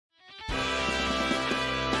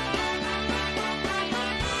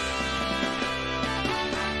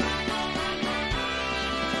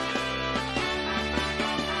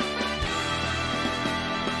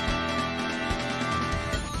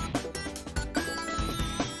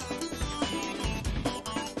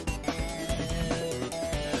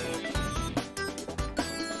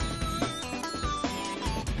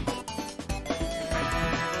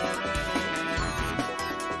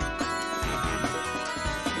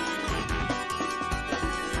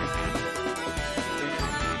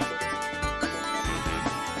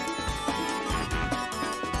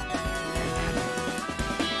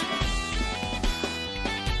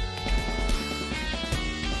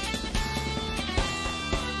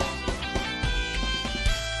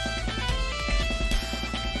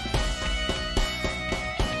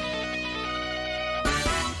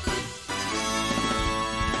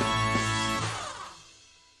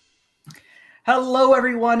Hello,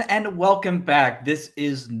 everyone, and welcome back. This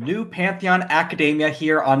is New Pantheon Academia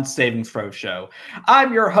here on Savings Throw Show.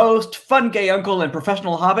 I'm your host, fun gay uncle and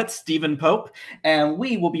professional hobbit, Stephen Pope, and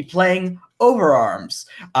we will be playing Overarms,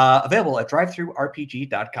 available at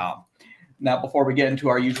drivethrurpg.com. Now, before we get into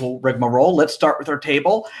our usual rigmarole, let's start with our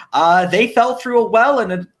table. They fell through a well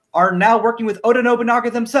and are now working with Oda Nobunaga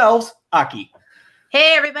themselves, Aki.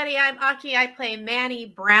 Hey everybody, I'm Aki. I play Manny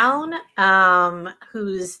Brown,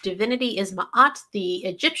 whose divinity is Ma'at, the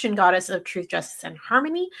Egyptian goddess of truth, justice, and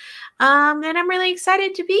harmony. And I'm really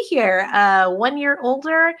excited to be here. 1 year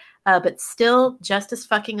older, but still just as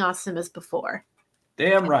fucking awesome as before.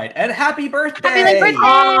 Damn right. And happy birthday! Happy birthday!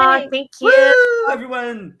 Aw, thank you.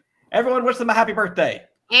 Woo! Everyone wish them a happy birthday.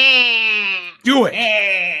 Do it.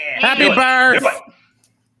 Happy birthday.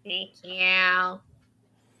 Thank you.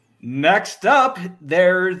 Next up,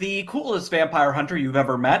 they're the coolest vampire hunter you've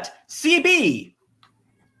ever met, CB.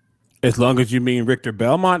 As long as you mean Richter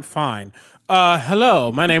Belmont, fine.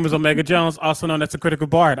 Hello, my name is Omega Jones, also known as the Critical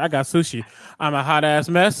Bard. I got sushi. I'm a hot-ass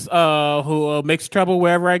mess who makes trouble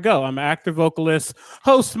wherever I go. I'm an actor, vocalist,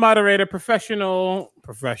 host, moderator, full-time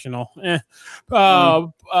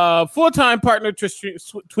partner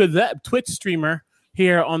Twitch streamer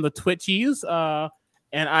here on the Twitchies.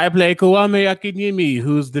 And I play Kawame Akinyemi,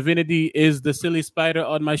 whose divinity is the silly spider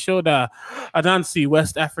on my shoulder, Adansi,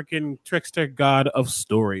 West African trickster god of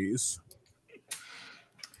stories.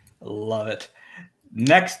 Love it.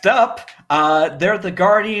 Next up, they're the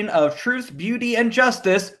guardian of truth, beauty, and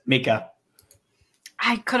justice, Mika.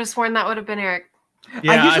 I could have sworn that would have been Eric.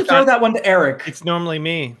 Yeah, I usually throw that one to Eric. It's normally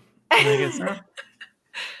me. Hi,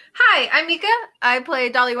 I'm Mika. I play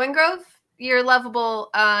Dolly Wingrove. You're lovable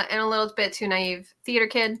and a little bit too naive theater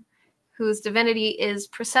kid whose divinity is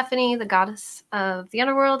Persephone, the goddess of the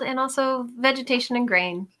underworld, and also vegetation and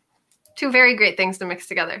grain. Two very great things to mix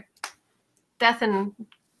together. Death and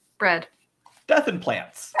bread. Death and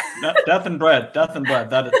plants. Death and bread. Death and bread.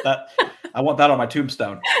 That I want that on my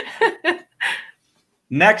tombstone.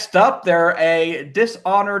 Next up, they're a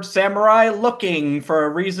dishonored samurai looking for a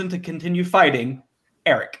reason to continue fighting,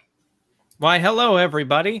 Eric. Why, hello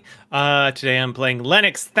everybody. Today I'm playing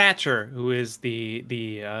Lennox Thatcher, who is the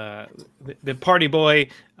party boy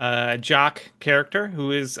jock character,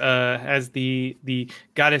 who is has the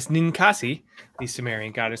goddess Ninkasi, the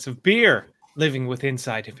Sumerian goddess of beer, living within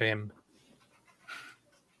inside of him.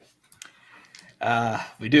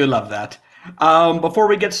 We do love that. Before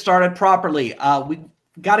we get started properly, we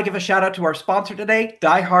got to give a shout out to our sponsor today,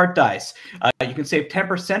 Die Hard Dice. You can save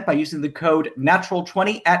 10% by using the code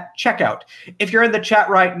NATURAL20 at checkout. If you're in the chat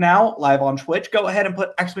right now, live on Twitch, go ahead and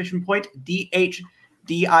put !DHDICE.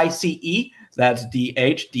 That's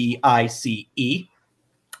DHDICE.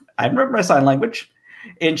 I remember my sign language.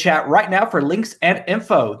 In chat right now for links and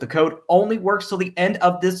info. The code only works till the end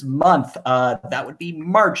of this month. That would be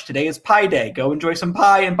March. Today is Pie Day. Go enjoy some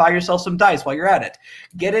pie and buy yourself some dice while you're at it.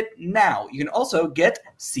 Get it now. You can also get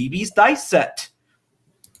CB's dice set.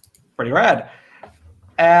 Pretty rad.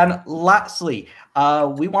 And lastly,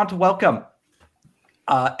 we want to welcome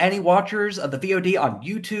any watchers of the VOD on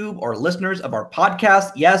YouTube or listeners of our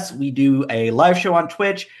podcast. Yes, we do a live show on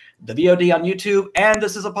Twitch, the VOD on YouTube, and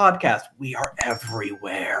this is a podcast. We are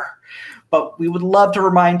everywhere. But we would love to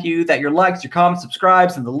remind you that your likes, your comments,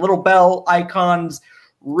 subscribes, and the little bell icons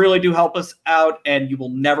really do help us out, and you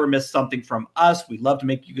will never miss something from us. We love to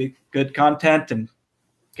make you good content, and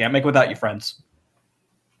can't make it without you, friends.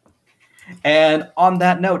 And on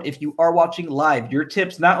that note, if you are watching live, your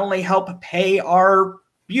tips not only help pay our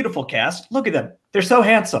beautiful cast, look at them. They're so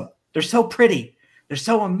handsome. They're so pretty. They're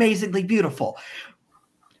so amazingly beautiful.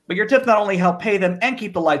 But your tips not only help pay them and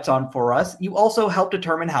keep the lights on for us, you also help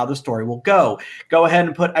determine how the story will go. Go ahead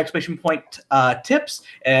and put !tips,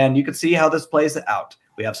 and you can see how this plays out.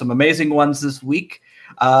 We have some amazing ones this week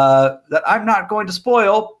that I'm not going to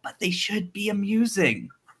spoil, but they should be amusing.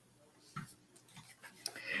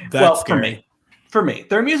 That's for me.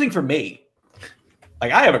 They're amusing for me.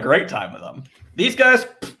 Like, I have a great time with them. These guys...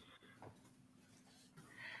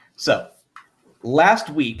 So... last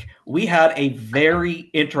week, we had a very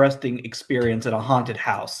interesting experience at a haunted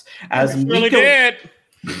house. As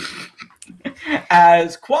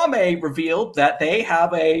Kwame revealed that they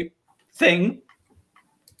have a thing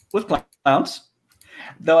with clowns.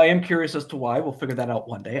 Though I am curious as to why. We'll figure that out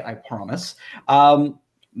one day, I promise.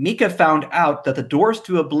 Mika found out that the doors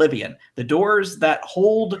to oblivion, the doors that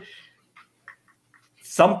hold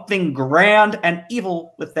something grand and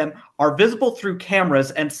evil with them, are visible through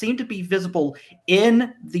cameras and seem to be visible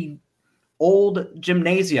in the old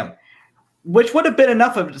gymnasium, which would have been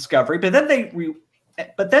enough of a discovery. But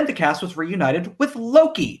then the cast was reunited with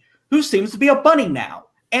Loki, who seems to be a bunny now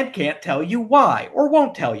and can't tell you why or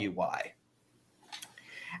won't tell you why.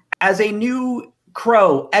 As a new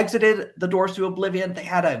crow exited the doors to oblivion, they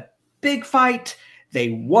had a big fight. They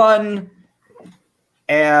won.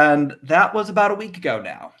 And that was about a week ago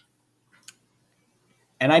now.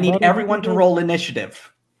 And I need everyone to roll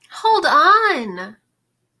initiative. Hold on.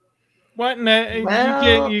 What in the,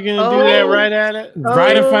 Well, you gonna do that right at it?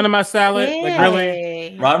 Right in front of my salad. Like,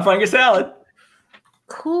 really? Right in front of your salad.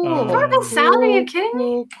 Cool. Front of a salad? Are you kidding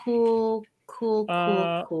me? Cool.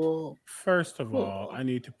 First of all, I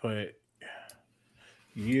need to put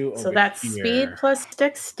you So over that's here. speed plus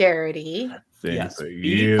dexterity. Then Yes, put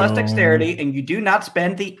speed you. plus dexterity, and you do not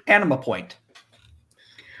spend the anima point.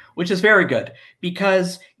 Which is very good,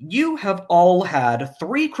 because you have all had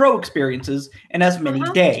 3 crow experiences in as many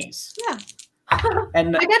days. Yeah.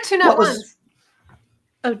 And I got 2 what not was- ones.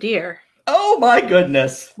 Oh dear. Oh my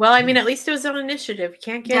goodness. Well, I mean, at least it was on initiative. You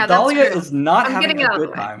can't get Yeah, that's Dahlia true. is not I'm having getting a it out of good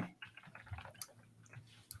the way. time.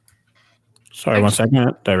 Sorry, 1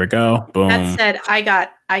 second. There we go. Boom. That said, I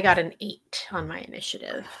got an 8 on my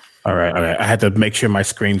initiative. All right. I had to make sure my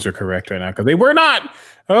screens are correct right now because they were not.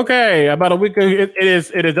 Okay, about a week ago, it is.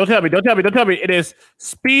 Don't tell me. It is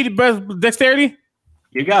speed, dexterity.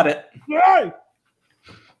 You got it. Yay!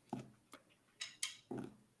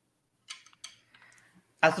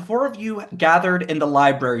 As the 4 of you gathered in the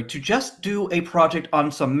library to just do a project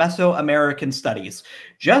on some Mesoamerican studies,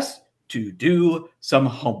 just to do some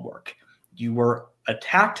homework, you were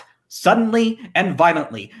attacked suddenly and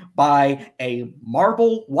violently by a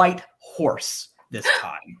marble white horse this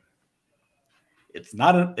time. It's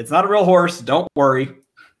not a real horse, don't worry.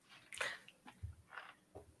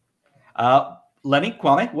 Lenny,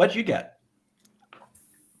 Kwame, what'd you get?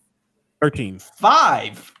 13.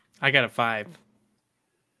 5. I got a 5.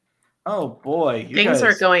 Oh boy. you Things guys-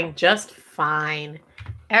 are going just fine.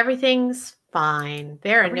 Everything's fine.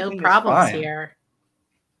 There are no Everything is problems fine. here.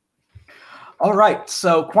 All right,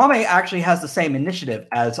 so Kwame actually has the same initiative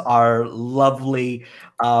as our lovely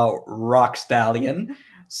rock stallion,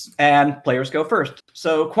 and players go first.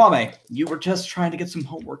 So Kwame, you were just trying to get some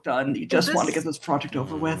homework done. You just want to get this project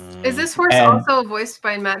over with. Is this horse And- also voiced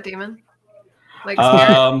by Matt Damon? Like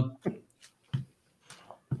Spirit?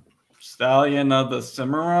 Stallion of the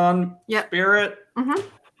Cimarron Yep. Spirit.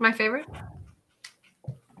 My favorite.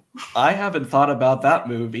 I haven't thought about that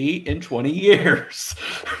movie in 20 years.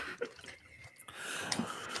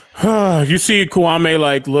 You see Kwame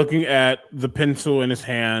like looking at the pencil in his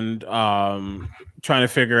hand, trying to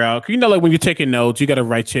figure out. You know, like when you're taking notes, you got to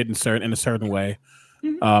write shit in a certain way.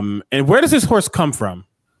 And where does this horse come from?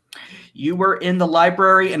 You were in the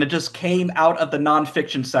library, and it just came out of the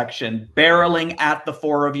nonfiction section, barreling at the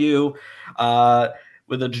 4 of you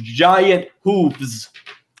with a giant hooves.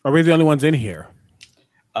 Are we the only ones in here?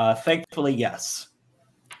 Thankfully, yes.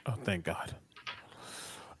 Oh, thank God.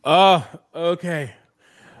 Oh, okay.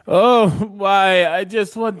 Oh, why? I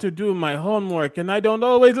just want to do my homework, and I don't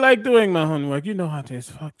always like doing my homework. You know how it is.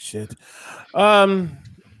 Fuck shit. Do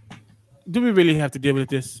we really have to deal with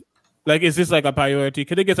this? Like, is this like a priority?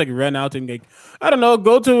 Could it get like run out and like, I don't know,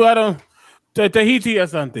 go to Tahiti or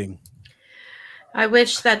something? I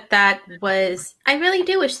wish that was. I really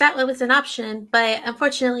do wish that was an option, but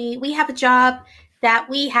unfortunately, we have a job that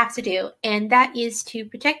we have to do, and that is to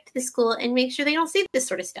protect the school and make sure they don't see this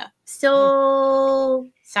sort of stuff. So,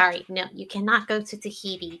 sorry, no, you cannot go to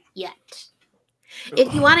Tahiti yet.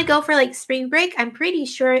 If you want to go for like spring break, I'm pretty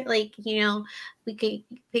sure, like, we could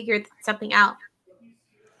figure something out.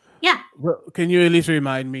 Yeah. Well, can you at least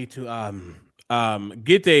remind me to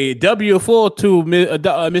get a W-4 to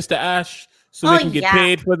Mr. Ash so we can get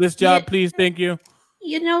paid for this job, please? Thank you.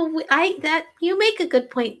 You make a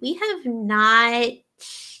good point. We have not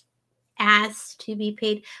asked to be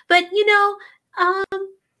paid, but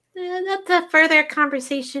that's a further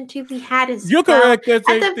conversation to be had as You're well. correct. At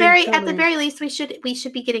the very least, we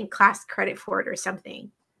should be getting class credit for it or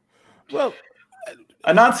something. Well,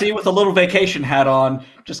 Anansi with a little vacation hat on,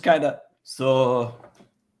 just kind of, so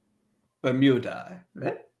Bermuda.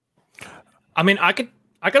 I mean, I could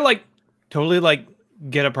like totally like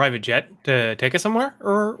get a private jet to take us somewhere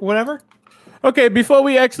or whatever. okay, before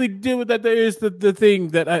we actually deal with that, there is the thing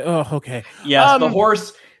that okay. Yes, the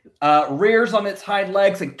horse rears on its hind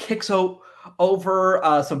legs and kicks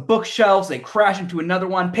over some bookshelves. They crash into another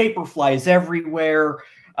one. Paper flies everywhere.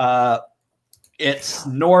 It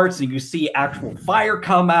snorts, and you see actual fire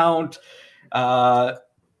come out. No,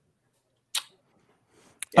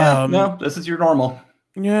 this is your normal.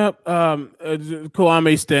 Yeah.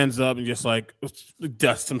 Kwame stands up and just like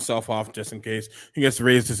dusts himself off just in case. He just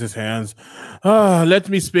raises his hands. Let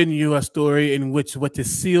me spin you a story in which what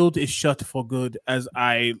is sealed is shut for good. As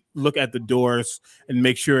I look at the doors and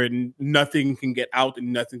make sure nothing can get out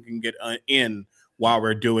and nothing can get in while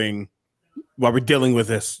we're dealing with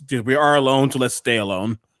this. We are alone, so let's stay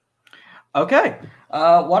alone. Okay.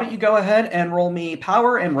 Why don't you go ahead and roll me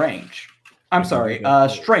power and range? I'm sorry,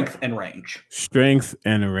 strength and range. Strength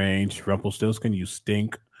and range. Rumpelstiltskin, you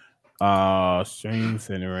stink. Strength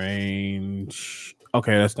and range.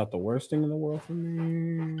 Okay, that's not the worst thing in the world for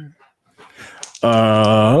me.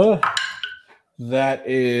 That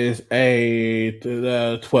is a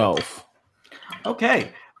 12.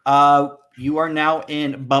 Okay. You are now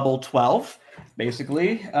in bubble 12,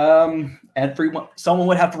 basically. And someone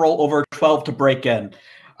would have to roll over 12 to break in.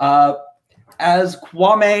 As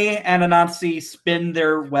Kwame and Anansi spin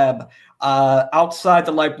their web, outside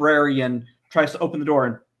the librarian tries to open the door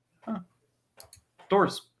and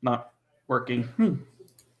door's not working.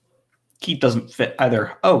 Key doesn't fit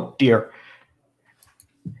either. Oh dear.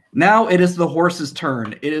 Now it is the horse's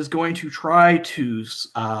turn. It is going to try to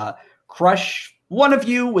crush one of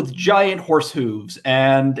you with giant horse hooves,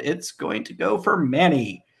 and it's going to go for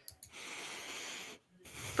Manny.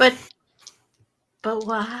 But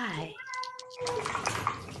why?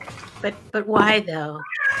 But why though?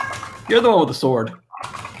 You're the one with the sword.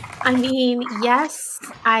 I mean, yes,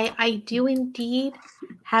 I do indeed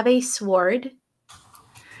have a sword.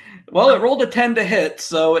 Well, it rolled a 10 to hit,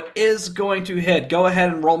 so it is going to hit. Go ahead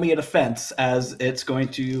and roll me a defense, as it's going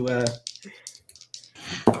to...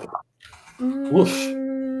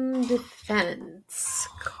 Defense.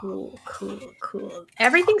 Cool.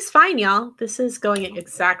 Everything's fine, y'all. This is going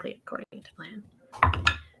exactly according to plan.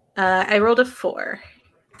 I rolled a 4.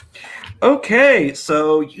 Okay,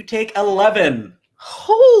 so you take 11.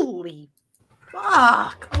 Holy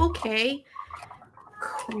fuck. Okay.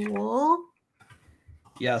 Cool.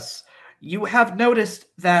 Yes. You have noticed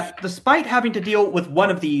that despite having to deal with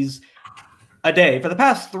one of these a day for the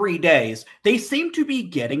past 3 days, they seem to be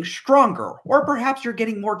getting stronger. Or perhaps you're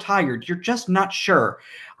getting more tired. You're just not sure.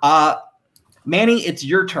 Manny, it's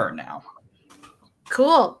your turn now.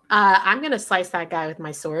 Cool. I'm going to slice that guy with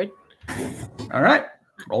my sword. All right.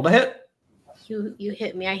 Roll to hit. You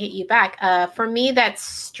hit me. I hit you back. For me, that's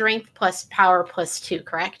strength plus power plus 2,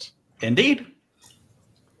 correct? Indeed.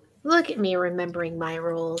 Look at me remembering my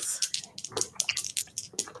rules.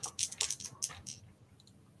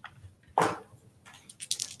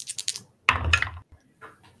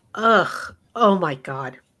 Ugh. Oh my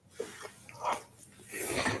god.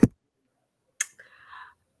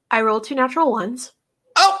 I rolled 2 natural ones.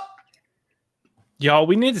 Oh! Y'all,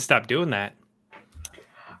 we need to stop doing that.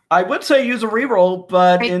 I would say use a reroll,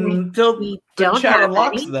 but until we the don't chat have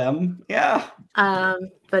unlocks any. them, yeah.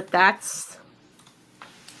 But that's...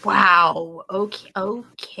 Wow.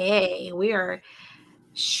 Okay. We are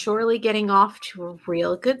surely getting off to a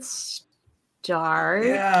real good start.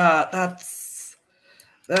 Yeah, that's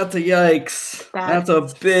a yikes. That's a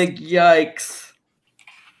big yikes.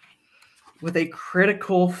 With a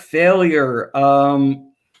critical failure.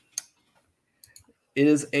 It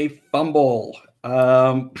is a fumble.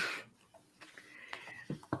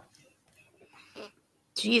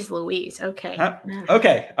 Jeez Louise. Okay.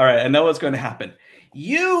 Okay. All right. I know what's going to happen.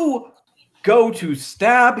 You go to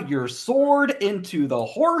stab your sword into the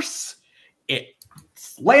horse. It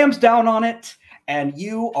slams down on it, and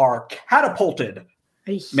you are catapulted,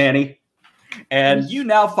 Manny. And you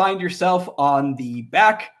now find yourself on the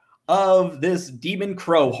back of this demon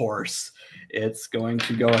crow horse. It's going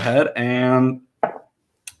to go ahead and...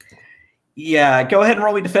 Yeah, go ahead and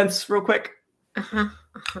roll me defense real quick.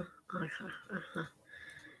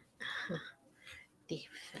 Defense.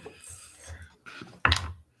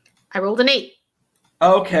 I rolled an 8.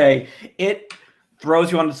 Okay, it throws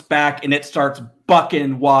you on its back and it starts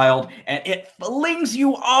bucking wild and it flings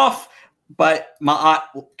you off, but Ma'at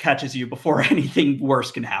catches you before anything worse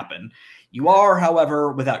can happen. You are,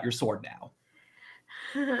 however, without your sword now.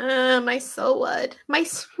 My sword. My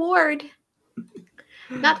sword.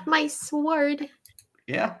 Not my sword.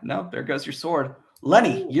 Yeah, no, there goes your sword.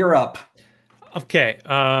 Lenny, you're up. Okay,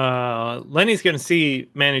 Lenny's gonna see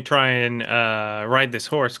Manny try and ride this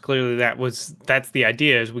horse. Clearly, that's the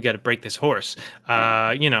idea. Is we got to break this horse.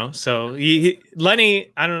 So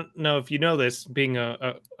Lenny, I don't know if you know this, being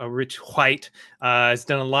a rich white, has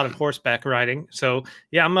done a lot of horseback riding. So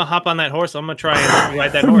yeah, I'm gonna hop on that horse. I'm gonna try and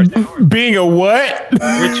ride that horse. Being a what?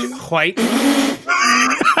 Rich white.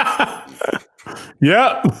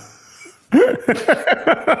 Yep.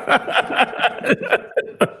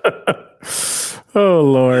 Oh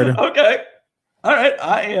Lord. Okay. All right.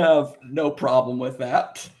 I have no problem with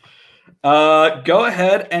that. Go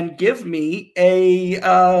ahead and give me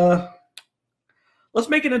a. Let's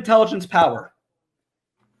make an intelligence power.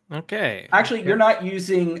 Okay. Actually, you're not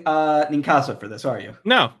using Ninkasa for this, are you?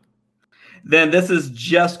 No. Then this is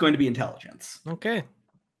just going to be intelligence. Okay.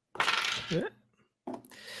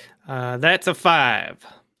 That's a 5.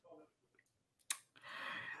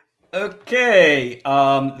 Okay,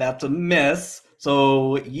 that's a miss.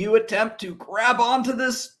 So you attempt to grab onto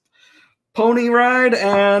this pony ride,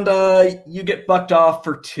 and you get bucked off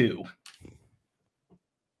for 2.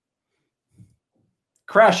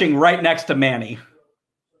 Crashing right next to Manny.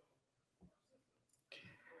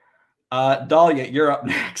 Dahlia, you're up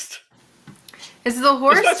next. Is the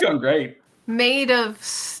horse That's going great. made of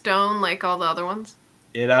stone like all the other ones?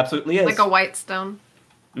 It absolutely is. Like a white stone?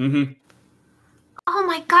 Mm-hmm. Oh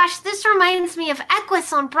my gosh, this reminds me of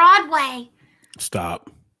Equus on Broadway. Stop.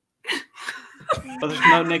 But there's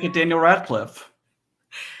no naked Daniel Radcliffe.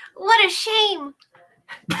 What a shame.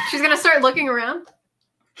 She's gonna start looking around.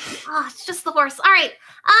 Oh, it's just the horse. All right.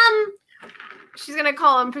 She's gonna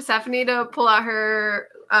call on Persephone to pull out her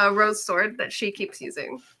rose sword that she keeps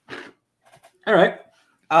using. All right.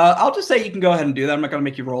 I'll just say you can go ahead and do that. I'm not going to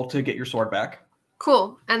make you roll to get your sword back.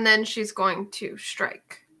 Cool. And then she's going to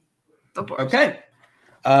strike the horse. Okay.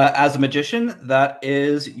 As a magician, that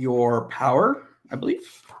is your power, I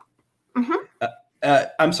believe. Mm-hmm.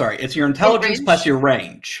 I'm sorry. It's your intelligence range? plus your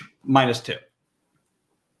range, -2.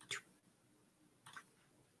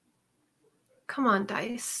 Come on,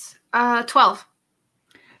 dice. 12.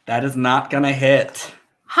 That is not going to hit.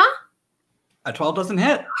 Huh? A 12 doesn't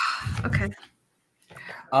hit. Okay.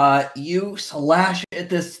 You slash at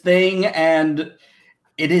this thing, and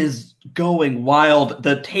it is going wild.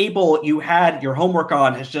 The table you had your homework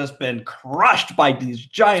on has just been crushed by these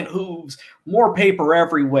giant hooves, more paper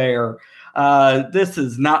everywhere. This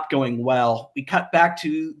is not going well. We cut back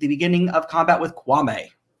to the beginning of combat with Kwame.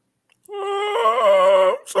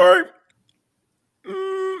 Sorry.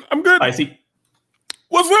 I'm good. Spicy.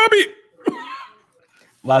 Wasabi.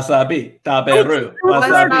 Wasabi. Taberu.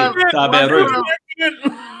 Wasabi. Taberu.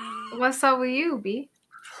 What's up with you, B?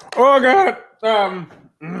 Oh God.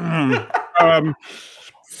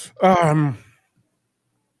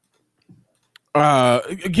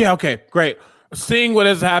 Yeah. Okay. Great. Seeing what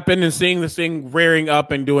has happened and seeing this thing rearing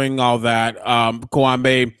up and doing all that,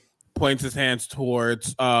 Kwame points his hands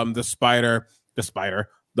towards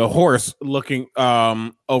the horse, looking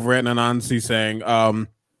over at Anansi, saying,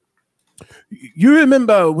 "You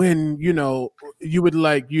remember when you would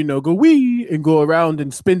go wee and go around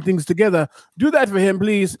and spin things together? Do that for him,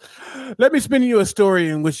 please. Let me spin you a story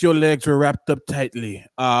in which your legs were wrapped up tightly.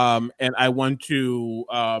 And I want to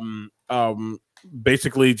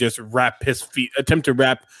basically just attempt to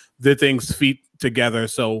wrap the thing's feet together.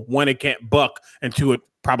 So one, it can't buck, and two, it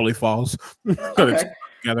probably falls." Okay.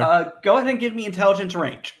 Go ahead and give me intelligence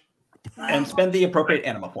range and spend the appropriate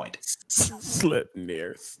anima point. Slip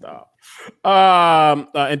near. Stop.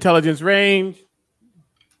 Intelligence range.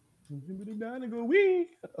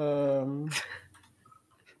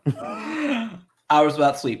 Hours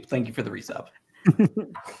without sleep. Thank you for the resub.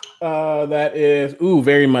 That is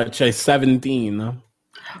very much a 17.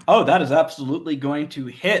 Oh, that is absolutely going to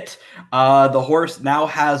hit. The horse now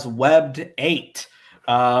has webbed 8.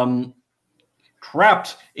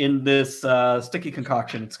 Trapped in this sticky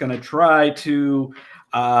concoction. It's going to try to,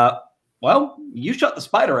 you shot the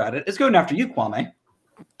spider at it. It's going after you, Kwame.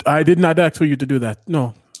 I did not ask for you to do that.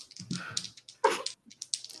 No.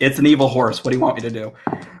 It's an evil horse. What do you want me to do?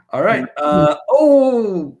 All right.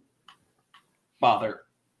 Bother.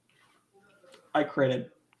 I critted.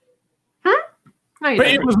 No, you But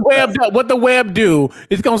didn't. it was webbed up. What the web do?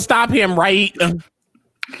 It's going to stop him, right?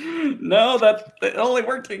 No, that only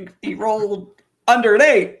worked. He rolled under an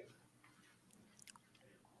 8.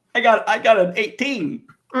 I got an 18.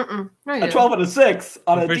 No, you A didn't. 12 and a 6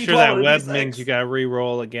 on I'm a pretty D12 sure that and a web D6. means you gotta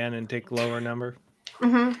re-roll again and take lower number.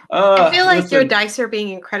 Mm-hmm. I feel like your listen, dice are being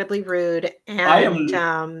incredibly rude, and I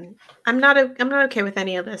am- I'm not okay with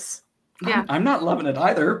any of this. Yeah. I'm not loving it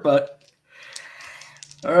either, but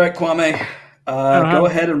all right, Kwame, go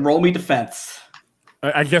ahead and roll me defense.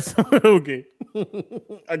 I guess. Okay.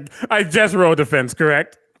 I just rolled defense,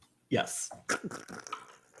 correct? Yes.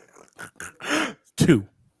 2.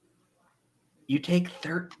 You take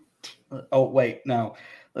 13. Oh, wait, no.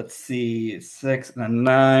 Let's see. 6 and a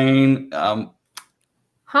 9.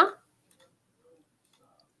 Huh?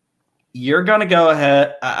 You're going to go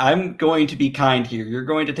ahead. I'm going to be kind here. You're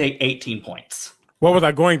going to take 18 points. What was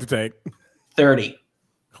I going to take? 30.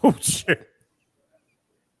 Oh shit!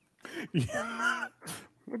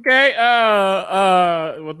 Okay.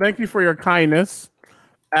 Well, thank you for your kindness.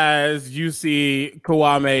 As you see,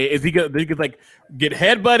 Kawame, did he get like get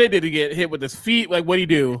headbutted? Did he get hit with his feet? Like, what do you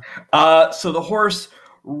do? So the horse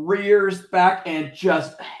rears back and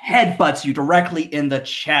just headbutts you directly in the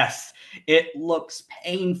chest. It looks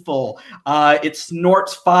painful. It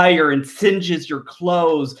snorts fire and singes your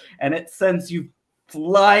clothes, and it sends you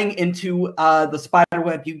flying into the spider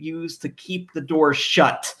web you use to keep the door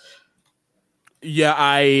shut. Yeah,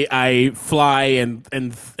 I fly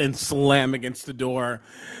and slam against the door,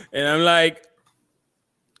 and I'm like,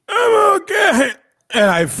 I'm okay,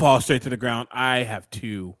 and I fall straight to the ground. I have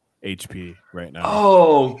 2 HP right now.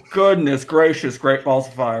 Oh, goodness gracious, great balls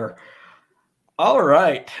of fire. All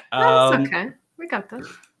right. That's okay. We got this.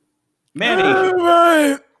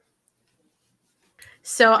 Manny.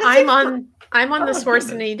 So I'm on this horse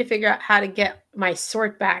and I need to figure out how to get my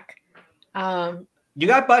sword back. You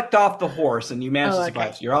got bucked off the horse and you managed to survive.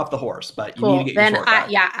 Okay. So you're off the horse, but you Cool. need to get your sword back.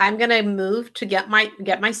 Yeah, I'm gonna move to get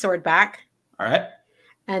my sword back. All right.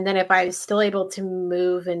 And then if I'm still able to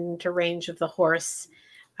move into range of the horse,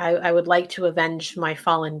 I would like to avenge my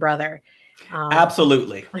fallen brother.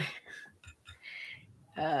 Absolutely.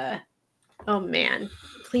 Oh man,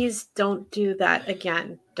 please don't do that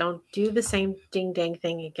again. Don't do the same ding dang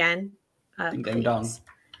thing again. Ding dang dong.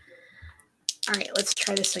 All right, let's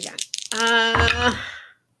try this again. I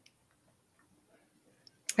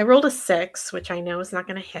rolled a 6, which I know is not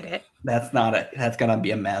going to hit it. That's not it. That's gonna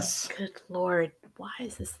be a mess. Good Lord, why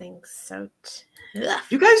is this thing so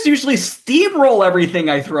tough? You guys usually steamroll everything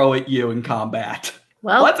I throw at you in combat.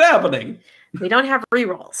 Well, What's happening? we don't have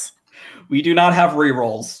rerolls. We do not have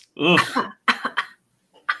rerolls. Ugh.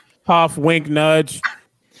 Cough, wink, nudge.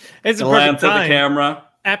 It's a Glance perfect at the time, camera.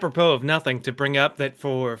 apropos of nothing, to bring up that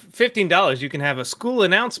for $15 you can have a school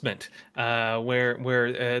announcement where what's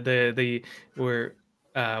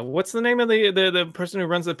the name of the person who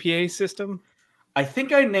runs the PA system? I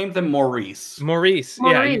think I named them Maurice. Maurice.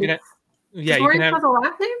 Yeah, you can. Yeah, You can have. have a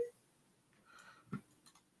last name?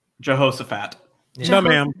 Jehoshaphat. No,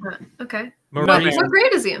 ma'am. Okay. Maurice. What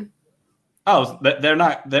grade is he in? Oh, they're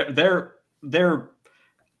not. They're They're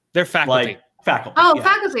faculty. like faculty. Oh, yeah.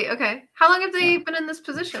 faculty. Okay. How long have they been in this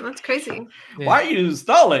position? That's crazy. Yeah. Why are you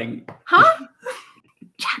stalling? Huh?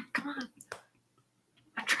 Jack, come on.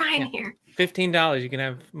 I'm trying here. $15 you can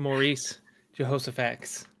have Maurice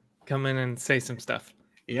Jehoshaphat come in and say some stuff.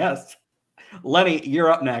 Yes. Lenny,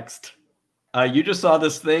 you're up next. You just saw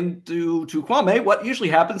this thing to Kwame. What usually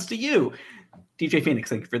happens to you? DJ Phoenix,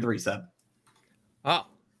 thank you for the resub. Oh,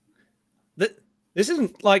 this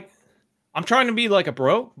isn't like I'm trying to be like a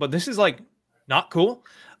bro, but this is like not cool.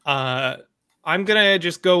 I'm gonna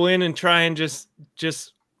just go in and try and just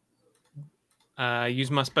use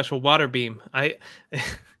my special water beam.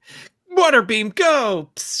 Water beam, go!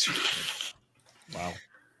 Wow.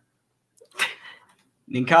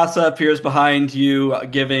 Ninkasa appears behind you,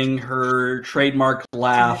 giving her trademark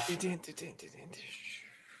laugh.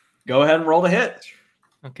 Go ahead and roll the hit.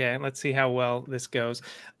 Okay, let's see how well this goes.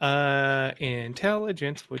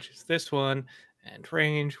 Intelligence, which is this one, and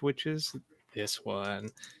range, which is this one.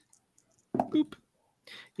 Boop.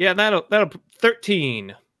 Yeah, that'll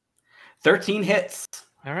 13. 13 hits.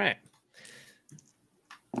 All right.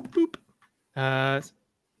 Boop.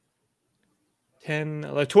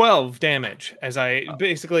 12 damage as I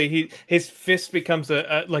basically his fist becomes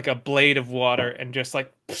a like a blade of water and just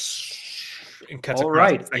like and cuts All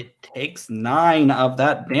across right, his thing. it takes 9 of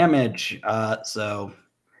that damage. So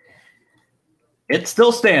it's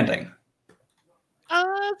still standing.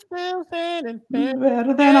 I'm still standing.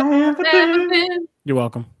 Better than I ever been. You're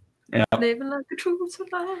welcome. Yeah. Living like a true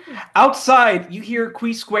survivor. Outside, you hear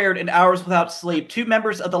Qui Squared and Hours Without Sleep, 2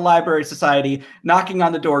 members of the Library Society, knocking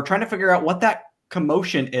on the door, trying to figure out what that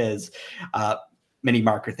commotion is. Mini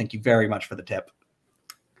Marker, thank you very much for the tip.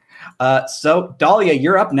 So, Dahlia,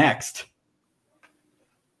 you're up next.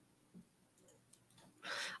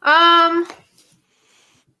 I'm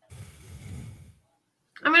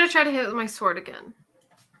gonna try to hit with my sword again.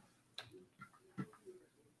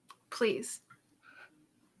 Please.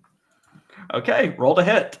 Okay, roll to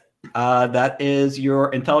hit. That is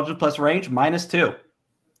your intelligence plus range -2.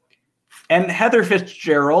 And Heather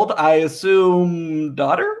Fitzgerald, I assume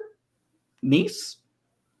daughter? Niece?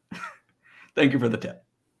 Thank you for the tip.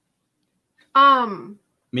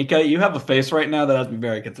 Mika, you have a face right now that has me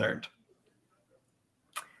very concerned.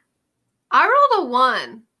 I rolled a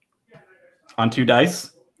 1. On 2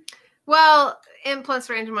 dice? Well, in plus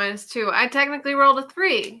range -2. I technically rolled a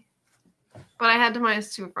 3, but I had to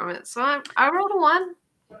 -2 from it. So I rolled a 1.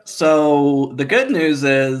 So the good news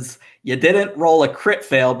is you didn't roll a crit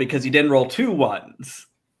fail because you didn't roll 2 ones.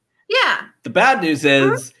 Yeah. The bad news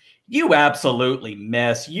is you absolutely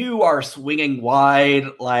miss. You are swinging wide.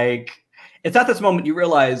 Like, it's at this moment you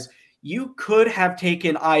realize you could have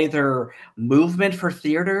taken either movement for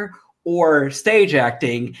theater or stage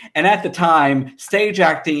acting. And at the time, stage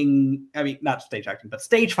acting, I mean, not stage acting, but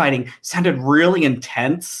stage fighting sounded really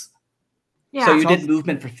intense. Yeah. So you did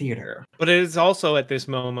movement for theater. But it is also at this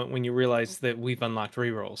moment when you realize that we've unlocked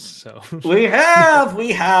rerolls. So We have.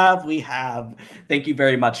 Thank you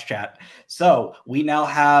very much, chat. So we now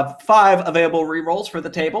have 5 available rerolls for the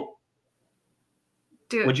table.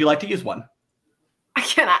 Dude, Would you like to use one?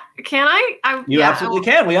 can I? You absolutely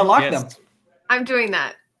can. We unlock them. I'm doing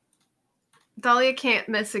that. Dahlia can't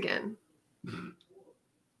miss again.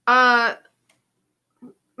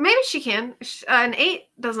 Maybe she can. An 8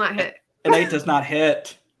 does not hit. An 8 does not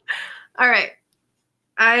hit. All right.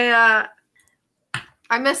 I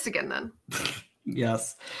missed again then.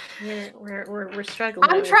 Yes. We're struggling.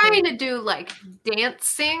 I'm trying to do like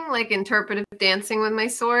dancing, like interpretive dancing with my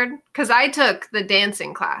sword, because I took the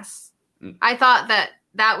dancing class. I thought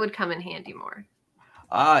that would come in handy more.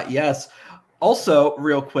 Yes. Also,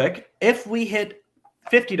 real quick, if we hit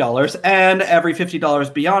 $50 and every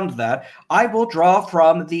 $50 beyond that, I will draw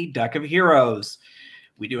from the deck of heroes.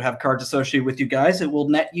 We do have cards associated with you guys. It will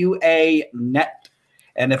net you a net.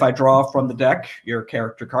 And if I draw from the deck your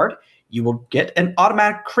character card, you will get an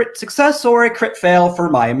automatic crit success or a crit fail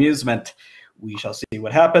for my amusement. We shall see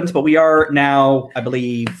what happens, but we are now, I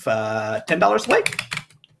believe, $10 away?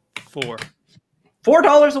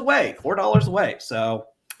 $4 away. $4 away. So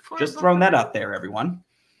just throwing that out there, everyone.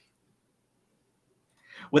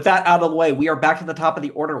 With that out of the way, we are back to the top of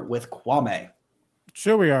the order with Kwame.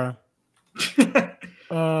 Sure we are.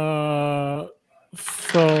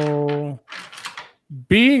 So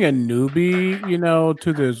being a newbie,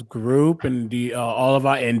 to this group and the all of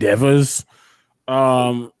our endeavors,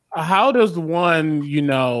 how does one,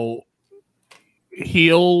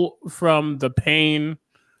 heal from the pain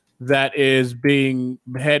that is being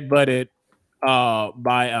headbutted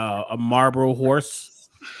by a marble horse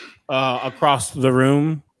across the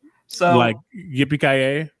room? So, like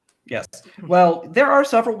yippee-ki-yay? Yes. Well, there are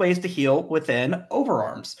several ways to heal within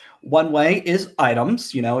overarms. One way is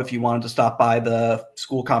items. If you wanted to stop by the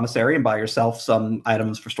school commissary and buy yourself some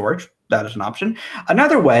items for storage, that is an option.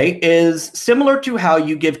 Another way is similar to how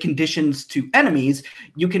you give conditions to enemies,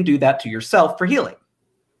 you can do that to yourself for healing.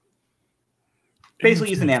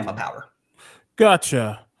 Basically using anima power.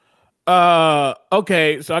 Gotcha.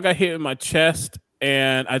 Okay, so I got hit in my chest,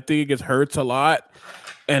 and I think it hurts a lot.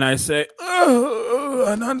 And I say,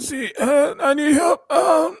 Nancy, I need help.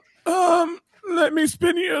 Let me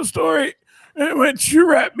spin you a story. And when you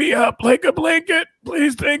wrap me up like a blanket,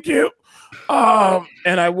 please, thank you.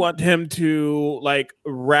 And I want him to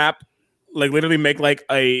wrap, literally make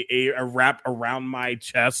a wrap around my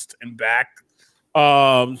chest and back.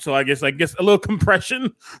 So I guess a little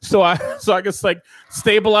compression. So I guess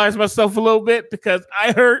stabilize myself a little bit because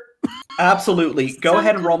I hurt. Absolutely. Go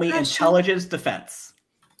ahead and roll me intelligence defense.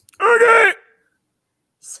 Okay.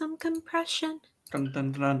 Some compression. Dun,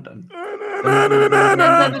 dun, dun, dun.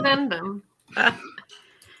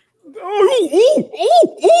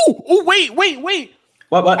 Oh, wait.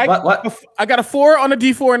 What? I got a 4 on a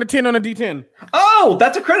D4 and a 10 on a D10. Oh,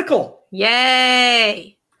 that's a critical.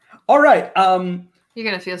 Yay. All right. You're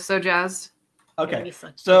going to feel so jazzed. Okay.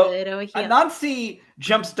 So Anansi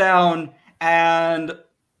jumps down, and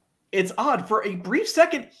it's odd. For a brief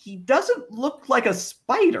second, he doesn't look like a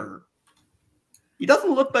spider. He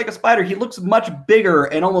looks much bigger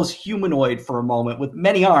and almost humanoid for a moment with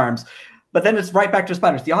many arms. But then it's right back to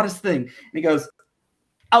spiders. The oddest thing. And he goes,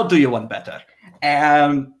 I'll do you one better.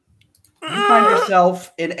 And you find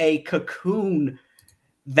yourself in a cocoon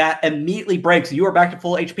that immediately breaks. You are back to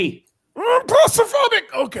full HP. I'm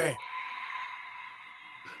claustrophobic. Okay.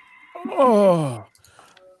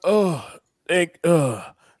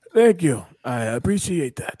 Thank you. I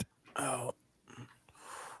appreciate that.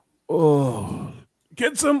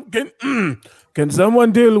 Can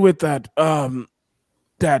someone deal with that?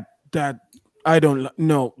 That I don't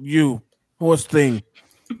know you horse thing.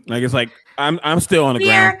 I'm still on the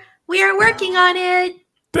ground. We are working on it.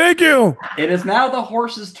 Thank you. It is now the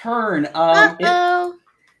horse's turn. Uh-oh.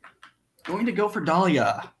 Going to go for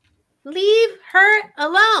Dahlia. Leave her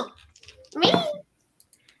alone. Me?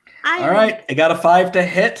 All right, I got a 5 to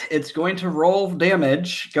hit. It's going to roll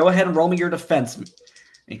damage. Go ahead and roll me your defense,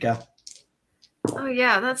 Mika. Oh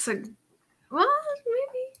yeah, that's a maybe.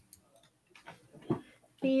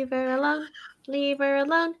 Leave her alone. Leave her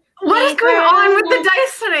alone. What is going on with the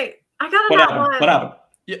dice tonight? I got What an happened? What happened?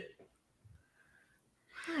 Yeah.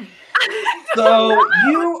 Hi. So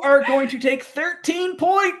you are going to take 13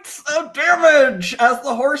 points of damage as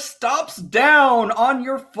the horse stops down on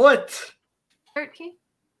your foot. 13?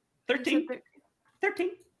 13. 13.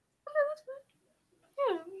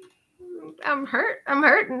 Yeah. I'm hurt. I'm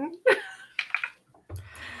hurting.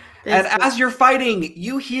 And as you're fighting,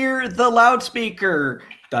 you hear the loudspeaker.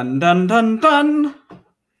 Dun, dun, dun, dun.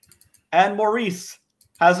 And Maurice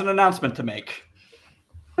has an announcement to make.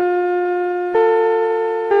 Oh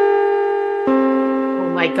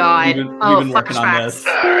my god. We've been working on flashbacks. this.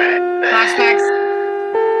 All right. Flashbacks.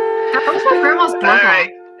 That was my grandma's All doorbell.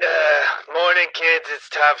 right. Morning, kids. It's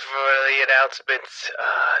time for the announcements.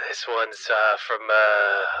 This one's from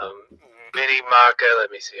Mini Marker.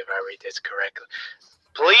 Let me see if I read this correctly.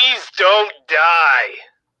 Please don't die.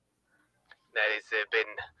 That has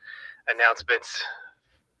been announcements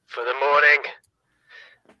for the morning.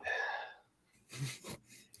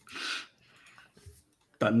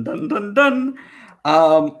 Dun, dun, dun, dun.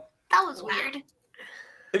 That was weird.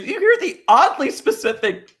 If you hear the oddly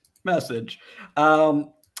specific message,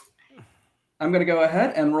 I'm going to go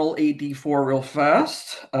ahead and roll a d4 real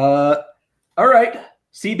fast. All right.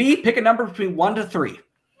 CB, pick a number between 1 to 3.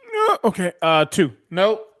 Okay. 2.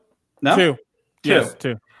 No. No? 2. 2. Yes,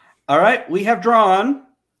 2. All right. We have drawn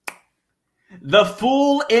the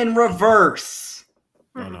Fool in Reverse.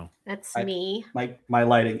 Oh no. That's me. My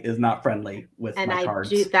lighting is not friendly with And my I cards.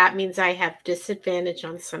 do. That means I have disadvantage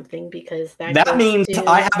on something because that That goes means to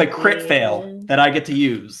I have a crit me. fail that I get to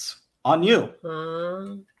use on you.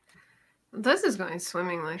 This is going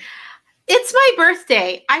swimmingly. It's my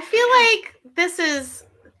birthday. I feel like this is.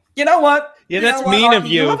 You know what? Yeah, You know that's what, mean of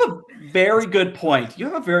Aki? you. You have a very good point. You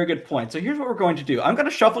have a very good point. So here's what we're going to do. I'm going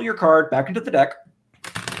to shuffle your card back into the deck.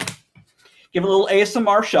 Give a little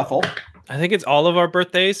ASMR shuffle. I think it's all of our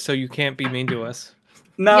birthdays, so you can't be mean to us.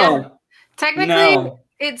 No. Yeah. Technically, No.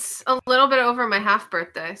 it's a little bit over my half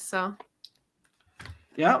birthday, so.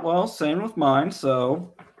 Yeah, well, same with mine.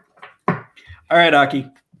 So, all right, Aki.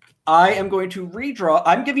 I am going to redraw.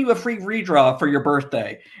 I'm giving you a free redraw for your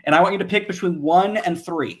birthday, and I want you to pick between 1 and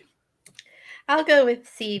 3. I'll go with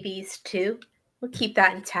CB's 2. We'll keep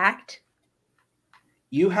that intact.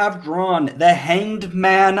 You have drawn the Hanged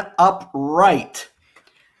Man upright.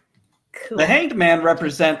 Cool. The Hanged Man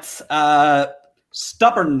represents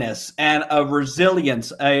stubbornness and a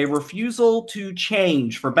resilience, a refusal to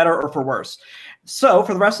change for better or for worse. So,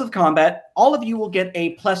 for the rest of the combat, all of you will get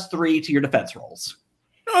a +3 to your defense rolls.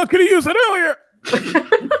 Oh, could have used it earlier.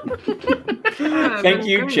 Thank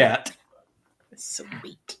you, chat.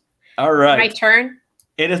 Sweet. All My right. turn.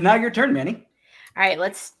 It is now your turn, Manny. All right,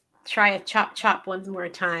 let's try a chop one more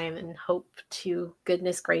time and hope to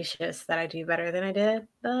goodness gracious that I do better than I did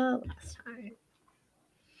the last time.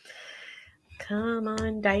 Come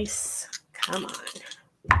on, dice. Come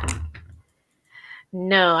on.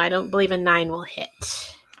 No, I don't believe a 9 will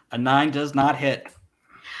hit. A 9 does not hit.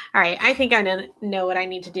 All right, I think I know what I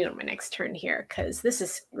need to do on my next turn here because this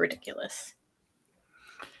is ridiculous.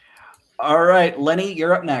 All right, Lenny,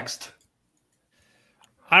 you're up next.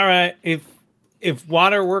 All right. If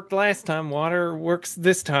water worked last time, water works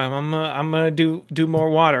this time. I'm gonna do more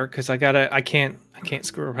water because I can't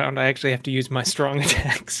screw around. I actually have to use my strong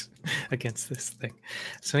attacks against this thing.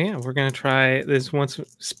 So yeah, we're gonna try this one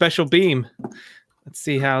special beam. Let's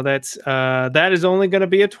see how that is only gonna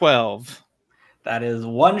be a 12. That is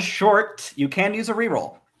 1 short. You can use a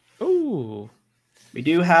reroll. Ooh. We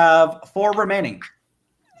do have 4 remaining.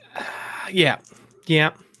 Yep.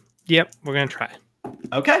 We're gonna try.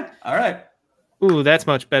 Okay. All right. Ooh, that's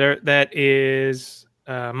much better. That is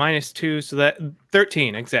 -2, so that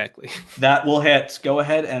 13 exactly. That will hit. Go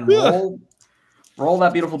ahead and roll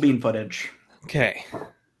that beautiful beam footage. Okay.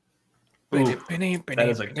 Ooh, that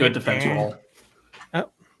is a good defense roll. Oh,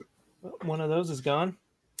 one of those is gone.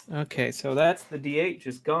 Okay, so that's the D8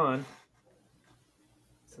 just gone.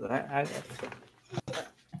 So that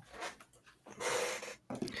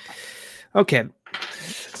okay.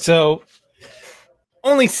 So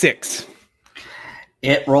only 6.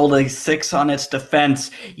 It rolled a 6 on its defense.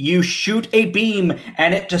 You shoot a beam,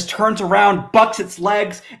 and it just turns around, bucks its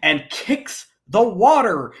legs, and kicks the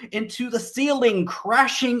water into the ceiling,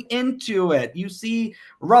 crashing into it. You see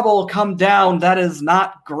rubble come down. That is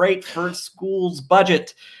not great for school's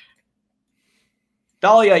budget.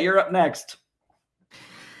 Dahlia, you're up next.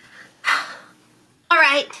 All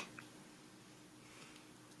right.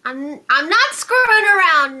 I'm not screwing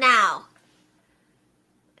around now.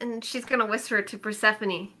 And she's gonna whisper to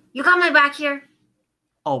Persephone. You got my back here?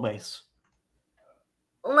 Always.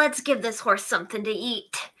 Let's give this horse something to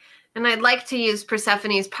eat. And I'd like to use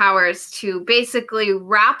Persephone's powers to basically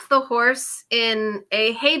wrap the horse in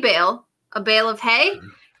a hay bale, a bale of hay,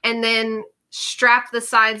 and then strap the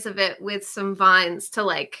sides of it with some vines to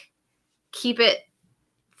like keep it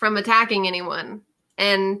from attacking anyone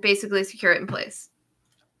and basically secure it in place.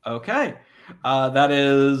 Okay. That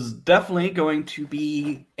is definitely going to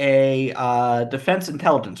be a defense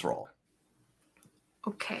intelligence roll.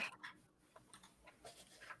 Okay.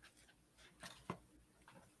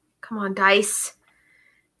 Come on, dice.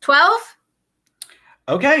 12?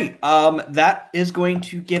 Okay. That is going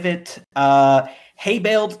to give it hay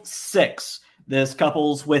baled 6. This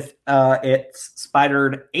couples with its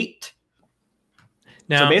spidered 8.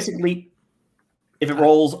 Now, So basically, if it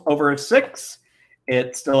rolls over a 6,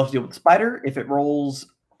 it still has to deal with the spider. If it rolls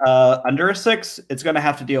under a 6, it's going to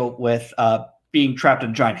have to deal with being trapped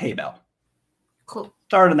in a giant hay bale. Cool.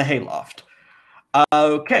 Start in the hayloft.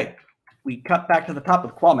 Okay. We cut back to the top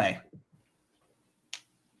with Kwame.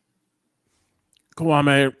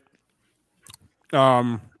 Kwame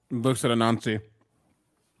looks at Anansi.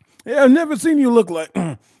 Yeah, I've never seen you look like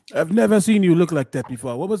that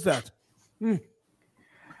before. What was that?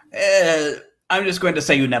 I'm just going to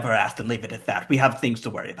say you never asked and leave it at that. We have things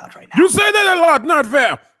to worry about right now. You say that a lot, not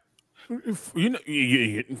fair. You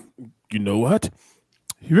know what?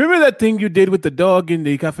 You remember that thing you did with the dog in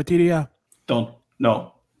the cafeteria?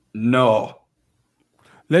 No.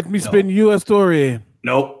 Let me spin you a story.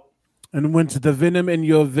 Nope. And once the venom in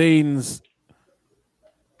your veins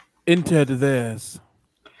entered theirs.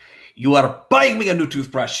 You are buying me a new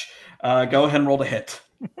toothbrush. Go ahead and roll to hit.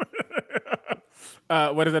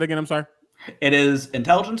 What is that again? I'm sorry. It is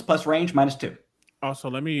intelligence plus range minus 2. Also,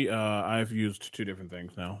 let me. I've used 2 different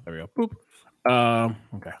things now. There we go. Boop.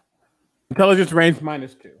 Okay. Intelligence range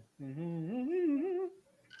minus 2.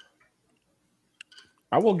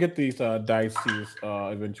 I will get these dice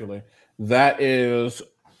eventually. That is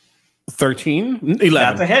 13. 11.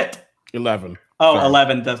 That's a hit. 11. Oh, Sorry.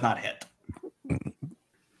 11 does not hit.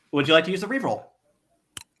 Would you like to use a reroll?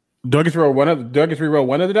 Do I get to reroll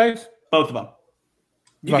one of the dice? Both of them.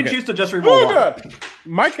 You Fuck can it. choose to just reroll Oh, one. God.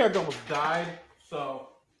 My character almost died, so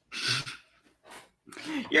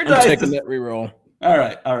Your I'm dice taking is... that reroll. All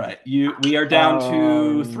right. We are down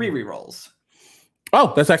to 3 rerolls.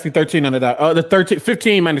 Oh, that's actually 13 on the die.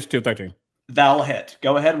 15 minus 2, 13. That'll hit.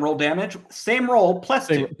 Go ahead and roll damage. Same roll, plus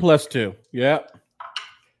 2. Plus 2, yeah.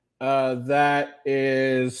 That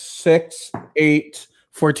is 6, 8,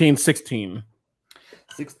 14, 16.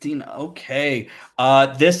 16, okay.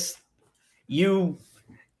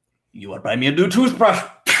 You are buying me a new toothbrush.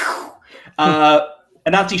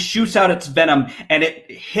 Anansi shoots out its venom, and it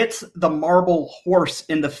hits the marble horse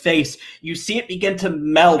in the face. You see it begin to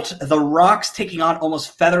melt, the rocks taking on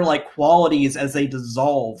almost feather-like qualities as they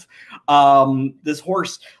dissolve. This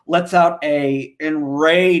horse lets out a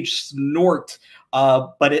enraged snort,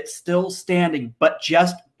 but it's still standing, but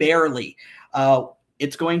just barely.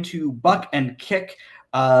 It's going to buck and kick.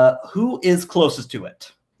 Who is closest to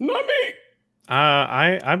it? Not me.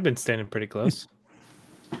 I've been standing pretty close.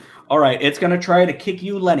 All right, it's going to try to kick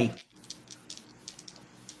you, Lenny.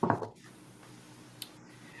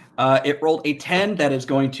 It rolled a 10. That is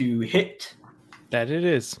going to hit. That it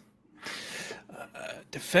is.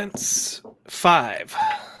 Defense 5.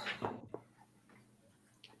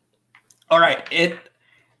 All right,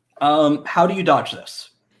 how do you dodge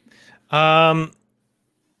this?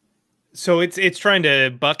 So it's trying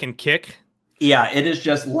to buck and kick. Yeah, it is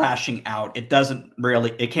just lashing out. It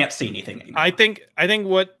can't see anything anymore. I think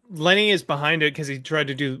what Lenny is behind it because he tried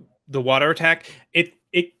to do the water attack.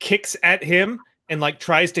 It kicks at him and like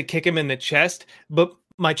tries to kick him in the chest, but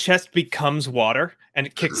my chest becomes water and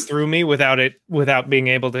it kicks through me without being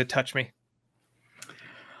able to touch me.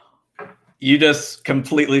 You just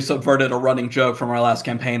completely subverted a running joke from our last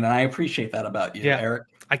campaign, and I appreciate that about you, Eric.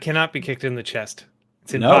 I cannot be kicked in the chest.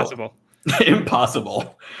 It's impossible. No.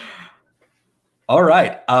 Impossible. All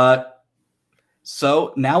right.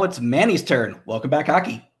 So now it's Manny's turn. Welcome back,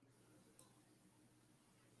 Aki.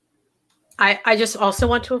 I just also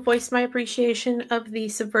want to voice my appreciation of the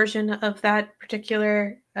subversion of that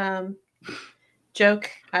particular joke.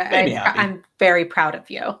 I'm very proud of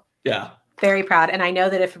you. Yeah. Very proud. And I know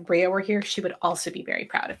that if Bria were here, she would also be very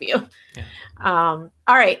proud of you. Yeah. All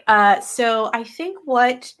right. So I think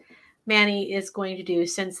what Manny is going to do,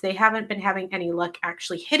 since they haven't been having any luck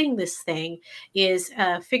actually hitting this thing, is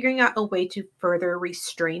figuring out a way to further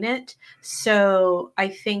restrain it. So I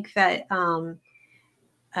think that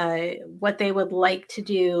what they would like to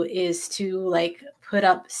do is to like put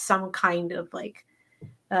up some kind of like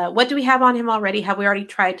What do we have on him already? Have we already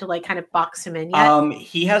tried to like kind of box him in yet?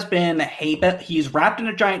 He has been he's wrapped in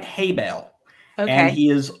a giant hay bale. Okay. And he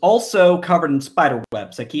is also covered in spider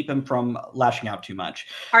webs that keep him from lashing out too much.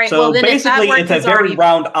 All right. So well, then basically, if that it's a very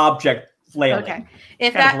round object flailing. Okay.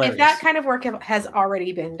 If that kind of work has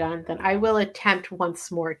already been done, then I will attempt once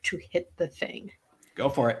more to hit the thing. Go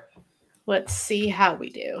for it. Let's see how we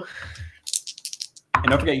do. And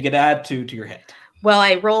don't forget, you get to add 2 to your hit. Well,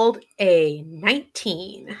 I rolled a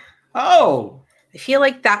 19. Oh! I feel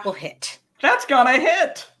like that will hit. That's gonna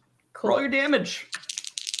hit! Cool. Roll your damage.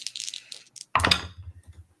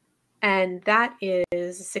 And that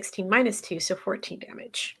is 16 minus 2, so 14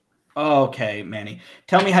 damage. Okay, Manny.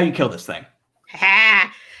 Tell me how you kill this thing.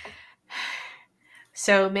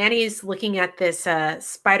 So Manny's looking at this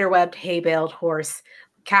spider-webbed, hay-baled horse,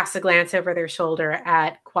 casts a glance over their shoulder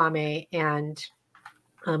at Kwame and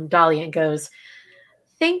Dolly and goes,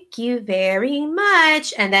 "Thank you very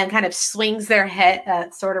much," and then kind of swings their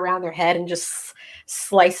head, sword around their head and just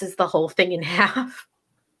slices the whole thing in half.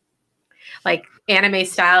 Like anime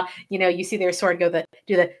style, you see their sword do the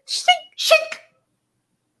shink,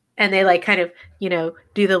 and they like kind of,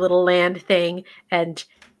 do the little land thing, and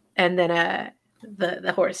then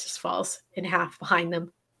the horse just falls in half behind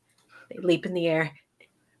them. They leap in the air,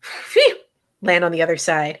 land on the other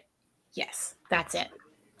side. Yes, that's it.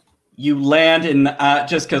 You land in,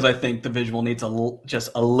 just because I think the visual needs just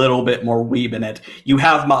a little bit more weeb in it, you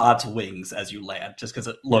have Ma'at's wings as you land, just because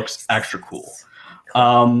it looks extra cool.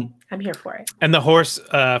 I'm here for it. And the horse,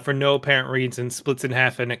 for no apparent reason, splits in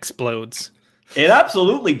half and explodes. It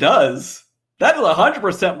absolutely does. That is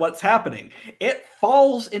 100% what's happening. It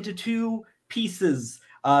falls into 2 pieces,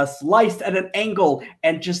 sliced at an angle,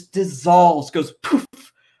 and just dissolves, goes poof.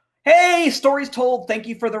 Hey, stories told. Thank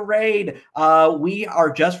you for the raid. We are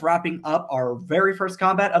just wrapping up our very first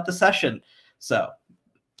combat of the session. So,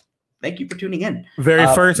 thank you for tuning in. Very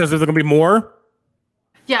first, as there's going to be more?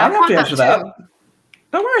 Yeah, I don't have to answer that. too.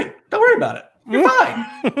 Don't worry. Don't worry about it. You're fine.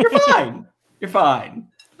 You're fine. You're fine.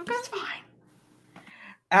 Okay. It's fine.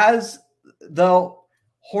 As the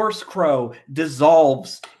horse crow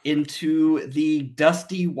dissolves into the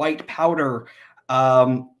dusty white powder,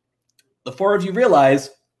 the 4 of you realize,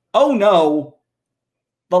 oh no,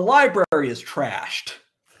 the library is trashed.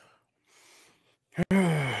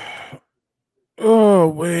 Oh,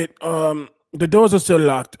 wait. The doors are still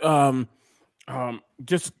locked.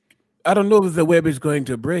 Just, I don't know if the web is going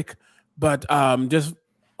to break, but just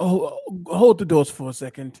hold the doors for a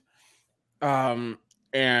second.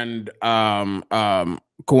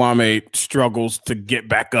 Kwame struggles to get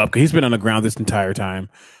back up because he's been on the ground this entire time.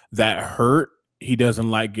 That hurt. He doesn't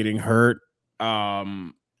like getting hurt.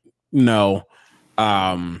 No.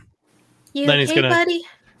 You Lenny's okay, gonna- buddy?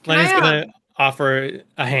 Lenny's going to offer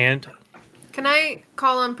a hand. Can I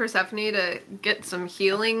call on Persephone to get some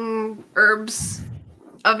healing herbs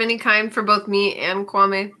of any kind for both me and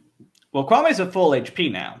Kwame? Well, Kwame's at full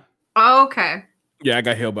HP now. Oh, okay. Yeah, I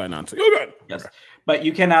got healed by nonsense. Oh, God. Yes. But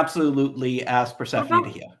you can absolutely ask Persephone to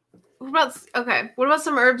heal. What about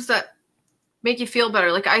some herbs that make you feel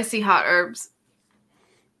better, like icy hot herbs?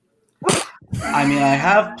 I mean, I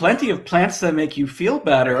have plenty of plants that make you feel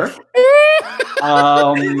better.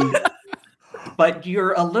 But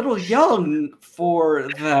you're a little young for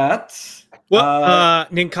that. Well,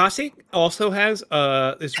 Ninkasi also has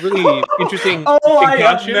this really interesting I have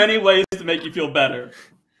concoction. many ways to make you feel better.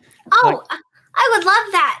 Oh, I would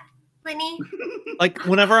love that, Lenny. Like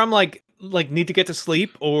whenever I'm like need to get to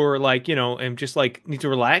sleep or and just like need to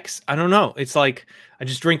relax. I don't know. It's like I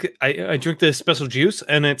just drink I drink this special juice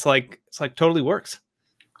and it's like totally works.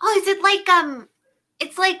 Oh, is it like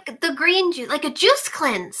it's like the green juice, like a juice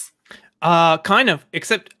cleanse? Kind of.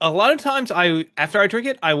 Except a lot of times after I drink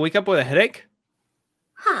it, I wake up with a headache.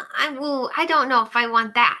 Huh? I don't know if I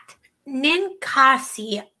want that.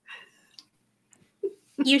 Ninkasi,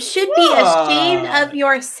 you should be ashamed of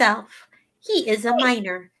yourself. He is a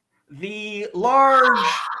minor. The large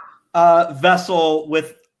vessel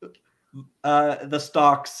with the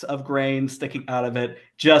stalks of grain sticking out of it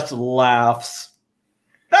just laughs.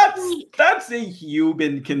 That's a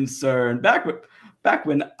human concern. Back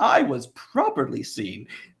when I was properly seen,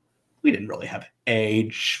 we didn't really have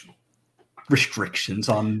age restrictions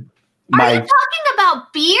on my. Are you talking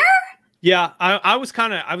about beer? Yeah, I was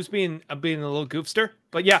being a little goofster,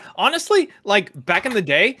 but yeah, honestly, like back in the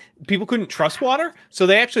day, people couldn't trust water, so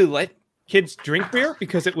they actually let kids drink beer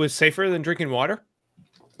because it was safer than drinking water.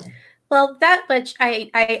 Well, that much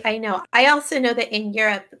I know. I also know that in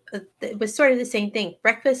Europe, it was sort of the same thing.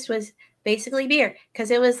 Breakfast was basically beer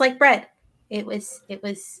because it was like bread. It was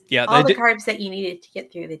Yeah, all the carbs that you needed to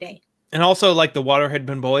get through the day. And also, like, the water had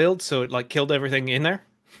been boiled, so it like killed everything in there.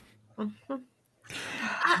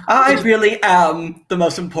 I really am the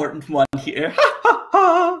most important one here.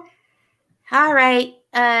 All right.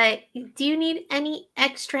 Do you need any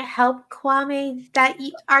extra help, Kwame?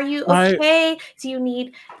 Are you okay? Do you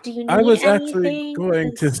need I was anything? actually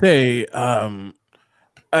going to say,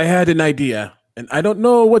 I had an idea, and I don't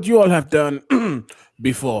know what you all have done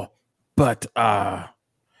before, but I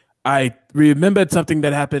remembered something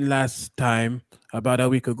that happened last time about a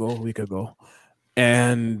week ago.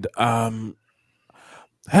 And have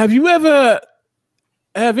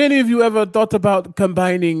any of you ever thought about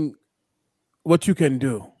combining what you can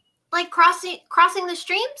do? Like crossing the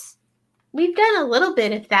streams? We've done a little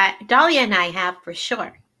bit of that. Dahlia and I have for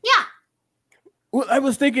sure. Yeah. Well, I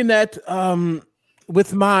was thinking that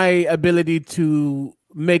with my ability to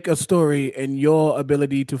make a story and your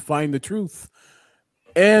ability to find the truth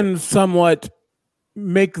and somewhat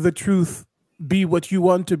make the truth be what you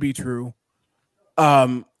want to be true.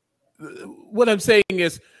 What I'm saying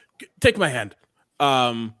is, take my hand.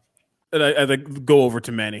 And I go over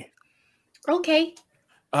to Manny. Okay.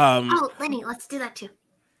 Oh, Lenny, let's do that too.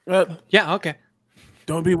 Yeah, okay.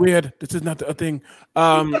 Don't be weird. This is not a thing.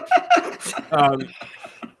 I'm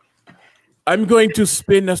going to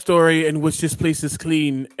spin a story in which this place is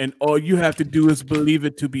clean, and all you have to do is believe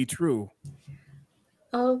it to be true.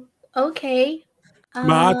 Oh, okay.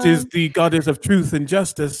 Ma'at is the goddess of truth and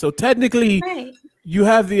justice, so technically, Right. you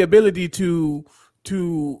have the ability to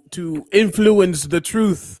influence the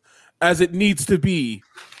truth as it needs to be,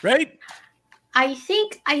 right? I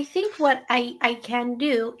think what I can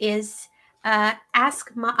do is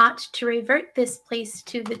ask Ma'at to revert this place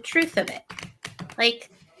to the truth of it, like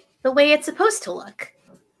the way it's supposed to look.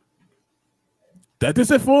 That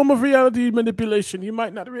is a form of reality manipulation. You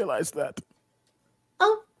might not realize that.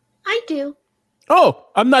 Oh, I do. Oh,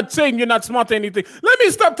 I'm not saying you're not smart or anything. Let me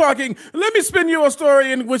stop talking. Let me spin you a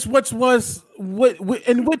story in which what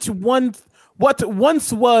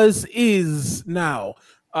once was is now.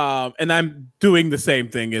 And I'm doing the same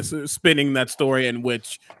thing, is spinning that story in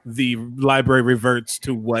which the library reverts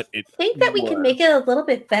to what it I think that we was. can make it a little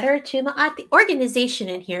bit better too, Ma'at. The organization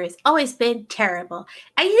in here has always been terrible.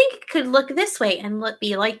 I think it could look this way and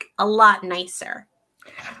be like a lot nicer.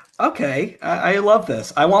 Okay, I love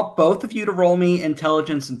this. I want both of you to roll me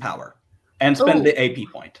intelligence and power and spend the AP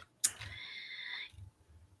point.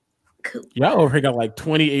 Cool. Y'all over here got like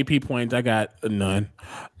 20 AP points. I got none.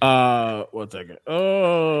 1 second.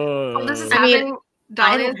 Oh, this is I mean, happening. I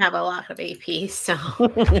Dahlia, don't have a lot of AP, so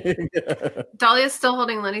Dahlia's still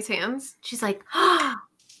holding Lenny's hands. She's like,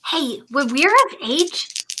 hey, when we're of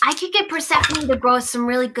age, I could get Persephone to grow some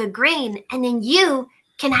really good grain, and then you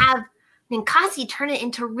can have Ninkasi turn it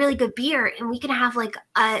into really good beer, and we can have like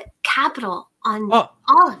a capital on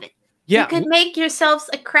all of it. Yeah. you could make yourselves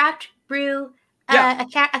a craft brew, Yeah.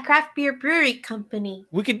 a craft beer brewery company.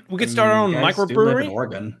 We could start our own You guys do live in microbrewery.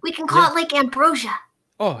 Oregon. We can call it like ambrosia,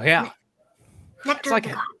 Oh yeah. nectar like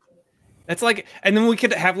of the it. god. That's like, and then we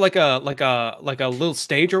could have like a little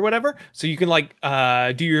stage or whatever, so you can like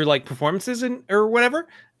do your like performances or whatever,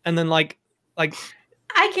 and then like I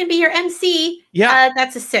can be your MC. Yeah.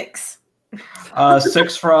 That's a 6.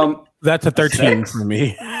 6 from That's a 13 6? for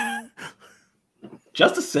me.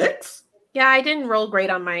 Just a 6? Yeah, I didn't roll great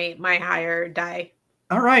on my higher die.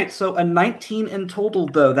 All right, so a 19 in total,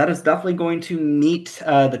 though. That is definitely going to meet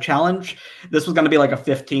the challenge. This was going to be like a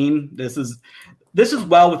 15. This is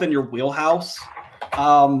well within your wheelhouse.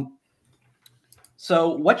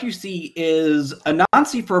 So what you see is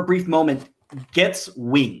Anansi, for a brief moment, gets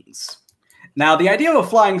wings. Now, the idea of a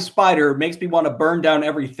flying spider makes me want to burn down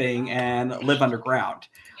everything and live underground.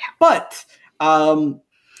 But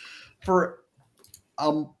for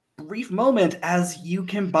a brief moment, as you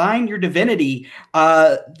combine your divinity,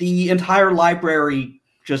 the entire library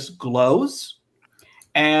just glows,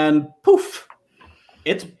 and poof,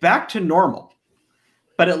 it's back to normal.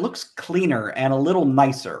 But it looks cleaner and a little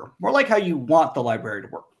nicer, more like how you want the library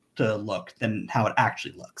to look than how it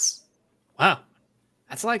actually looks. wow,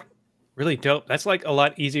 that's like really dope. That's like a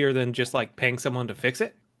lot easier than just like paying someone to fix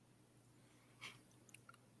it.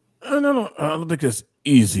 No, I don't think it's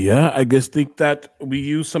easier. I just think that we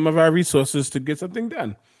use some of our resources to get something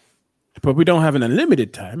done. But we don't have an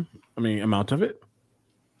unlimited amount of it.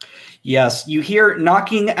 Yes, you hear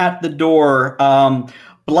knocking at the door.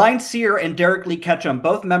 Blind Seer and Derek Lee Ketchum,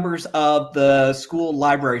 both members of the school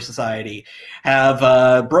library society,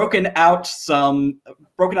 have broken out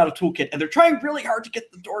a toolkit, and they're trying really hard to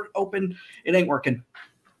get the door open. It ain't working.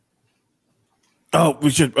 Oh,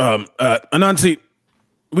 we should Anansi,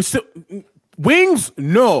 we still wings?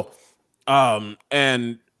 No.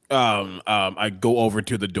 And I go over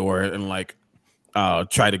to the door and like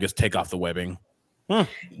try to just take off the webbing.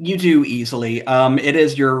 You do easily. It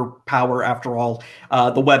is your power after all.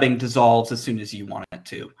 The webbing dissolves as soon as you want it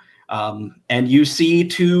to. And you see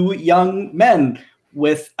two young men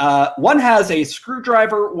with one has a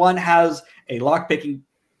screwdriver, one has a lockpicking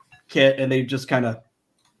kit, and they just kind of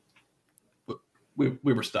we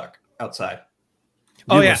were stuck outside.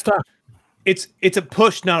 Oh yeah, stuck. It's a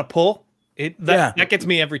push, not a pull. That gets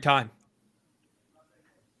me every time.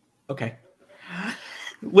 Okay.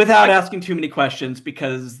 Without asking too many questions,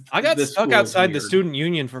 because I got stuck outside the student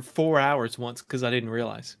union for 4 hours once because I didn't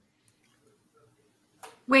realize.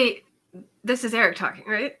 Wait, this is Eric talking,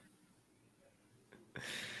 right?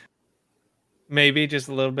 Maybe just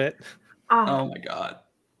a little bit. Oh my god.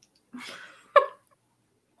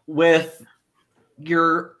 With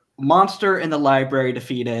your monster in the library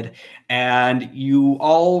defeated and you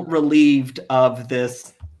all relieved of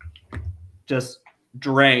this just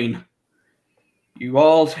drain, you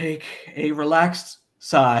all take a relaxed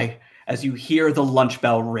sigh as you hear the lunch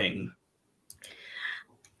bell ring.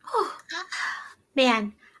 Oh,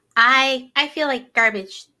 man, I feel like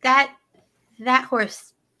garbage. That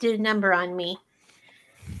horse did a number on me.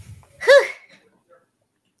 Whew.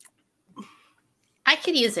 I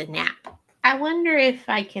could use a nap. I wonder if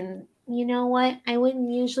I can, you know what? I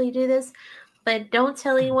wouldn't usually do this, but don't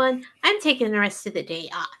tell anyone. I'm taking the rest of the day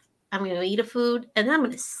off. I'm going to eat a food and then I'm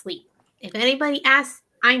going to sleep. If anybody asks,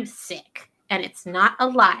 I'm sick. And it's not a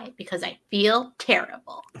lie because I feel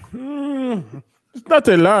terrible. It's not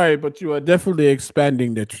a lie, but you are definitely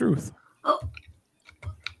expanding the truth. Oh,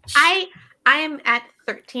 I am at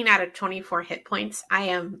 13 out of 24 hit points.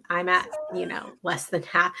 I'm at, less than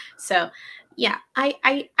half. So yeah,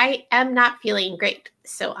 I am not feeling great.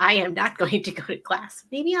 So I am not going to go to class.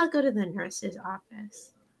 Maybe I'll go to the nurse's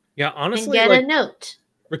office. Yeah, honestly, and get a note.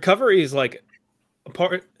 Recovery is like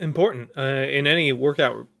important in any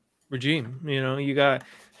workout regime. You got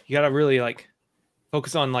to really like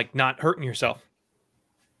focus on like not hurting yourself.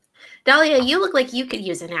 Dahlia, you look like you could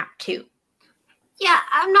use a nap too. Yeah,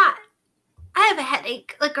 I'm not. I have a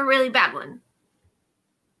headache, like a really bad one.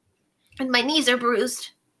 And my knees are bruised.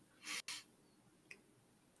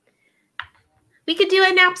 We could do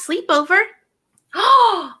a nap sleepover.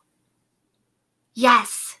 Oh!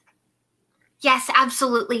 Yes. Yes,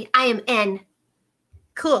 absolutely. I am in.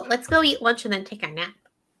 Cool. Let's go eat lunch and then take a nap.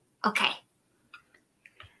 Okay.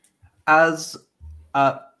 As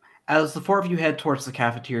the four of you head towards the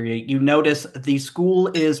cafeteria, you notice the school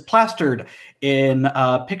is plastered in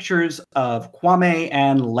pictures of Kwame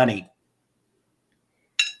and Lenny.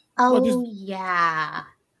 Oh, yeah.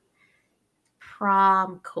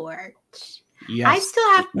 Prom court. Yes. I still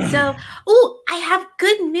have I have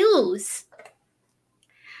good news.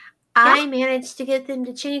 Yeah. I managed to get them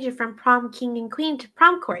to change it from prom king and queen to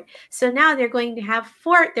prom court. So now they're going to have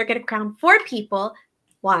they're going to crown 4 people.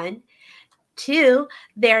 1. 2,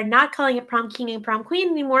 they're not calling it prom king and prom queen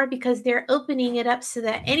anymore because they're opening it up so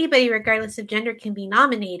that anybody, regardless of gender, can be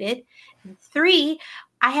nominated. And 3,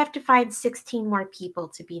 I have to find 16 more people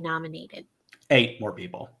to be nominated. 8 more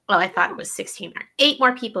people. Oh, I thought it was 16. 8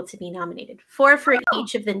 more people to be nominated. 4 for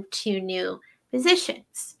each of the 2 new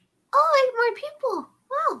positions. Oh, 8 more people.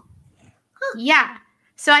 Wow. Huh. Yeah.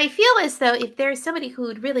 So I feel as though if there's somebody who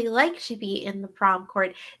would really like to be in the prom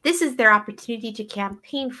court, this is their opportunity to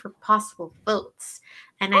campaign for possible votes.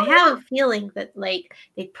 And I have a feeling that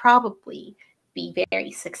they'd probably be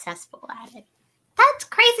very successful at it. That's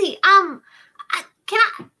crazy.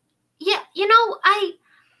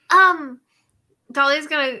 Dolly's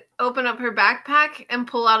gonna open up her backpack and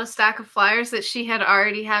pull out a stack of flyers that she had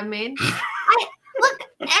already had made.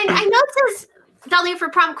 I know it says Dahlia for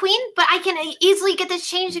prom queen, but I can easily get this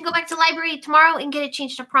changed and go back to the library tomorrow and get it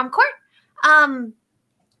changed to prom court.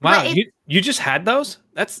 Wow, you just had those?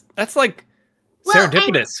 That's like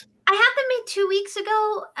serendipitous. I had them made 2 weeks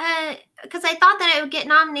ago because I thought that I would get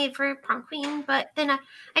nominated for prom queen, but then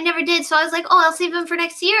I never did. So I was like, I'll save them for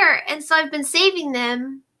next year. And so I've been saving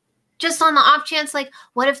them just on the off chance,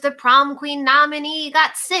 what if the prom queen nominee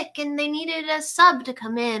got sick and they needed a sub to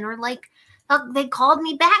come in, or they called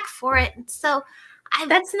me back for it. So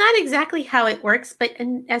that's not exactly how it works, but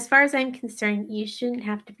as far as I'm concerned, you shouldn't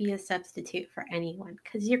have to be a substitute for anyone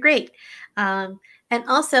because you're great. And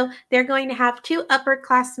also, they're going to have 2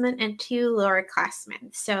 upperclassmen and 2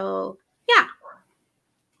 lowerclassmen. So, yeah.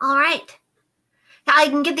 All right. I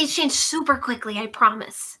can get these changed super quickly, I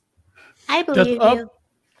promise. I believe you.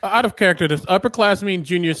 Out of character, does upperclass mean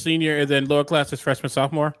junior, senior, and then lower class is freshman,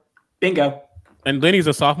 sophomore? Bingo. And Lenny's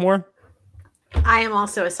a sophomore? I am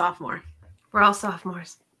also a sophomore. We're all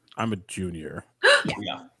sophomores. I'm a junior.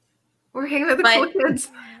 Yeah. We're hanging with the But- cool kids.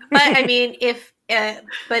 But I mean,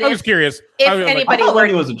 I'm just curious. if I was like, I anybody thought were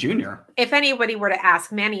Lenny was a junior. if anybody were to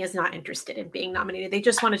ask, Manny is not interested in being nominated. They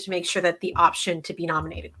just wanted to make sure that the option to be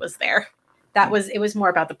nominated was there. It was more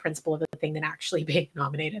about the principle of the thing than actually being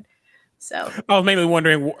nominated. So I was mainly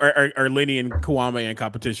wondering, are Lenny and Kwame in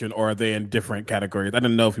competition, or are they in different categories? I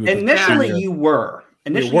didn't know if he was Initially, junior. you were.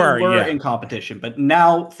 Initially, were, you were yeah. in competition, but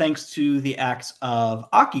now, thanks to the acts of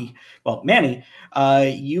Manny,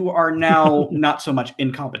 you are now not so much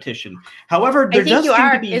in competition. However, there I think does you seem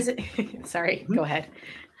are. to be. Is it? Sorry, go ahead.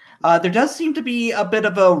 There does seem to be a bit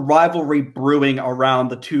of a rivalry brewing around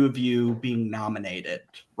the two of you being nominated,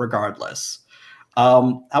 regardless.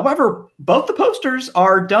 However, both the posters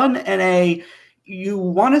are done in a, you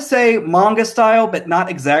want to say manga style, but not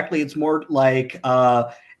exactly. It's more like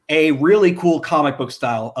a really cool comic book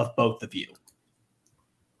style of both of you.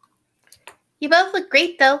 You both look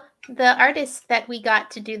great, though. The artists that we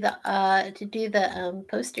got to do the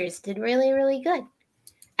posters did really, really good.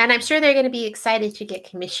 And I'm sure they're going to be excited to get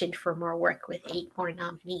commissioned for more work with 8 more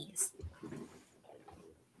nominees.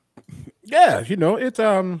 Yeah,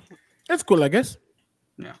 it's cool, I guess.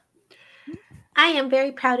 Yeah. I am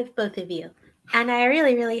very proud of both of you. And I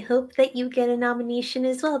really, really hope that you get a nomination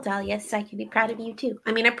as well, Dahlia, so I can be proud of you too.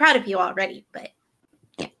 I mean, I'm proud of you already, but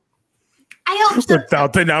yeah. I hope so.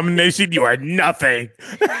 Without the nomination, you are nothing.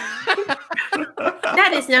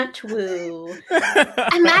 That is not true.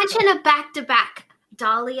 Imagine a back-to-back.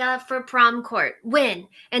 Dahlia for prom court, win.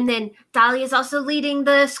 And then Dahlia's also leading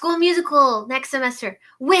the school musical next semester,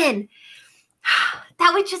 win.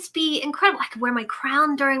 That would just be incredible. I could wear my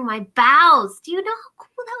crown during my bows. Do you know how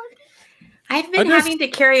cool that would be? I've been having to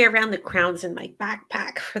carry around the crowns in my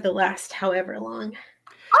backpack for the last however long.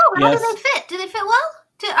 Oh, how Yes. do they fit? Do they fit well?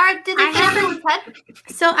 Did they I fit everyone's head?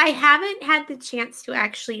 So I haven't had the chance to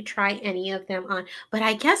actually try any of them on, but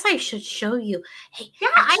I guess I should show you. Hey, Yeah,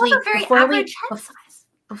 actually, I have a very before we- average head size.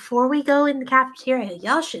 Before we go in the cafeteria,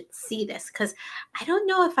 y'all should see this because I don't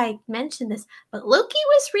know if I mentioned this, but Loki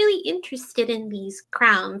was really interested in these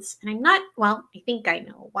crowns. And I think I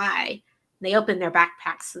know why. They open their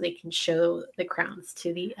backpacks so they can show the crowns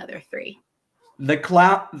to the other 3. The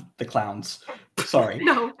clowns. Sorry.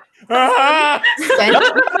 No. Send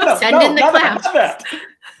in the not clowns. about that.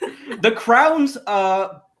 The crowns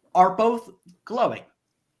are both glowing.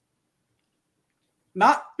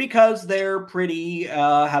 Not because they're pretty,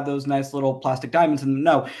 have those nice little plastic diamonds in them.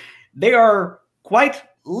 No, they are quite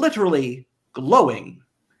literally glowing.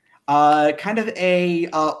 Kind of a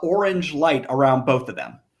orange light around both of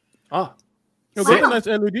them. Oh, Wow. very nice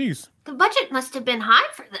LEDs. The budget must have been high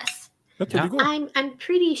for this. That's Yeah. pretty cool. I'm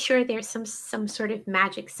pretty sure there's some sort of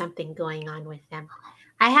magic something going on with them.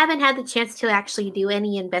 I haven't had the chance to actually do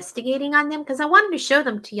any investigating on them because I wanted to show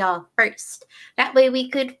them to y'all first. That way we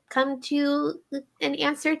could come to an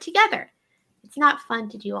answer together. It's not fun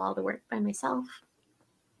to do all the work by myself.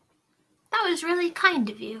 That was really kind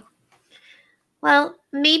of you. Well,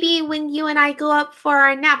 maybe when you and I go up for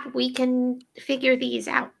our nap, we can figure these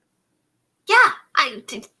out. Yeah,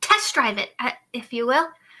 test drive it, if you will.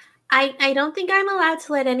 I don't think I'm allowed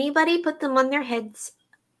to let anybody put them on their heads.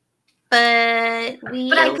 But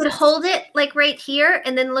I could hold it like right here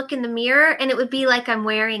and then look in the mirror and it would be like I'm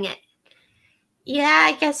wearing it. Yeah,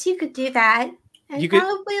 I guess you could do that. And You could-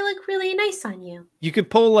 probably look really nice on you. You could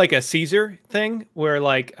pull like a Caesar thing where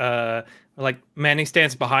like Manny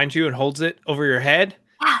stands behind you and holds it over your head.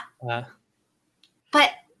 Yeah. But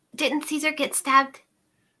didn't Caesar get stabbed?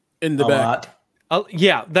 In the A back. lot.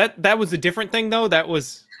 Yeah, that was a different thing though. That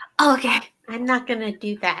was Oh, okay. I'm not going to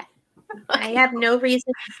do that. I have no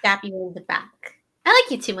reason to stab you in the back. I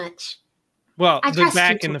like you too much. well, I the trust you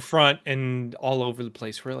back too. and the front and all over the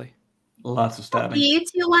place, really. Lots of Do stabbing. you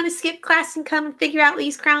two want to skip class and come and figure out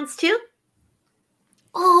these crowns too?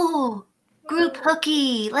 Oh, group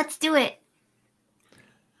hooky. Let's do it.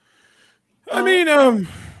 I mean,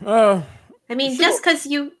 I mean, Sure. just because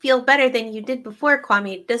you feel better than you did before,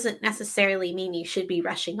 Kwame, doesn't necessarily mean you should be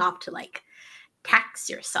rushing off to like tax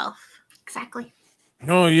yourself. Exactly.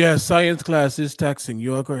 oh yeah, science class is taxing.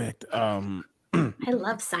 You are correct. I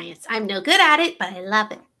love science. I'm no good at it, but I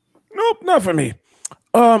love it. Nope, not for me.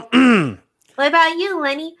 What about you,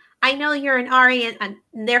 Lenny? I know you're an RA and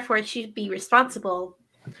therefore should be responsible.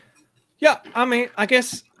 Yeah, I mean, I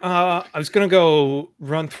guess I was gonna go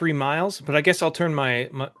run 3 miles, but I guess I'll turn my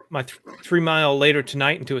 3 mile later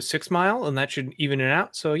tonight into a 6 mile, and that should even it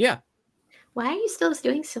out. So yeah, Why are you still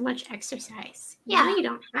doing so much exercise? Yeah. You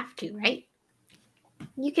don't have to, right?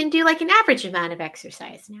 You can do like an average amount of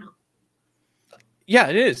exercise now. yeah,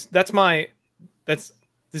 it is.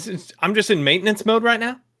 I'm just in maintenance mode right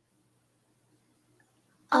now.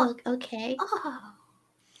 Oh, okay.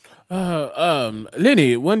 Oh.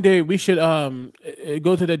 Lenny, one day we should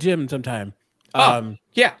go to the gym sometime.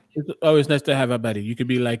 Yeah. It's always nice to have a buddy. You could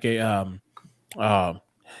be like an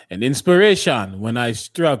inspiration when I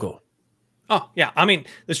struggle. Oh, yeah. I mean,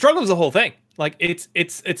 the struggle is the whole thing. Like it's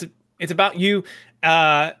about you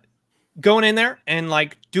going in there and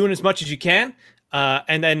like doing as much as you can,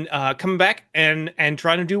 and then coming back and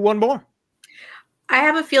trying to do one more. I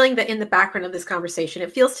have a feeling that in the background of this conversation,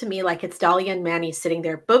 it feels to me like it's Dahlia and Manny sitting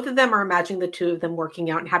there. Both of them are imagining the two of them working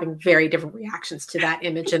out and having very different reactions to that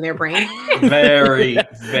image in their brain. Very,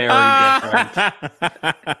 very different.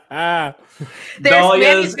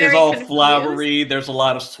 Dahlia's is all confused. flowery. There's a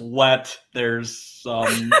lot of sweat. There's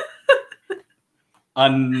some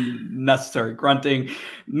unnecessary grunting.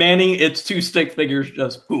 Manny, it's two stick figures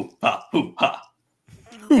just hoo ha hoo ha.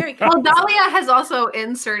 Very good. Well, Dahlia has also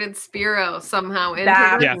inserted Spiro somehow into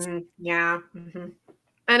That, it. yeah. Mm-hmm.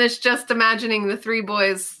 And it's just imagining the three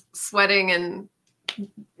boys sweating and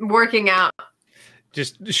working out.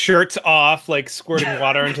 Just shirts off, like squirting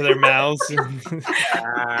water into their mouths.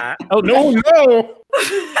 Oh no!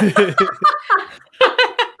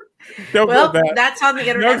 Well, that's on the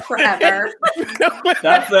internet forever.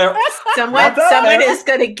 That's there. Someone is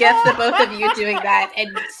going to gift the both of you doing that,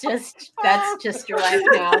 and that's just your life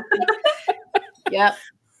now. Yep.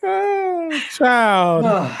 Oh, child.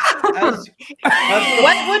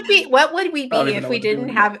 What would we be if we didn't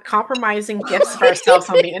have compromising gifts of ourselves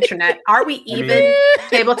on the internet? Are we even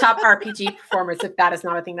tabletop RPG performers if that is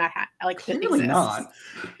not a thing that Really exists? not.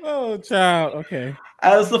 Oh, child. Okay.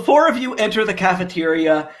 As the four of you enter the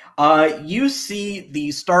cafeteria, you see the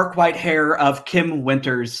stark white hair of Kim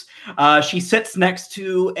Winters. She sits next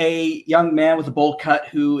to a young man with a bowl cut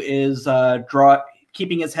who is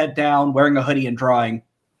keeping his head down, wearing a hoodie and drawing.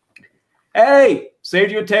 Hey,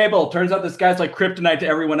 saved you a table. Turns out this guy's like kryptonite to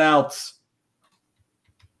everyone else.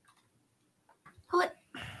 What?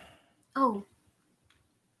 Oh.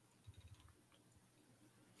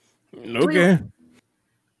 Okay.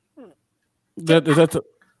 That's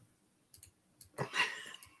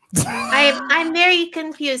I'm very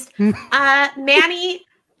confused. Manny,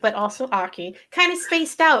 but also Aki, kind of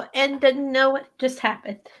spaced out and didn't know what just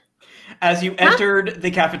happened. As you entered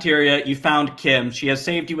the cafeteria, you found Kim. She has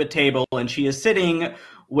saved you a table, and she is sitting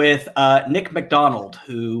with Nick McDonald,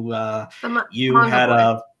 who the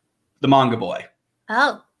manga boy.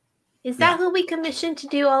 Oh, is that who we commissioned to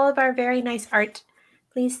do all of our very nice art?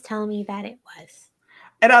 Please tell me that it was.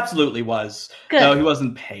 It absolutely was. Good. No, he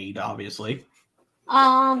wasn't paid, obviously.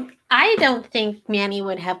 I don't think Manny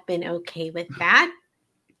would have been okay with that.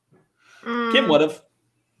 Kim would have.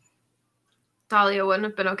 Dahlia wouldn't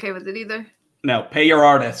have been okay with it either. No, pay your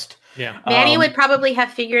artist. Yeah. Manny would probably have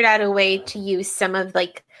figured out a way to use some of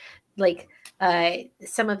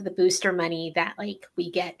some of the booster money that we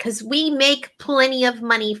get, because we make plenty of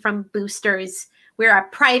money from boosters. We're a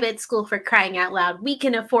private school, for crying out loud. We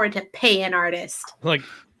can afford to pay an artist. Like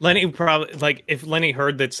Lenny probably if Lenny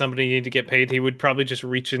heard that somebody needed to get paid, he would probably just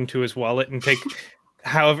reach into his wallet and take.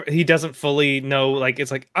 However, he doesn't fully know. It's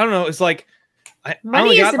like I don't know. It's like.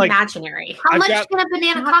 Money is imaginary. How much can a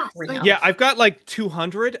banana cost? Yeah, I've got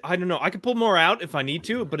 200. I don't know. I could pull more out if I need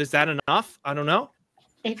to, but is that enough? I don't know.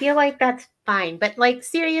 I feel like that's fine. But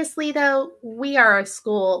seriously though, we are a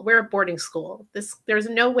school. We're a boarding school. There's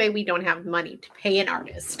no way we don't have money to pay an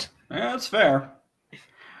artist. Yeah, that's fair.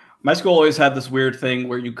 My school always had this weird thing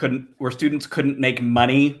where students couldn't make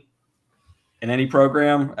money in any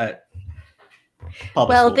program at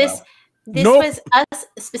public school, This was us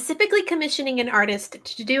specifically commissioning an artist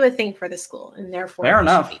to do a thing for the school, and therefore fair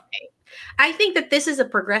enough. I think that this is a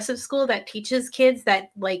progressive school that teaches kids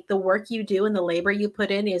that the work you do and the labor you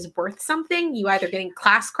put in is worth something. You either getting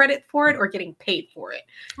class credit for it or getting paid for it.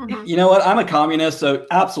 Mm-hmm. You know what? I'm a communist, so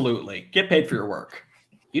absolutely get paid for your work.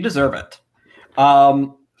 You deserve it.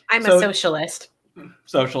 I'm a socialist.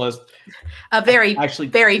 Socialist. A very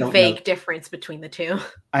vague know. difference between the two.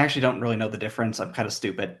 I actually don't really know the difference. I'm kind of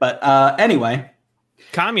stupid. But anyway.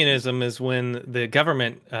 Communism is when the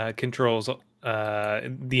government controls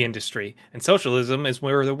the industry, and socialism is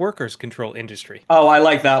where the workers control industry. Oh, I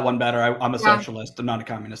like that one better. I'm a socialist. I'm not a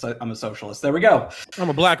communist. I'm a socialist. There we go. I'm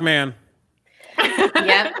a black man.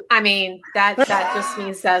 Yep. I mean, that just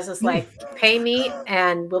means that's just pay me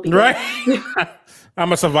and we'll be right.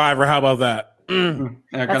 I'm a survivor. How about that? I'm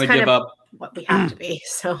gonna give up. What we have to be.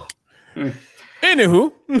 So,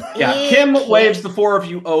 anywho, yeah. Kim waves the four of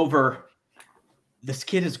you over. This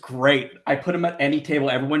kid is great. I put him at any table.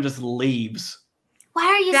 Everyone just leaves. Why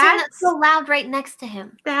are you saying that so loud right next to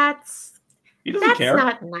him? He doesn't care.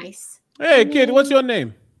 That's not nice. Hey, kid, what's your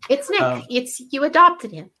name? It's Nick. You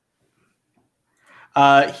adopted him.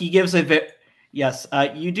 He gives yes.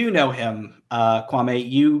 You do know him,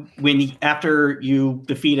 Kwame. After you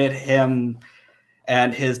defeated him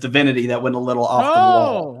and his divinity that went a little off the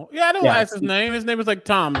wall. Yeah, I don't ask his name. His name is like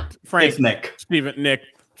Tom, Frank, it's Nick, Steven, Nick.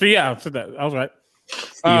 So yeah, so that I was right.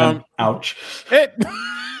 Steven, ouch.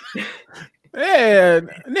 Hey,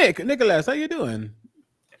 Nicholas, how you doing?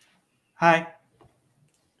 Hi.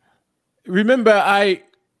 Remember,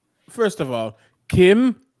 first of all,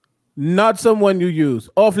 Kim, not someone you use.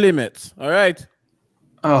 Off limits. All right.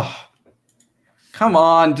 Oh, come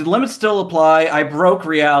on. Do limits still apply? I broke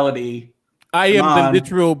reality. I am the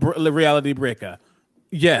literal reality breaker.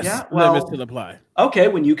 Yes, yeah, well, limits still apply. Okay,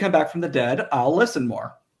 when you come back from the dead, I'll listen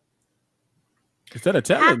more. Is that a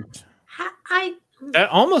challenge? That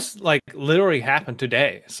almost like literally happened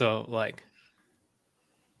today. So like,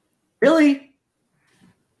 really?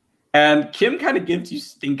 And Kim kind of gives you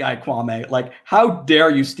stink eye, Kwame. Like, how dare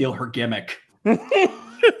you steal her gimmick?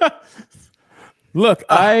 Look,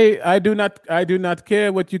 I do not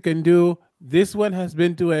care what you can do. This one has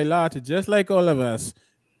been through a lot, just like all of us.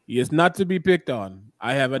 He is not to be picked on.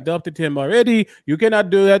 I have adopted him already. You cannot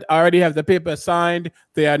do that. I already have the paper signed.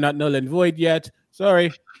 They are not null and void yet.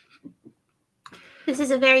 Sorry. This is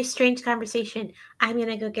a very strange conversation. I'm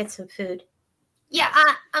gonna go get some food. Yeah,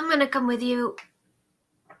 I'm gonna come with you.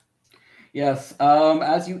 Yes.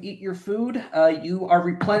 As you eat your food, you are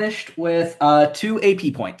replenished with 2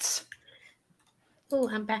 AP points. Oh,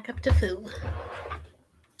 I'm back up to food.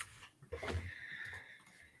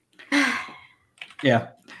 Yeah.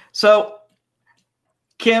 So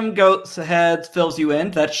Kim goes ahead, fills you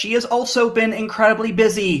in that she has also been incredibly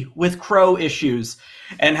busy with crow issues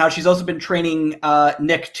and how she's also been training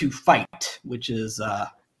Nick to fight, which is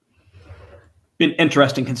been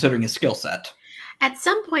interesting considering his skill set. At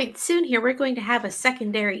some point soon here, we're going to have a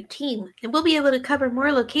secondary team, and we'll be able to cover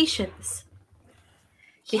more locations.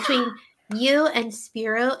 Between you and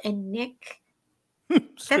Spiro and Nick.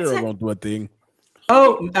 Spiro won't do a thing.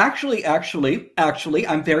 Oh, actually,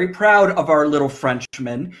 I'm very proud of our little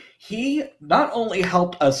Frenchman. He not only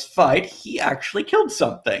helped us fight, he actually killed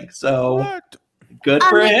something. So, what? Good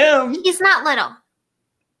for him. He's not little.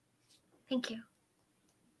 Thank you.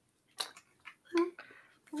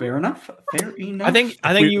 Fair enough. Fair enough. I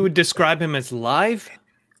think you would describe him as live.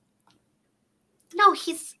 No,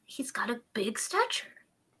 he's got a big stature.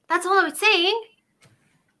 That's all I was saying.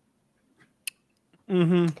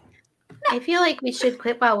 Mm-hmm. I feel like we should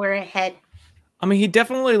quit while we're ahead. I mean, he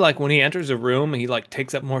definitely, like, when he enters a room, he, like,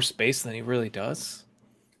 takes up more space than he really does.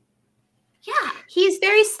 Yeah, he's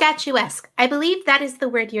very statuesque. I believe that is the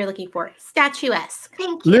word you're looking for. Statuesque.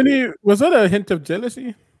 Thank you. Lenny, was that a hint of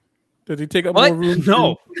jealousy? Does he take up What? more room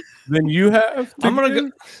No. than you have? I'm gonna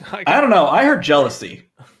go. I don't know. I heard jealousy.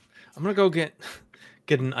 I'm gonna go get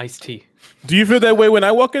an iced tea. Do you feel that way when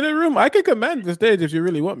I walk in the room? I can command the stage if you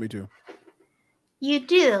really want me to. You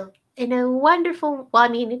do. In a wonderful, well, I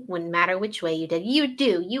mean, it wouldn't matter which way you did. You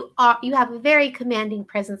do. You have a very commanding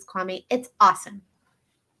presence, Kwame. It's awesome.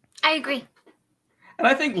 I agree. And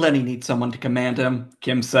I think Lenny needs someone to command him,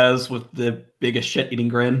 Kim says with the biggest shit-eating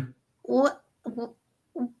grin. What?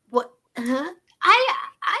 Huh? I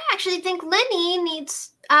actually think Lenny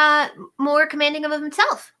needs more commanding of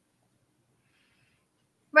himself.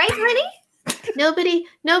 Right, Lenny?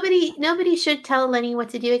 Nobody should tell Lenny what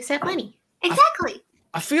to do except Lenny. Exactly.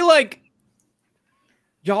 I feel like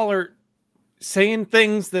y'all are saying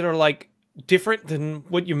things that are like different than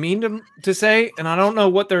what you mean to say, and I don't know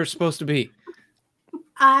what they're supposed to be.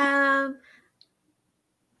 I'm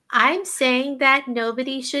saying that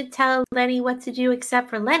nobody should tell Lenny what to do except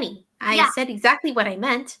for Lenny. I said exactly what I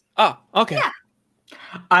meant. Oh, okay. Yeah.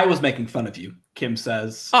 I was making fun of you, Kim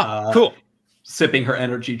says. Cool. Sipping her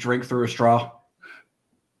energy drink through a straw.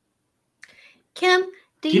 Kim,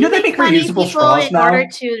 do you know they make funny reusable people straws in now? order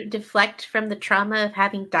to deflect from the trauma of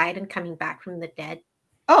having died and coming back from the dead?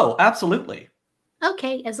 Oh, absolutely.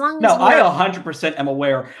 Okay, as long as No, we're- I 100% am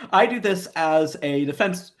aware. I do this as a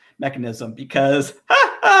defense mechanism because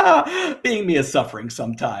being me is suffering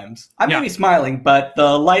sometimes. I may be smiling, but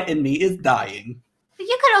the light in me is dying. But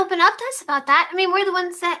you could open up to us about that. I mean, we're the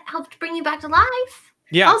ones that helped bring you back to life.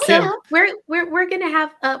 Yeah. Also, Kim, we're gonna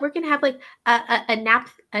have like a nap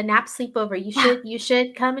sleepover. You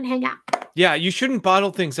should come and hang out. yeah, you shouldn't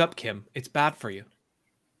bottle things up, Kim. It's bad for you.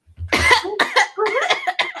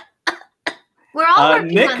 We're all working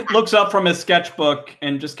on Nick that. looks up from his sketchbook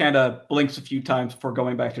and just kind of blinks a few times before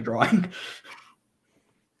going back to drawing.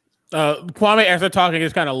 Kwame, as they're talking,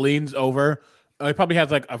 just kind of leans over. He probably has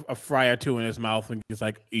like a fry or two in his mouth and he's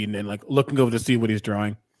like eating and like looking over to see what he's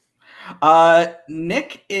drawing.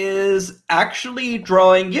 Nick is actually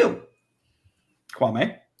drawing you,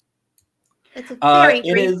 Kwame. It's a very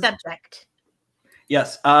great is- subject.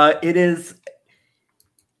 Yes, it is.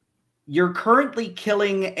 You're currently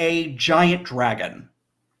killing a giant dragon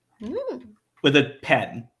with a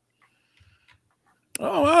pen.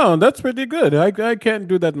 Oh wow, that's pretty good. I can't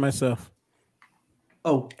do that myself.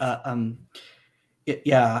 Oh,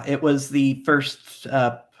 it was the first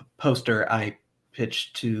poster I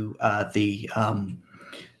pitched to the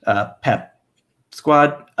Pep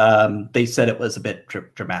Squad. They said it was a bit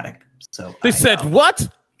dramatic. So They said what?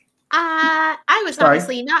 I was Sorry?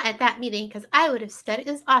 honestly not at that meeting because I would have said it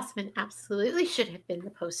was awesome and absolutely should have been the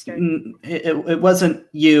poster. It wasn't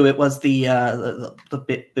you. It was the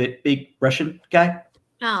big Russian guy.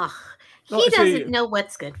 Oh, he Oh, so doesn't know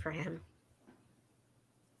what's good for him.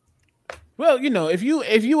 Well, if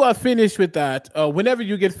you are finished with that, whenever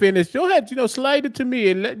you get finished, go ahead, slide it to me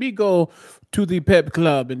and let me go to the pep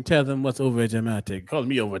club and tell them what's over dramatic. Call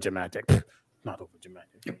me over dramatic, not over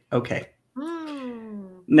dramatic. Okay.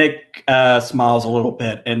 Nick smiles a little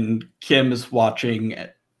bit, and Kim is watching.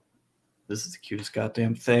 This is the cutest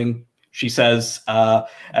goddamn thing, she says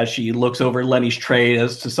as she looks over Lenny's tray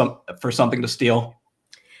for something to steal.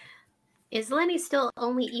 Is Lenny still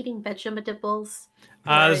only eating vegetables?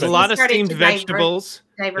 There's a lot of steamed vegetables.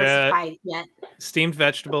 Diversified yet? Steamed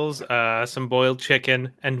vegetables, some boiled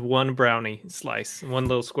chicken, and one brownie slice. One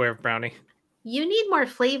little square of brownie. You need more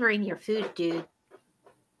flavor in your food, dude.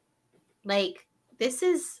 Like, this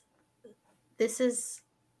is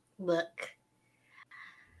look.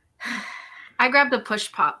 I grabbed a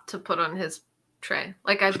push pop to put on his tray,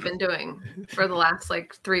 like I've been doing for the last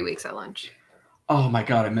 3 weeks at lunch. Oh my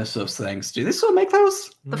god, I miss those things. Do they still make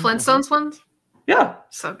those? The Flintstones ones? Yeah.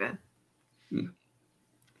 So good.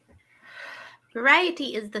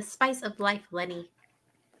 Variety is the spice of life, Lenny.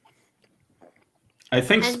 I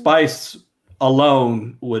think spice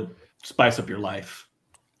alone would spice up your life,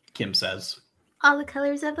 Kim says. All the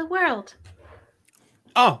colors of the world.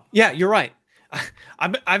 Oh, yeah, you're right.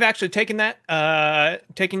 I've actually taken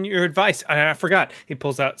your advice. I forgot. He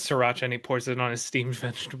pulls out sriracha and he pours it on his steamed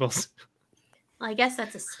vegetables. Well, I guess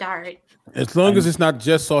that's a start. As long as it's not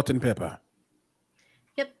just salt and pepper.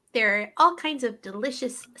 Yep, there are all kinds of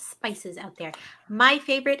delicious spices out there. My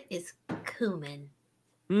favorite is cumin.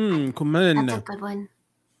 Cumin. That's a good one.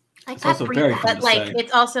 It's also very fun But to say.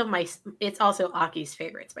 it's also Aki's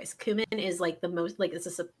favorite spice. Cumin is the most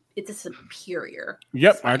it's a superior.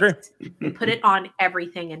 Yep, spice. I agree. You put it on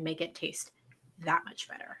everything and make it taste that much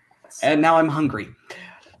better. And now I'm hungry.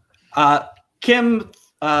 Kim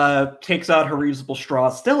takes out her reusable straw,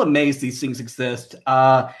 still amazed these things exist.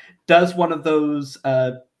 Does one of those,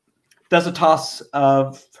 does a toss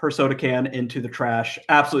of her soda can into the trash,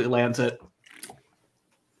 absolutely lands it.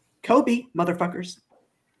 Kobe, motherfuckers.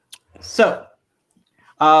 So,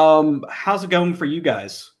 how's it going for you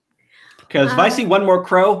guys? Because if I see one more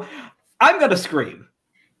crow, I'm going to scream.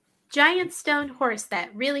 Giant stone horse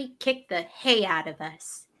that really kicked the hay out of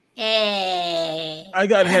us. Hey. I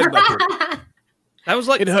got headbutted. That was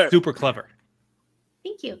It hurt. super clever.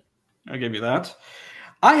 Thank you. I'll give you that.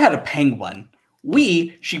 I had a penguin.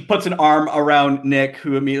 She puts an arm around Nick,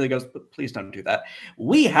 who immediately goes, please don't do that.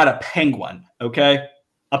 We had a penguin, okay?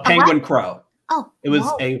 A penguin crow. Oh, It was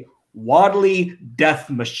a waddly death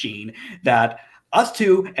machine that us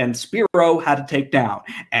two and Spiro had to take down.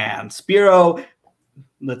 And Spiro,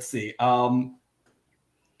 let's see,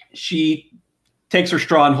 she takes her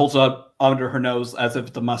straw and holds it up under her nose as if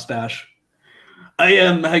it's a mustache. I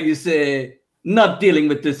am, how you say, not dealing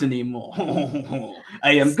with this anymore.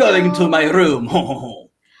 I am going to my room.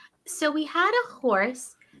 So we had a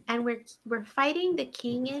horse, and we're fighting the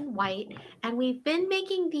king in white, and we've been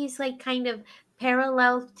making these kind of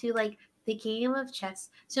parallel to the game of chess.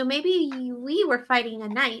 So maybe we were fighting a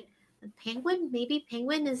knight. A penguin? Maybe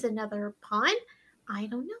penguin is another pawn? I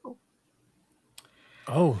don't know.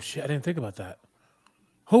 Oh shit! I didn't think about that.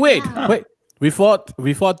 Oh wait, Yeah. wait. We fought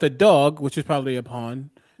the dog, which is probably a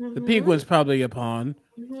pawn. The Mhm, penguin's probably a pawn.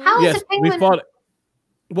 mhm. How is Yes, a penguin? we fought.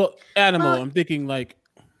 Well, animal. Well- I'm thinking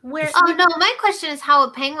Where Oh no, my question is how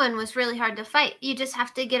a penguin was really hard to fight. You just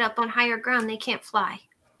have to get up on higher ground. They can't fly.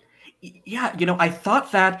 Yeah, I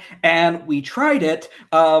thought that, and we tried it.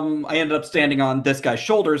 I ended up standing on this guy's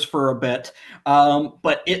shoulders for a bit,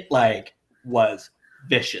 but it was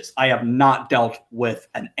vicious. I have not dealt with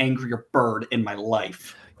an angrier bird in my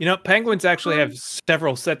life. Penguins actually have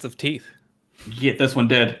several sets of teeth. Yeah, this one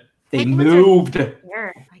did. They Penguins are moved.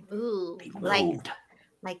 Sure. Ooh, They moved.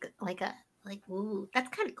 ooh, that's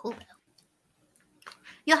kind of cool though.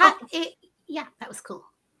 You'll have it. Yeah, that was cool.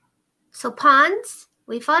 So pawns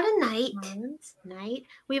We fought a knight. Knight.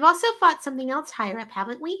 We've also fought something else higher up,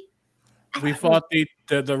 haven't we? We fought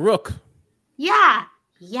the rook. Yeah.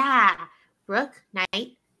 Rook,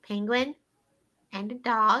 knight, penguin, and a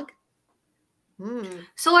dog.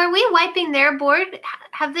 So are we wiping their board?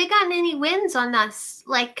 Have they gotten any wins on us?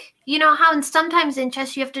 Like, you know how sometimes in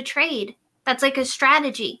chess you have to trade. That's like a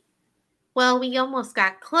strategy. Well, we almost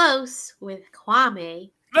got close with Kwame.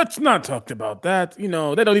 Let's not talk about that. You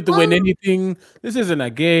know, they don't need to win anything. This isn't a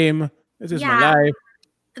game. This is my life.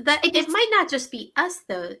 It might not just be us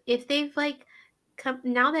though. If they've like come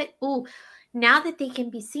now that they can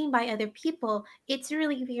be seen by other people, it's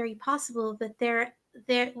really very possible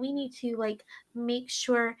that we need to like make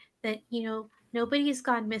sure that, you know, nobody's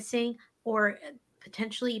gone missing or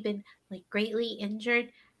potentially been like greatly injured.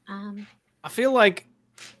 I feel like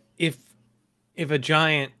if a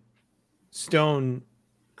giant stone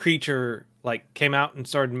creature like came out and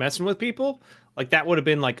started messing with people, like that would have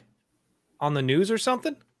been like on the news or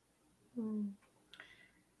something.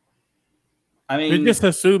 I mean, you're just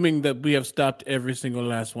assuming that we have stopped every single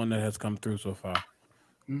last one that has come through so far.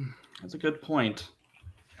 That's a good point.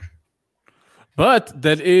 But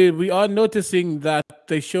we are noticing that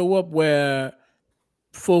they show up where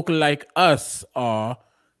folk like us are.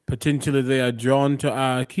 Potentially, they are drawn to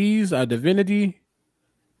our keys, our divinity.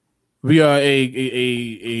 We are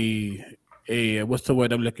a what's the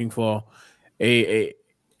word I'm looking for? A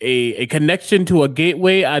connection to a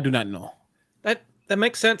gateway. I do not know. That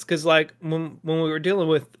makes sense because like when we were dealing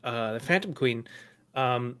with the Phantom Queen,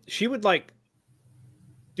 she would like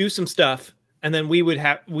do some stuff and then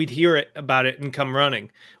we'd hear about it and come running.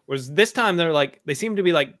 Whereas this time they seem to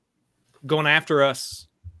be like going after us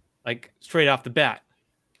like straight off the bat.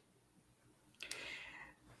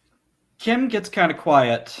 Kim gets kind of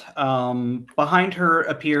quiet. Behind her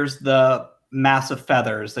appears the massive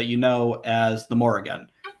feathers that you know as the Morrigan,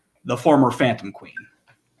 the former Phantom Queen.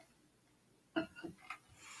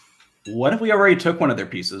 What if we already took one of their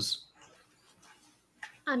pieces?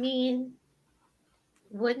 I mean,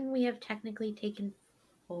 wouldn't we have technically taken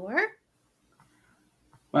 4?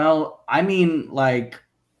 Well, I mean, like,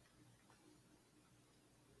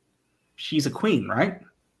 she's a queen, right?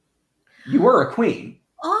 You were a queen.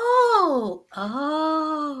 Oh.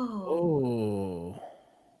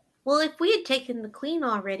 Well, if we had taken the queen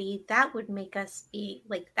already, that would make us be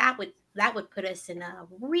like that would put us in a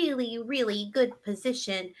really, really good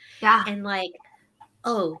position. Yeah. And like,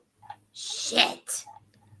 oh shit.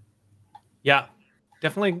 Yeah.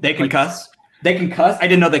 Definitely. They can cuss. They can cuss. I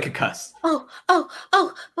didn't know they could cuss. Oh,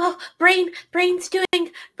 well, brain's doing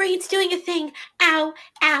a thing. Ow,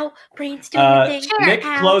 brain's doing a thing. Nick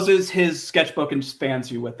Ow. closes his sketchbook and just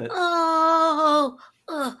fans you with it. Oh,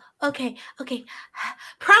 okay.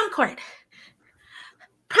 Prom court.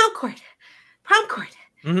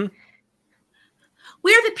 Mm-hmm.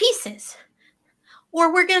 We're the pieces.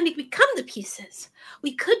 Or we're going to become the pieces.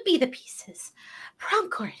 We could be the pieces. Prom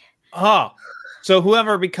court. Oh, so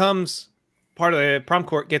whoever becomes part of the prom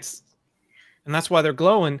court gets, and that's why they're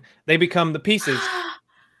glowing, they become the pieces.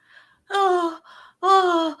 Oh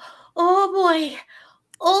boy.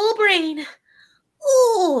 Oh, brain.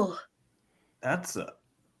 Ooh. That's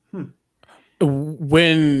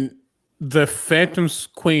When the Phantom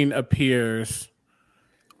Queen appears,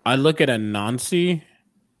 I look at Anansi.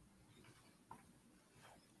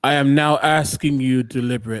 I am now asking you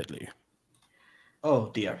deliberately. Oh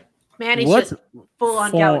dear. Man, he's just full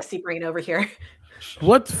on galaxy brain over here.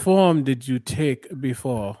 What form did you take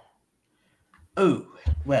before? Oh,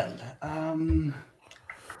 well,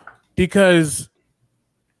 Because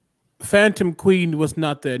Phantom Queen was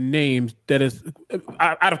not the name that is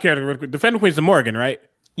out of character. The Phantom Queen is the Morgan, right?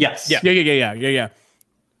 yes. Yeah.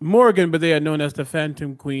 Morgan, but they are known as the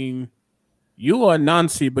Phantom Queen. You are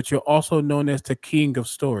Nancy, but you're also known as the King of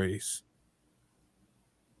Stories.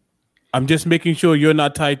 I'm just making sure you're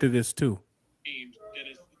not tied to this too.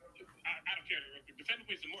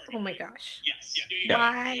 Oh my gosh. Yes.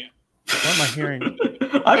 Why? What am I hearing?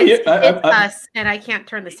 It's us, and I can't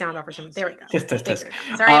turn the sound off or something. There we go. Test.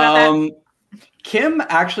 Sorry about that. Kim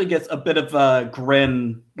actually gets a bit of a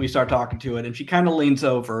grin. We start talking to it, and she kind of leans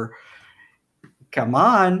over. Come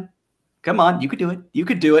on. You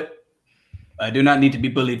could do it. I do not need to be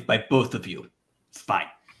bullied by both of you. It's fine.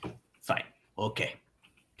 Okay.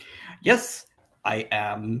 Yes, I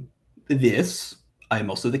am this. I am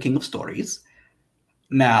also the King of Stories.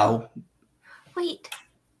 Now. Wait.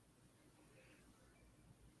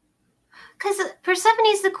 Because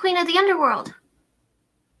Persephone's the queen of the underworld.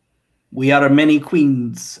 We are many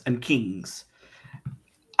queens and kings.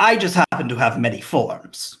 I just happen to have many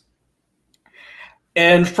forms.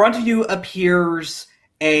 In front of you appears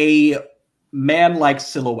a man-like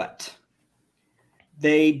silhouette.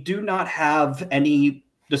 They do not have any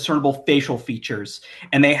discernible facial features,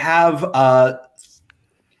 and they have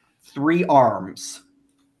 3 arms,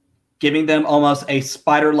 giving them almost a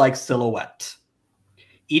spider-like silhouette.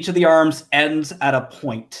 Each of the arms ends at a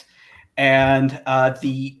point, and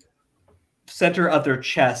the center of their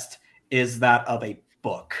chest is that of a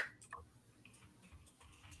book,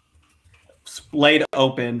 splayed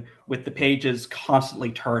open with the pages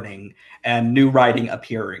constantly turning and new writing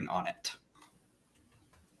appearing on it.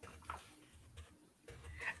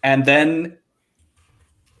 And then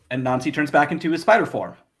Nancy turns back into his spider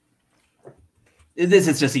form. This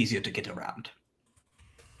is just easier to get around.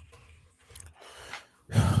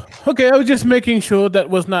 Okay, I was just making sure that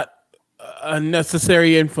was not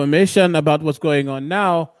unnecessary information about what's going on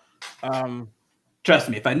now. Trust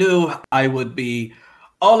me, if I knew, I would be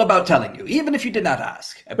all about telling you, even if you did not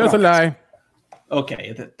ask. That's a lie.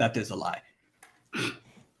 Okay, that is a lie.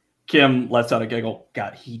 Kim lets out a giggle.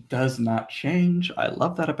 God, he does not change. I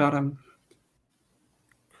love that about him.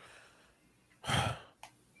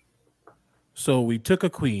 So we took a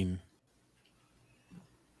queen,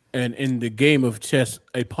 and in the game of chess,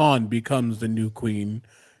 a pawn becomes the new queen.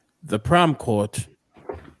 The prom court.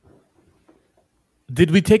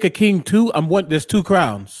 Did we take a king too? There's 2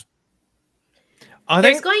 crowns.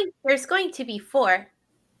 There's going to be 4.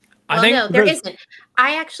 Well, no, there isn't.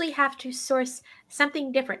 I actually have to source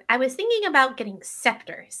something different. I was thinking about getting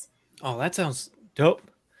scepters. Oh, that sounds dope.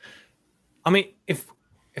 I mean, if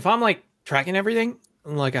I'm like tracking everything,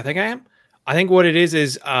 like I think I am, I think what it is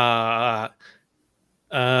the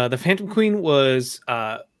Phantom Queen was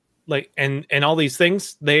like and all these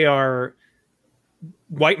things, they are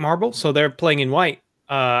white marble, so they're playing in white.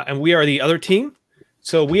 And we are the other team.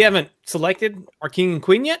 So we haven't selected our king and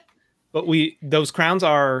queen yet, but those crowns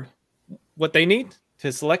are what they need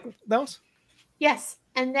to select those. Yes,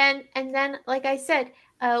 and then like I said,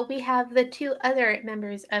 we have the 2 other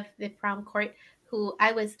members of the prom court who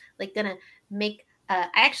I was like gonna make. I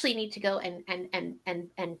actually need to go and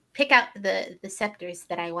pick out the scepters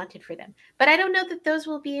that I wanted for them, but I don't know that those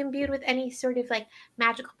will be imbued with any sort of like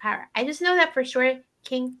magical power. I just know that for sure,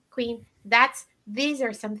 king, queen. These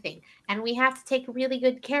are something, and we have to take really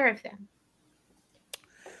good care of them.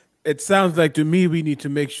 It sounds like to me we need to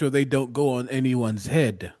make sure they don't go on anyone's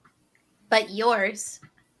head. But yours.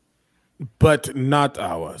 But not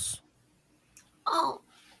ours. Oh.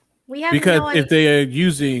 We have because no if they are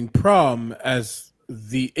using prom as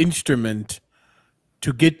the instrument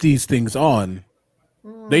to get these things on,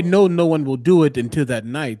 they know no one will do it until that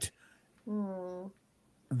night.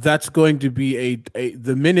 That's going to be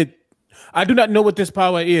the minute. I do not know what this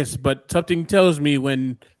power is, but something tells me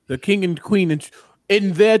when the king and queen,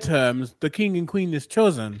 in their terms, the king and queen is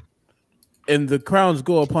chosen, and the crowns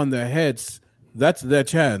go upon their heads, that's their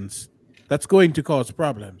chance. That's going to cause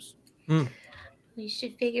problems. We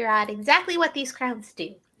should figure out exactly what these crowns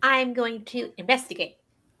do. I'm going to investigate.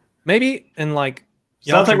 Maybe, and like...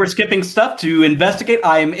 Sounds like we're skipping stuff to investigate.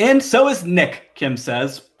 I am in. So is Nick, Kim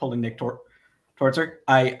says, pulling Nick towards her.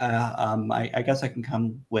 I guess I can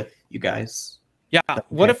come with you guys. Yeah. Okay.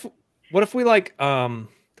 What if we like I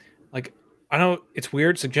know it's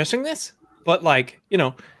weird suggesting this, but like,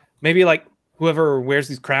 maybe like whoever wears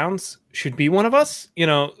these crowns should be one of us,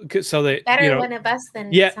 so that better one of us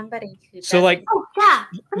than somebody who so like yeah.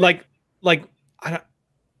 like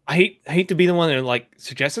I hate to be the one that like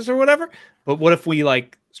suggests this or whatever, but what if we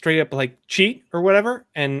like straight up like cheat or whatever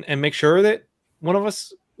and make sure that one of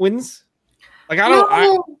us wins? Like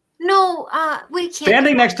we can't.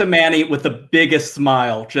 Standing next to Manny with the biggest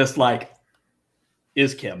smile, just like,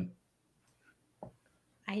 is Kim.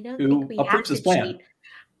 I don't think we have to cheat.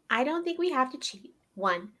 I don't think we have to cheat.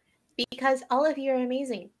 1, because all of you are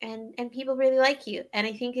amazing and people really like you. And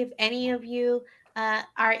I think if any of you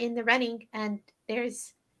are in the running, and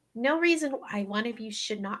there's no reason why one of you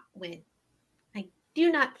should not win. I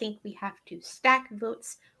do not think we have to stack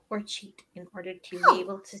votes or cheat in order to be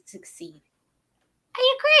able to succeed.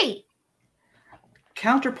 I agree.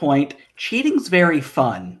 Counterpoint, cheating's very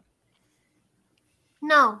fun.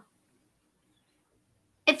 No.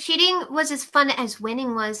 If cheating was as fun as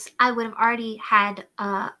winning was, I would have already had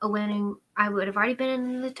a winning. I would have already been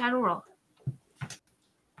in the title role.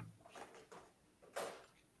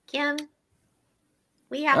 Kim,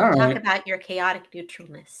 we have to talk about your chaotic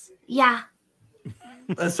neutralness. Yeah.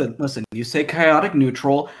 Listen. You say chaotic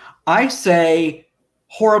neutral. I say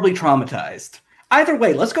horribly traumatized. Either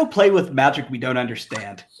way, let's go play with magic we don't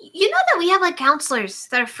understand. You know that we have like counselors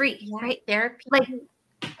that are free, right? Therapy. Like,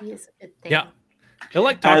 is a thing. Yeah. They'll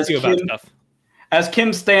like talk to you about stuff. As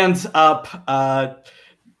Kim stands up,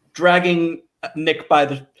 dragging Nick by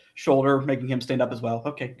the shoulder, making him stand up as well.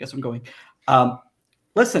 Okay, guess I'm going.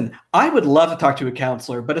 Listen, I would love to talk to a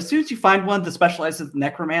counselor, but as soon as you find one that specializes in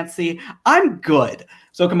necromancy, I'm good.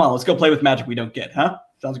 So come on, let's go play with magic we don't get, huh?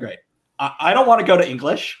 Sounds great. I don't want to go to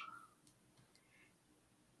English.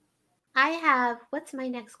 What's my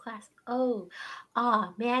next class? Oh,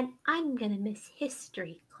 man, I'm going to miss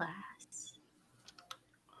history class.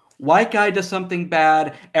 White guy does something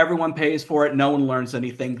bad, everyone pays for it, no one learns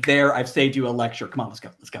anything. There, I've saved you a lecture. Come on, let's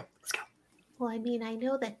go. Well, I mean, I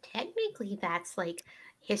know that technically that's like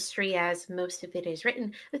history as most of it is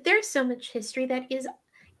written, but there's so much history that is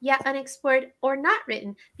unexplored or not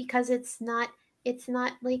written because it's not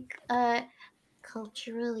like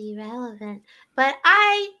culturally relevant. But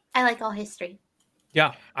I like all history.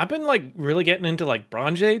 Yeah, I've been like really getting into like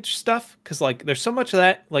Bronze Age stuff because like there's so much of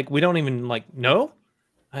that like we don't even like know.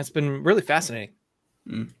 It's been really fascinating.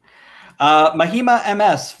 Mahima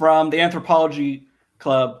MS from the Anthropology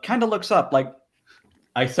Club kind of looks up like,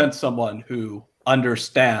 I sense someone who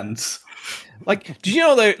understands. Like, did you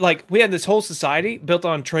know that like we had this whole society built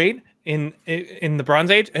on trade in the Bronze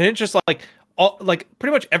Age, and it's just like all like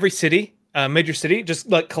pretty much every city, major city, just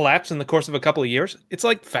like collapsed in the course of a couple of years. It's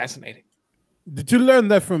like fascinating. Did you learn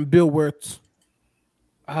that from Bill Wirtz?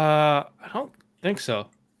 I don't think so.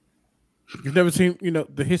 You've never seen,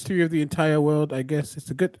 the history of the entire world. I guess it's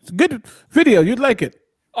a good video. You'd like it.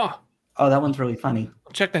 Oh, that one's really funny.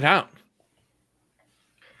 Check that out.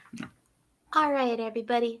 All right,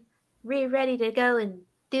 everybody, we ready to go and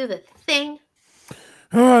do the thing?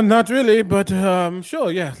 Not really, but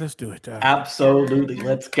sure, yeah, let's do it. Absolutely,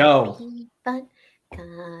 let's go.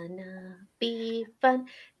 Gonna be fun.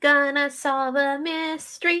 Gonna solve a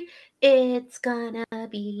mystery. It's gonna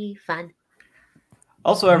be fun.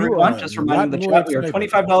 Also, everyone, just reminding the chat, we are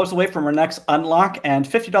 $25 away from our next unlock and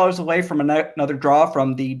 $50 away from another draw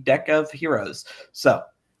from the Deck of Heroes. So,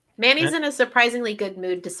 Manny's in a surprisingly good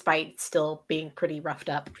mood despite still being pretty roughed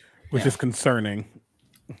up. Which is concerning.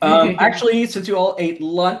 Actually, since you all ate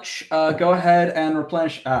lunch, go ahead and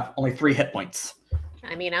replenish only 3 hit points.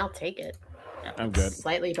 I mean, I'll take it. I'm good.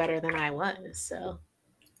 Slightly better than I was, so.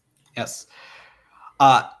 Yes.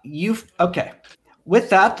 Okay.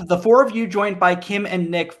 With that, the 4 of you joined by Kim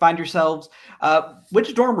and Nick find yourselves.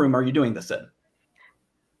 Which dorm room are you doing this in?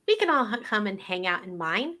 We can all come and hang out in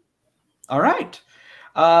mine. All right.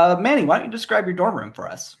 Manny, why don't you describe your dorm room for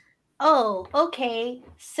us? Oh, okay.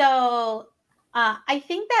 So I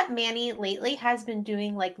think that Manny lately has been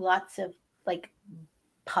doing like lots of like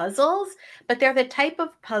puzzles, but they're the type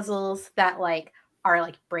of puzzles that like are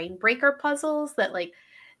like brain breaker puzzles that like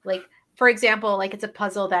for example, like it's a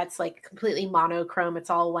puzzle that's like completely monochrome. It's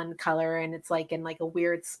all one color and it's like in like a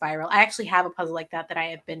weird spiral. I actually have a puzzle like that I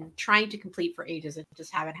have been trying to complete for ages and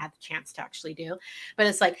just haven't had the chance to actually do. But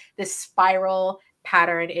it's like this spiral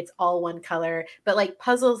pattern. It's all one color. But like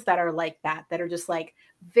puzzles that are like that are just like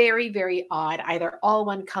very, very odd, either all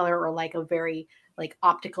one color or like a very like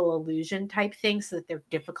optical illusion type thing so that they're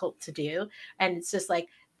difficult to do. And it's just like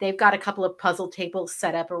they've got a couple of puzzle tables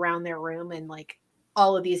set up around their room and like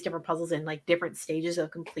all of these different puzzles in like different stages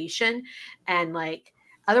of completion. And like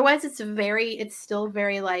otherwise it's still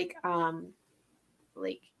very like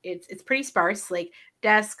it's pretty sparse, like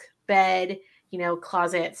desk, bed,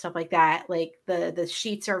 closet, stuff like that. Like the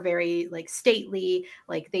sheets are very like stately,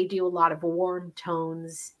 like they do a lot of warm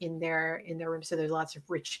tones in their room. So there's lots of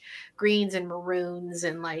rich greens and maroons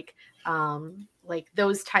and like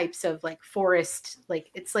those types of like forest, like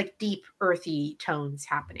it's like deep earthy tones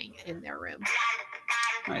happening in their room.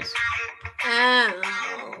 Nice.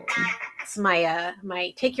 Oh, it's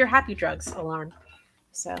my take your happy drugs alarm.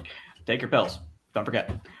 So take your pills. Don't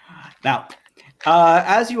forget. Now,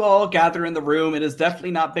 as you all gather in the room, it is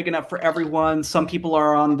definitely not big enough for everyone. Some people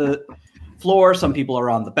are on the floor. Some people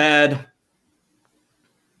are on the bed.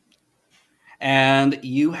 And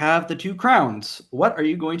you have the 2 crowns. What are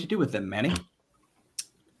you going to do with them, Manny?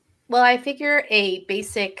 Well, I figure a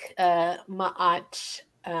basic Ma'at,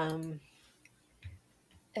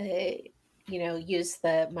 use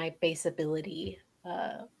my base ability,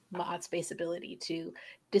 Ma'at's base ability to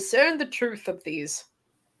discern the truth of these.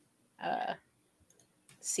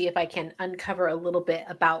 See if I can uncover a little bit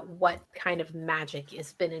about what kind of magic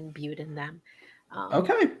has been imbued in them.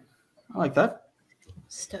 Okay. I like that.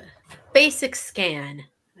 Just a basic scan,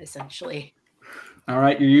 essentially. All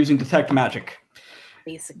right. You're using Detect Magic.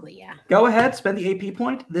 Basically, yeah. Go ahead. Spend the AP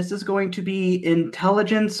point. This is going to be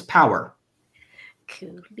Intelligence Power.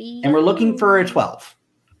 Coolio. And we're looking for a 12.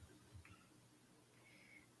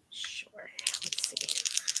 Sure. Let's see.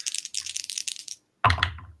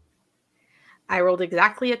 I rolled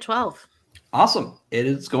exactly a 12. Awesome. It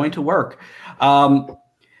is going to work.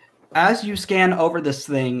 As you scan over this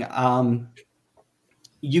thing,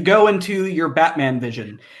 you go into your Batman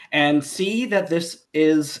vision and see that this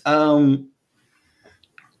is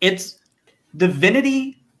it's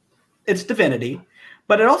divinity. It's divinity,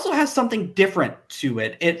 but it also has something different to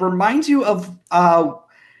it. It reminds you of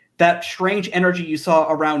that strange energy you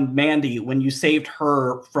saw around Mandy when you saved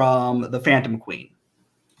her from the Phantom Queen.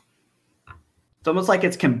 It's almost like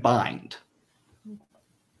it's combined.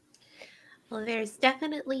 Well, there's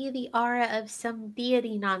definitely the aura of some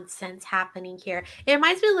deity nonsense happening here. It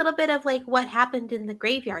reminds me a little bit of like what happened in the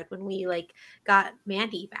graveyard when we like got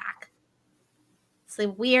Mandy back. It's a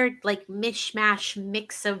weird like mishmash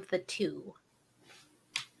mix of the two.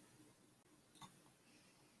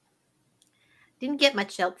 Didn't get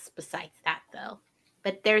much else besides that though.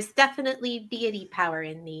 But there's definitely deity power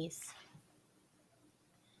in these.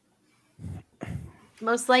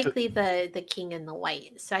 Most likely the king in the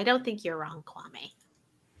white. So I don't think you're wrong, Kwame.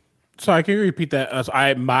 Sorry, can you repeat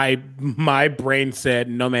that? My brain said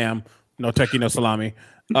no, ma'am, no turkey, no salami.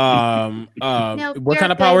 No, what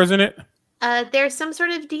kind of power is in it? There's some sort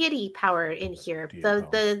of deity power in here.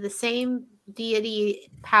 The same deity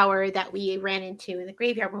power that we ran into in the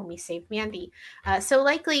graveyard when we saved Mandy. So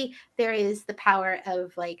likely there is the power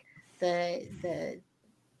of like the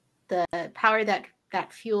power that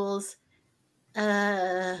fuels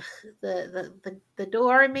the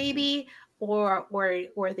door maybe, or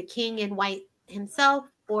the king in white himself,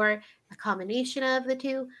 or a combination of the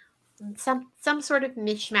two. Some sort of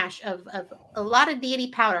mishmash of a lot of deity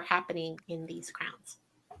power happening in these crowns.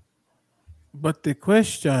 But the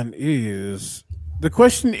question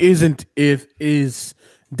isn't if is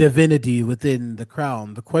divinity within the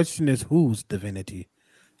crown. The question is whose divinity.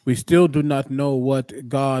 We still do not know what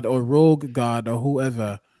god or rogue god or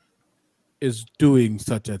whoever is doing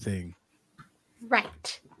such a thing.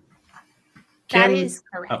 Right. Kim, that is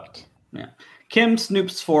correct. Oh, yeah. Kim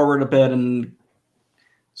snoops forward a bit and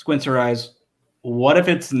squints her eyes. What if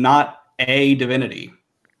it's not a divinity?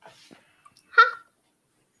 Huh?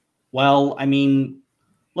 Well, I mean,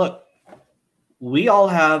 look, we all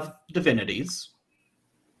have divinities.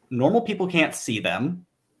 Normal people can't see them.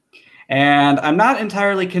 And I'm not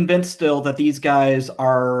entirely convinced still that these guys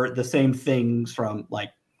are the same things from, like,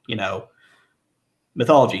 you know,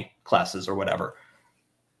 mythology classes or whatever.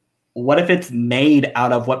 What if it's made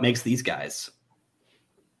out of what makes these guys?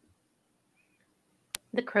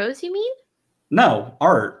 The crows, you mean? No,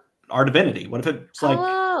 our divinity. What if it's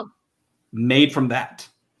like made from that?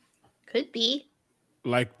 Could be.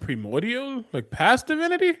 Like primordial? Like past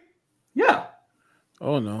divinity? Yeah.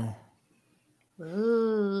 Oh no.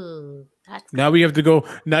 Ooh. That's now we have to go.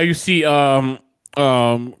 Now you see Kwame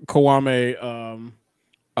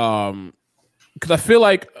because I feel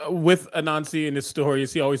like with Anansi in his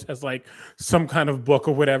stories, he always has like some kind of book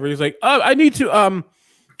or whatever. He's like, I need to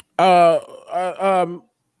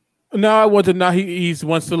now I want to now he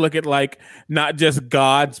wants to look at like not just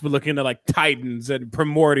gods, but looking at like titans and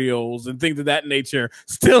primordials and things of that nature.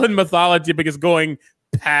 Still in mythology, because going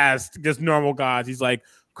past just normal gods. He's like,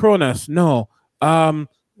 Cronus, no. I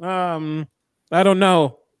don't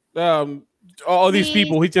know. All these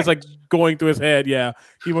people, he's just like going through his head. Yeah,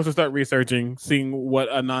 he wants to start researching, seeing what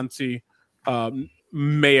Anansi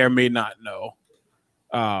may or may not know.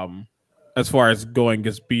 As far as going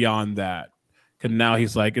just beyond that, because now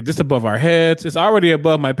he's like, is this above our heads? It's already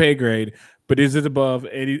above my pay grade, but is it above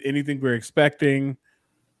anything we're expecting?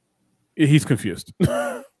 He's confused.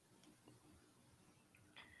 You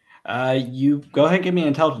go ahead and give me an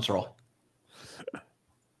intelligence roll.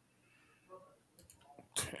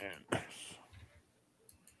 10.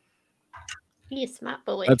 He is smart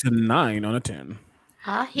boy. That's a 9 on a 10.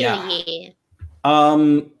 Oh, yeah.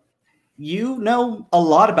 You know a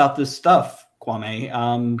lot about this stuff,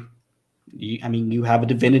 Kwame. You have a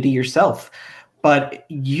divinity yourself, but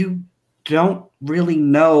you don't really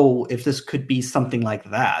know if this could be something like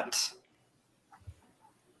that.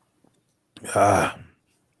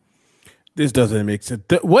 This doesn't make sense.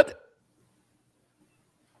 What?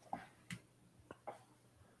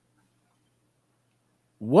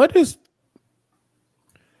 What is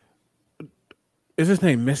his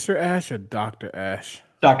name Mr. Ash or Dr. Ash?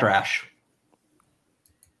 Dr. Ash.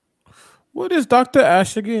 What is Dr.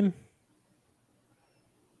 Ash again?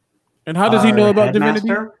 And how does he know about divinity?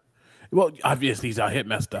 Well, obviously he's our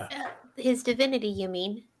hitmaster. His divinity, you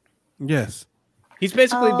mean? Yes. He's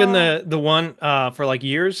basically been the one for like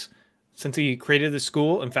years since he created the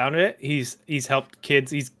school and founded it. He's helped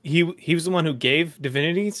kids. He was the one who gave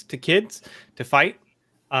divinities to kids to fight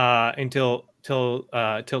until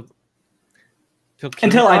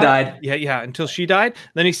Until I died. Yeah, until she died.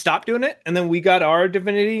 Then he stopped doing it, and then we got our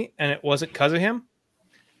divinity, and it wasn't because of him.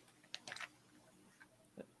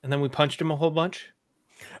 And then we punched him a whole bunch.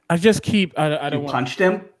 I just keep. I don't want. Punched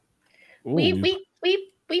him. We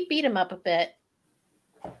beat him up a bit.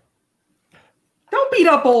 Don't beat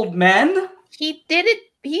up old men. He did it.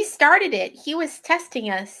 He started it. He was testing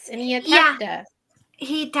us, and he attacked us.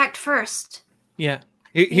 He attacked first. Yeah.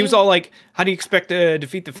 He was all like, "How do you expect to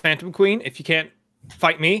defeat the Phantom Queen if you can't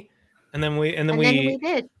fight me?" And then we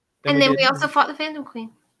did. And then we also fought the Phantom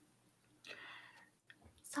Queen.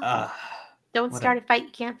 Don't start a fight you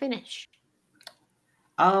can't finish.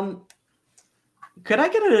 Could I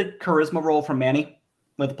get a charisma roll from Manny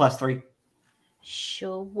with a +3?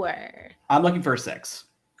 Sure. I'm looking for a 6.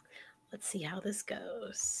 Let's see how this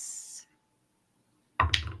goes.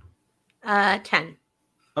 10.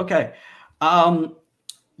 Okay.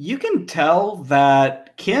 You can tell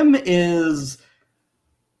that Kim is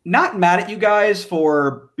not mad at you guys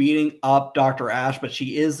for beating up Dr. Ash, but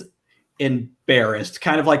she is embarrassed,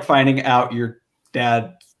 kind of like finding out your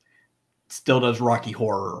dad still does Rocky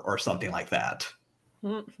Horror or something like that.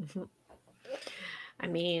 I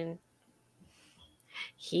mean,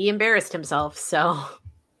 he embarrassed himself, so.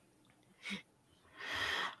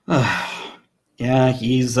 Yeah,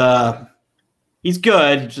 he's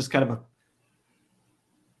good. He's just kind of a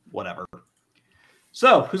whatever.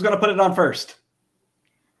 So, who's going to put it on first?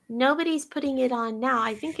 Nobody's putting it on now.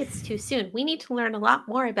 I think it's too soon. We need to learn a lot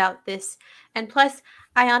more about this. And plus,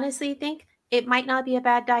 I honestly think it might not be a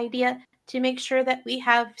bad idea to make sure that we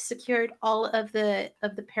have secured all of the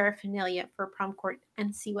paraphernalia for prom court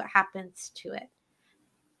and see what happens to it.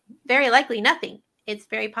 Very likely nothing. It's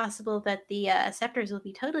very possible that the scepters will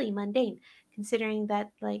be totally mundane, considering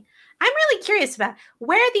that, like, I'm really curious about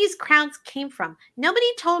where these crowns came from. Nobody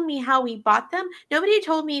told me how we bought them. Nobody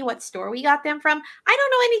told me what store we got them from. I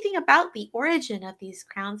don't know anything about the origin of these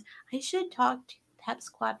crowns. I should talk to the Pep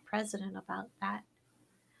Squad president about that.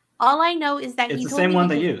 All I know is that it's he the told same me one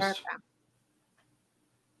to they take use. care of them.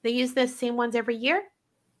 They use the same ones every year?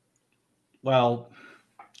 Well,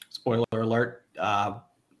 spoiler alert,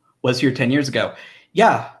 was here 10 years ago.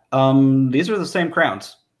 Yeah, these are the same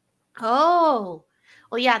crowns. Oh,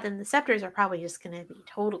 well, yeah, then the scepters are probably just going to be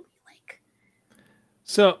totally, like,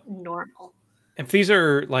 So normal. if these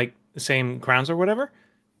are like the same crowns or whatever,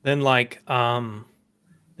 then like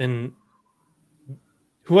then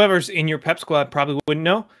whoever's in your pep squad probably wouldn't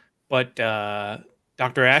know, but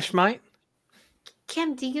Dr. Ash might.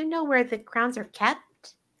 Kim, do you know where the crowns are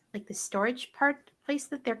kept? Like the storage place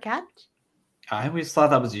that they're kept? I always thought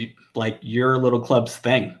that was like your little club's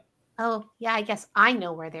thing. Oh, yeah, I guess I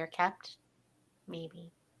know where they're kept.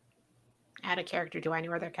 Maybe. Add a character. Do I know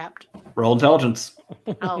where they're kept? Roll intelligence.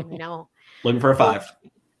 Oh, no. Looking for a 5.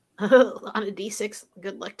 On a D6.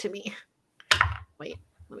 Good luck to me. Wait,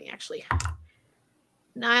 let me actually.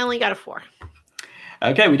 No, I only got a 4.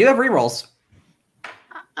 Okay, we do have rerolls.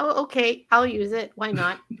 Oh, okay. I'll use it. Why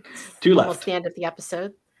not? 2 left. Almost the end of the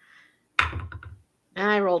episode.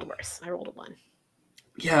 I rolled worse. I rolled a 1.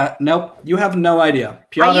 Yeah, nope. You have no idea.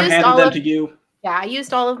 Piotr handed them to you. Yeah, I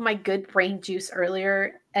used all of my good brain juice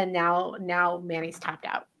earlier, and now Manny's tapped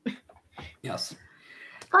out. Yes.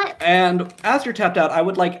 But And as you're tapped out, I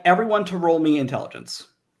would like everyone to roll me intelligence.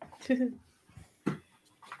 We're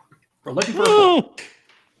looking for a 4.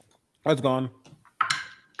 That's gone.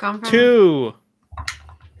 2.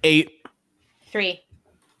 8. 3.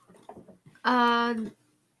 1.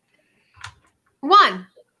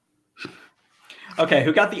 Okay,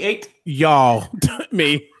 who got the 8? Y'all.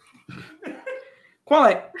 Me.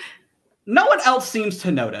 Kwame, no one else seems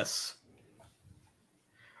to notice.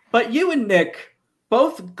 But you and Nick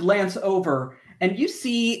both glance over and you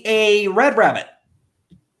see a red rabbit.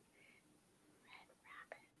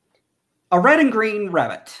 A red and green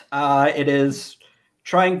rabbit. It is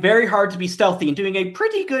trying very hard to be stealthy and doing a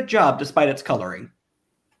pretty good job despite its coloring.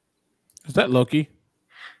 Is that Loki?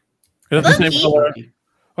 Is that the same Loki? color?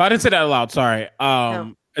 Well, I didn't say that out loud. Sorry.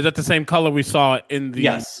 No. Is that the same color we saw in the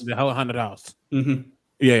Yes. Hell Haunted House? Mm-hmm.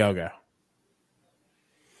 Yeah. Okay.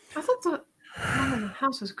 I thought the one in the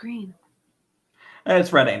house was green.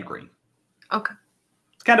 It's red and green. Okay.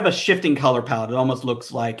 It's kind of a shifting color palette. It almost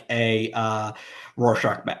looks like a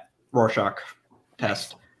Rorschach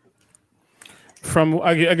test.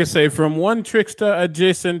 I can say from one trickster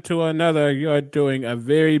adjacent to another, you are doing a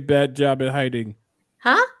very bad job at hiding.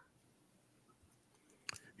 Huh?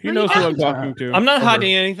 He Who knows you who I'm talking talking to. I'm not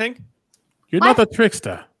hiding anything. You're not the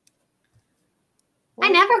trickster. I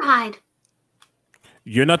never hide.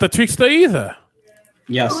 You're not the trickster either.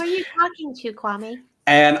 Yes. Who are you talking to, Kwame?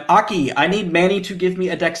 And Aki, I need Manny to give me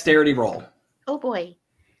a dexterity roll. Oh boy.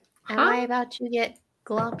 Am I about to get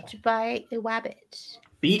glumped by a wabbit?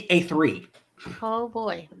 Beat a 3. Oh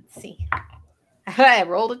boy. Let's see. I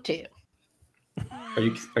rolled a 2. Are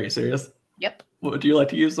you serious? Yep. Would you like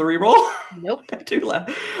to use the reroll? Nope.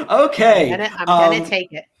 Okay. I'm gonna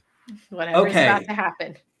take it. Whatever's okay. about to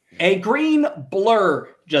happen. A green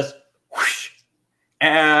blur just whoosh,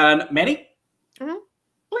 and Manny, Mhm.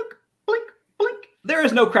 blink, blink, blink. There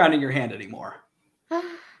is no crown in your hand anymore.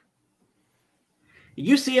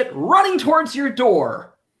 You see it running towards your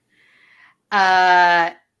door.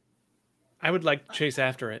 I would like to chase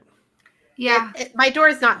after it. Yeah. My door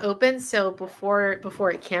is not open, so before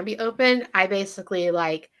it can be open, I basically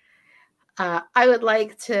I would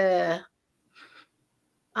like to.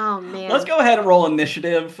 Oh man! Let's go ahead and roll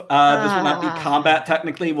initiative. This will not be combat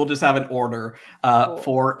technically. We'll just have an order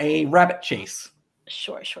for a rabbit chase.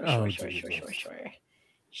 Sure. Oh,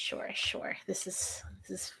 Sure. This is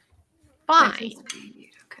fine. Okay.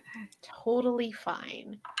 Totally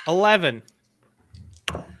fine. 11.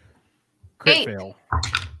 Crit 8. fail.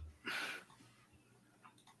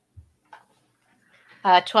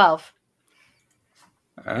 12.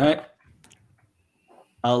 All right.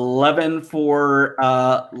 11 for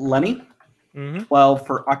Lenny. Mm-hmm. 12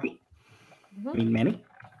 for Aki. Mhm. I mean Manny.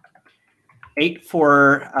 8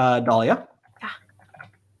 for Dahlia.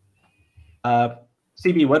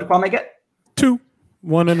 CB, what did Kwame get? 2.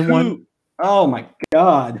 1 and 1. 2. Oh my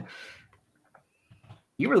god.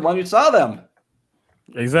 You were the one who saw them.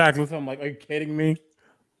 Exactly. So I'm like, are you kidding me?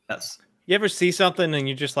 Yes. You ever see something and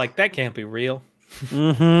you're just like, that can't be real?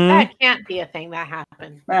 Mm-hmm. That can't be a thing that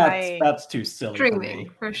happened. That's too silly for me. Dreaming,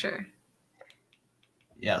 for sure.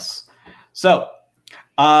 Yes. So,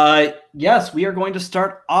 yes, we are going to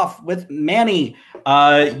start off with Manny.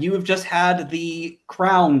 You have just had the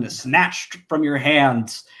crown snatched from your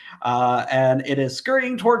hands, and it is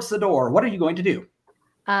scurrying towards the door. What are you going to do?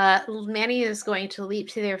 Manny is going to leap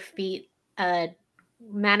to their feet,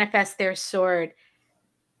 manifest their sword,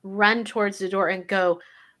 run towards the door, and go,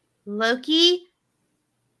 Loki,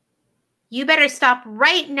 you better stop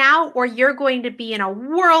right now or you're going to be in a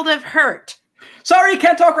world of hurt. Sorry,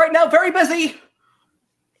 can't talk right now. Very busy.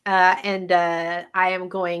 And I am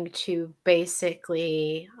going to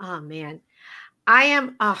basically, oh man, I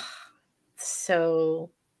am,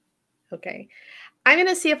 okay. I'm going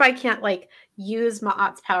to see if I can't use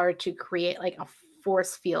Ma'at's power to create a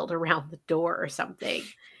force field around the door or something.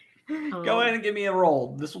 Go ahead and give me a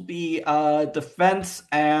roll. This will be defense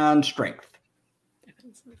and strength.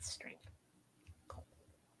 Defense and strength.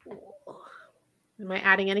 Cool. Am I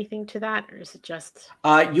adding anything to that, or is it just?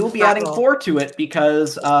 You'll be adding 4 to it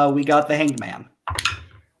because we got the Hanged Man.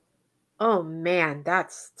 Oh man,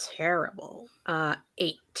 that's terrible.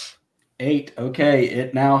 8. 8. Okay,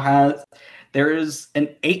 it now has. There is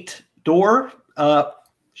an 8 door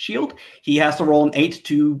shield. He has to roll an 8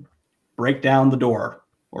 to break down the door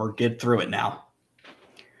or get through it now.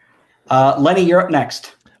 Lenny, you're up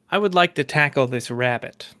next. I would like to tackle this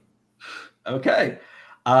rabbit. Okay.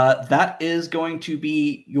 That is going to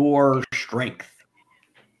be your strength.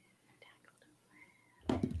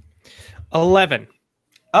 11.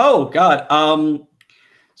 Oh, God.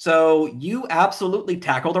 So you absolutely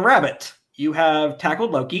tackled a rabbit. You have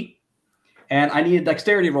tackled Loki. And I need a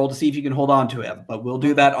dexterity roll to see if you can hold on to him. But we'll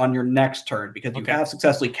do that on your next turn because you have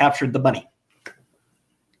successfully captured the bunny.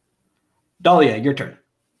 Dahlia, your turn.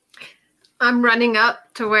 I'm running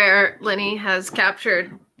up to where Lenny has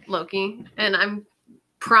captured Loki, and I'm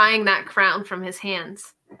prying that crown from his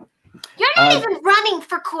hands. You're not even running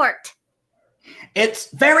for court.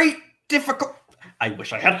 It's very difficult. I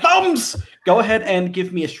wish I had thumbs. Go ahead and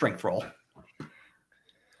give me a strength roll.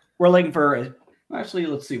 We're looking for... Actually,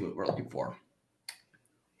 let's see what we're looking for.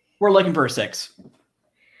 We're looking for a 6.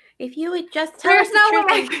 If you would just tell There's us no the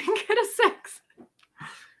way I truth. can get a 6.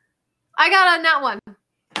 I got a nat 1.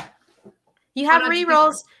 You have Hold on,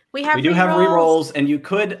 rerolls. We do have rerolls, and you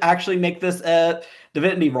could actually make this a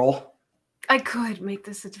divinity roll. I could make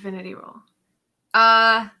this a divinity roll.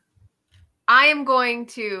 I am going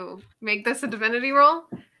to make this a divinity roll.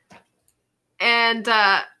 And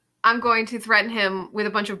I'm going to threaten him with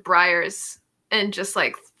a bunch of briars and just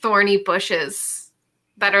thorny bushes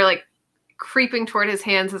that are creeping toward his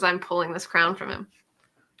hands as I'm pulling this crown from him.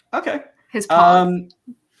 Okay. His paw.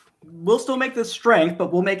 We'll still make this strength,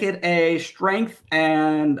 but we'll make it a strength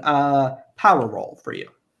and power roll for you.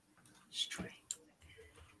 Strength.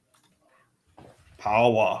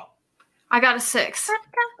 Power. I got a 6.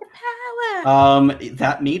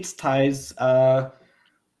 That meets ties. Go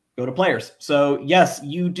to players. So yes,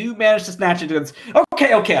 you do manage to snatch it.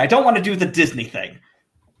 Okay. I don't want to do the Disney thing.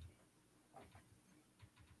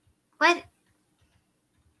 What?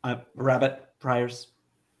 Rabbit, Briars,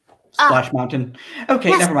 Splash Mountain. Okay,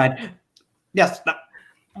 yes. never mind. Yes. That's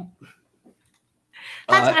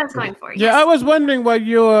what I was going for. Yeah, Yes. I was wondering why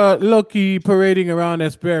you're low-key parading around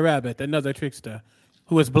as Bear Rabbit, another trickster,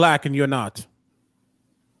 who is black and you're not.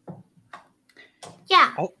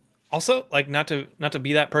 Yeah. Also, like not to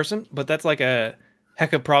be that person, but that's like a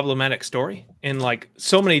heck of problematic story in like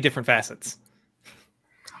so many different facets.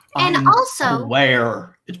 And I'm also,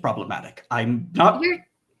 aware it's problematic. I'm not.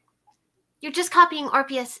 You're just copying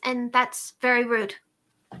Orpheus, and that's very rude.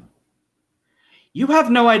 You have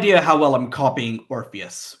no idea how well I'm copying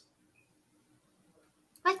Orpheus.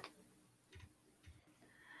 What?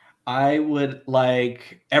 I would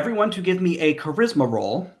like everyone to give me a charisma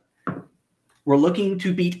roll. We're looking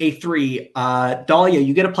to beat a 3. Dahlia,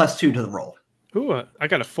 you get a +2 to the roll. Ooh, I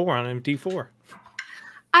got a 4 on a D4.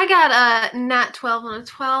 I got a nat 12 on a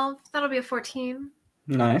 12. That'll be a 14.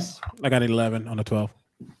 Nice. I got 11 on a 12.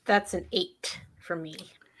 That's an 8 for me.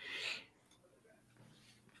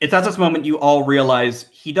 It's at this moment you all realize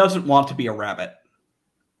he doesn't want to be a rabbit.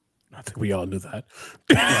 I think we all knew that.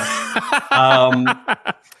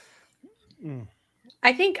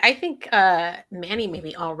 I think Manny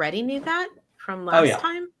maybe already knew that from last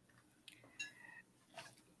time.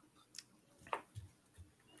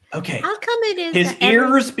 Okay. How come it is His that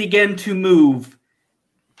ears begin to move.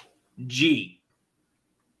 G.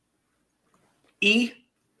 E.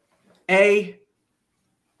 A.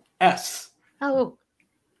 S. Oh,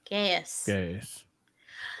 Gaius. Yes.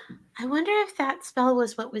 I wonder if that spell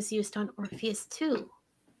was what was used on Orpheus too.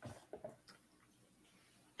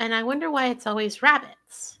 And I wonder why it's always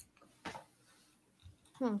rabbits.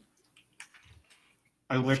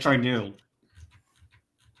 I wish I knew.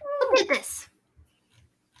 Who did this?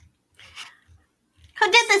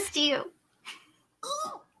 Who did this to you?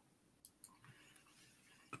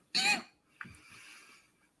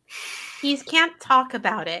 He can't talk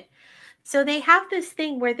about it. So they have this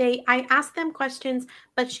thing where I asked them questions,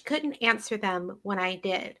 but she couldn't answer them when I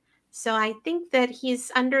did. So I think that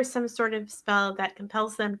he's under some sort of spell that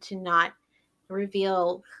compels them to not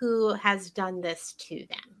reveal who has done this to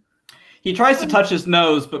them. He tries to touch his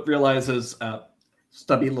nose, but realizes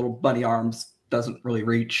stubby little bunny arms doesn't really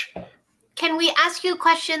reach. Can we ask you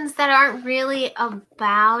questions that aren't really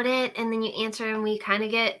about it, and then you answer and we kind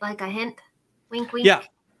of get like a hint? Wink, wink. Yeah,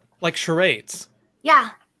 like charades.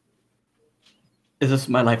 Yeah. Is this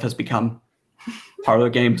what my life has become? Parlor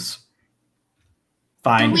games?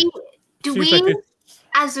 Fine. Do Seems like we, it-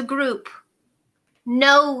 as a group,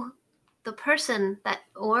 know the person that,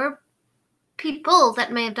 or people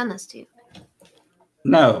that may have done this to you?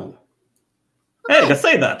 No. Hey, to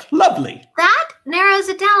say that. Lovely. That narrows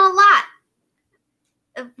it down a lot.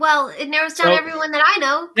 Well, it narrows down everyone that I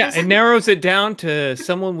know. Yeah, it narrows it down to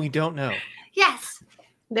someone we don't know. Yes,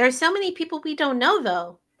 There's so many people we don't know,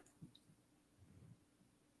 though.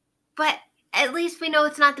 but at least we know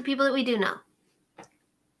it's not the people that we do know. I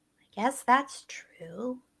guess that's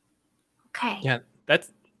true. Okay. Yeah, that's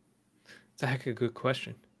a heck of a good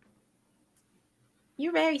question.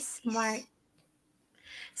 You're very smart.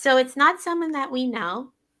 So it's not someone that we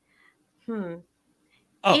know. Oh.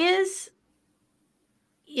 Is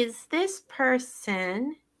this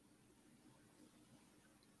person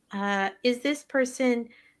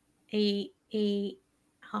a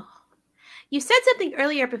oh. You said something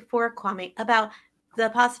earlier before, Kwame, about the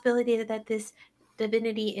possibility that this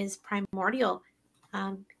divinity is primordial.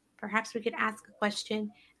 Perhaps we could ask a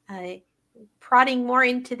question prodding more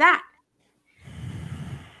into that.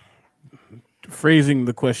 Phrasing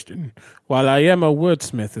the question, while I am a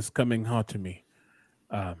wordsmith, is coming hard to me.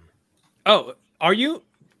 Oh, are you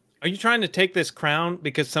trying to take this crown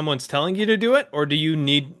because someone's telling you to do it, or do you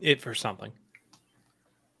need it for something?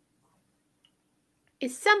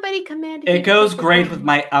 Is somebody commanding? It goes great with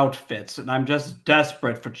my outfits, and I'm just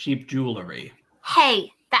desperate for cheap jewelry.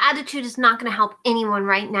 Hey, the attitude is not going to help anyone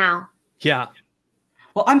right now. Yeah.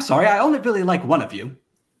 Well, I'm sorry. I only really like one of you.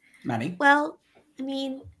 Manny. Well, I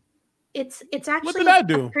mean, it's actually did I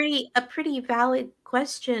do? a pretty valid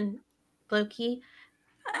question, Loki.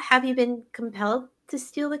 Have you been compelled to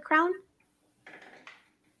steal the crown?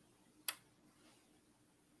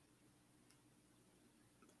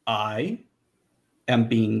 I am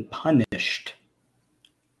being punished.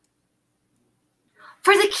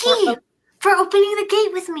 For the key! For opening the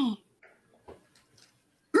gate with me!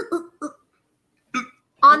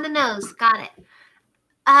 On the nose, got it.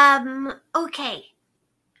 Okay.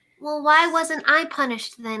 Well, why wasn't I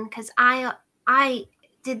punished then? Because I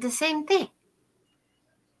did the same thing.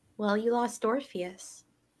 Well, you lost Orpheus.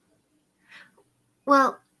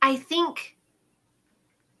 Well, I think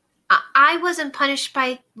I wasn't punished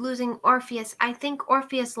by losing Orpheus. I think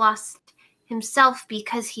Orpheus lost himself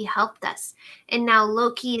because he helped us. And now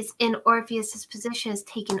Loki is in Orpheus's position, has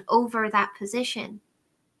taken over that position.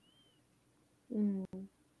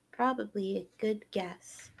 Probably a good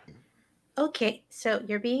guess. Okay, so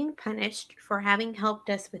you're being punished for having helped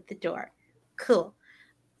us with the door. Cool.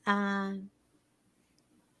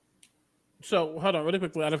 So hold on, really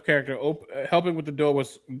quickly, out of character. Helping with the door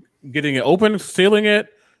was getting it open, sealing it.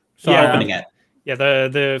 Yeah, opening it. Yeah,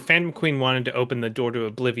 the Phantom Queen wanted to open the door to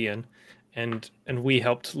Oblivion, and we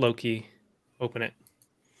helped Loki open it.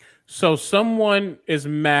 So someone is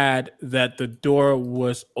mad that the door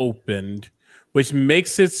was opened, which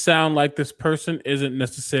makes it sound like this person isn't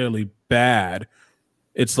necessarily bad.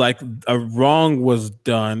 It's like a wrong was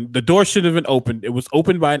done. The door should have been opened. It was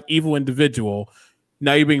opened by an evil individual.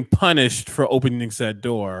 Now you're being punished for opening said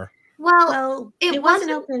door. Well, it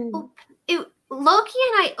wasn't open. Loki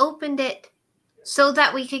and I opened it so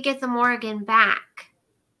that we could get the Morrigan back.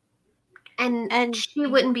 And she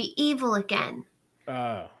wouldn't be evil again.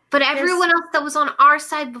 But everyone else that was on our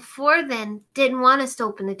side before then didn't want us to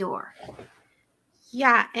open the door.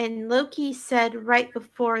 Yeah, and Loki said right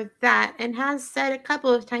before that, and has said a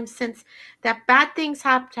couple of times since, that bad things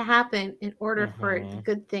have to happen in order for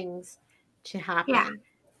good things to happen. Yeah.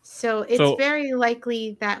 So it's very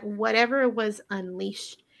likely that whatever was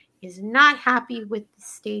unleashed is not happy with the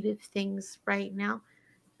state of things right now.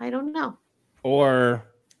 I don't know. Or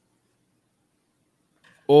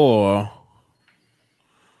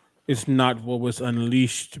it's not what was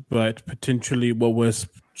unleashed, but potentially what was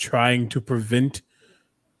trying to prevent.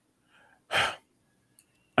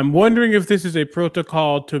 I'm wondering if this is a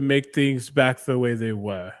protocol to make things back the way they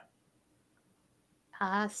were.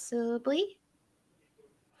 Possibly.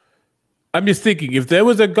 I'm just thinking, if there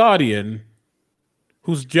was a guardian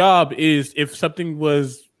whose job is, if something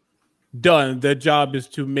was done, their job is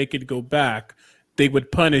to make it go back, they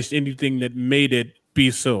would punish anything that made it be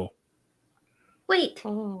so. Wait.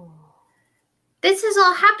 This is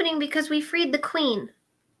all happening because we freed the queen.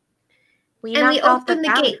 We opened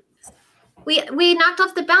the gate. We knocked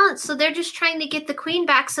off the balance, so they're just trying to get the queen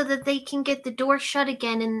back so that they can get the door shut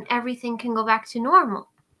again and everything can go back to normal.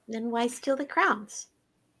 Then why steal the crowns?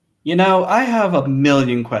 You know, I have a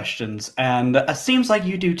million questions, and it seems like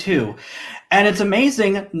you do too. And it's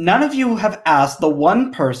amazing, none of you have asked the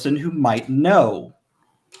one person who might know.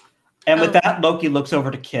 And with that, Loki looks over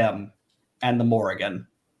to Kim and the Morrigan.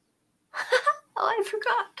 I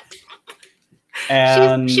forgot.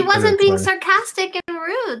 And she wasn't being sarcastic and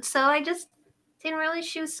rude, so I just didn't realize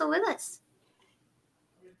she was still with us.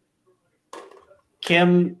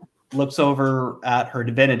 Kim looks over at her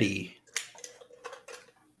divinity.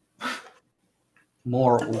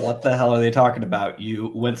 More, what the hell are they talking about?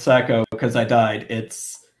 You went psycho because I died.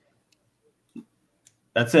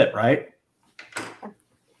 That's it, right?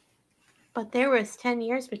 But there was 10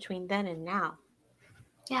 years between then and now.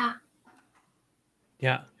 Yeah.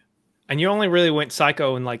 Yeah. And you only really went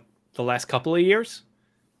psycho in like the last couple of years?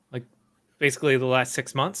 Like basically the last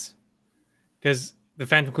 6 months? Because the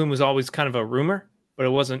Phantom Queen was always kind of a rumor, but it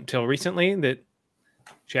wasn't until recently that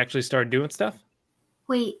she actually started doing stuff?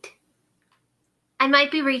 Wait. I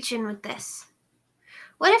might be reaching with this.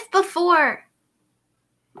 What if before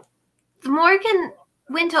the Morrigan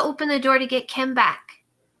went to open the door to get Kim back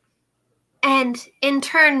and in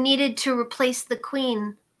turn needed to replace the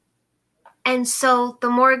queen, and so the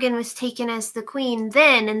Morrigan was taken as the queen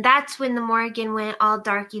then, and that's when the Morrigan went all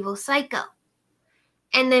dark evil psycho.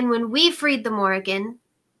 And then when we freed the Morrigan,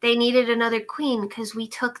 they needed another queen because we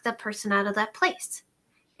took the person out of that place.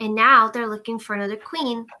 And now they're looking for another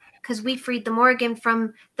queen because we freed the Morrigan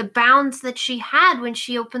from the bounds that she had when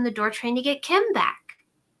she opened the door trying to get Kim back.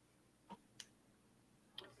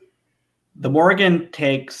 The Morrigan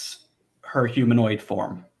takes her humanoid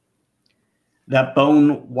form. That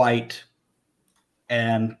bone white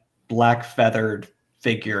and black feathered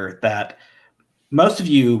figure that most of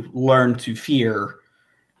you learned to fear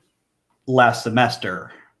last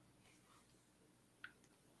semester.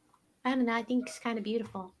 I don't know. I think it's kind of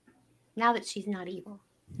beautiful now that she's not evil.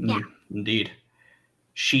 Yeah. Indeed.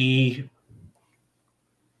 She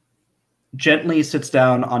gently sits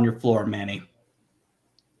down on your floor, Manny.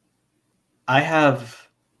 I have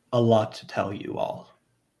a lot to tell you all.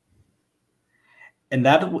 And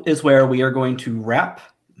that is where we are going to wrap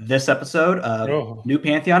this episode of New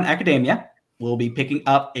Pantheon Academia. We'll be picking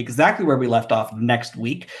up exactly where we left off next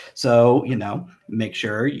week. So, make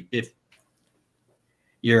sure if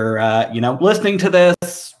you're, listening to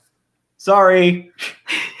this, sorry,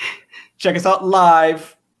 check us out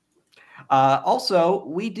live. Also,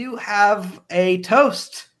 we do have a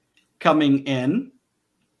toast coming in.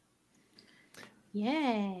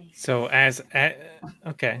 Yay. So as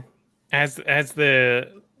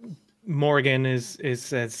the Morgan is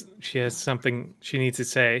says she has something she needs to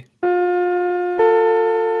say. Okay,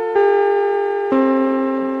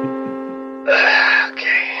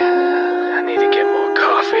 I need to get more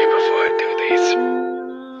coffee before I do these.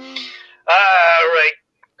 All right,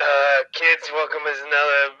 kids, welcome. It's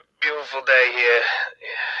another beautiful day here.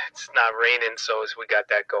 It's not raining, so we got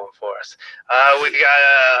that going for us. We got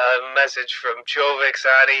a message from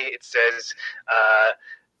Chovixati. It says,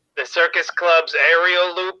 the circus club's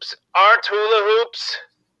aerial loops aren't hula hoops.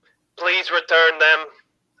 Please return them.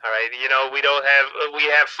 All right, you know, we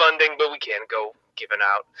have funding, but we can't go giving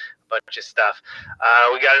out a bunch of stuff.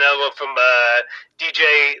 We got another one from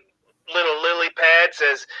DJ Little Lily Pad.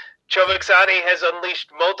 Says, Chovixati has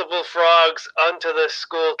unleashed multiple frogs onto the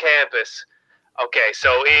school campus. Okay,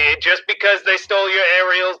 so just because they stole your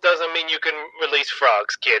aerials doesn't mean you can release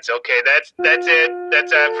frogs, kids. Okay, that's it.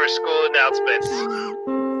 That's it for school announcements.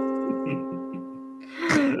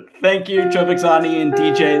 Thank you, Chovixani and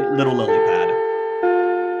DJ Little Lily Pad.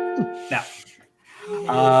 Now,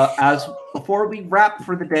 as before we wrap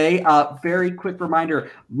for the day, very quick reminder: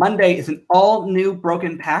 Monday is an all-new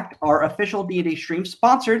Broken Pact, our official D&D stream,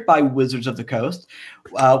 sponsored by Wizards of the Coast.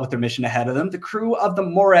 With their mission ahead of them, the crew of the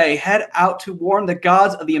Moray head out to warn the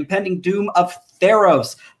gods of the impending doom of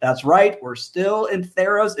Theros. That's right, we're still in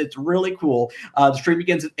Theros. It's really cool. The stream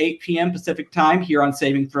begins at 8 p.m. Pacific time here on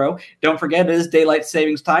Saving Throw. Don't forget, it is daylight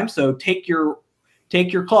savings time, so take your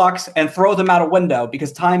clocks and throw them out a window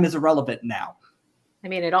because time is irrelevant now. I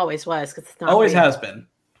mean, it always was because it's not. Always real. has been.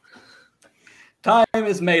 Time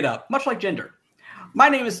is made up, much like gender. My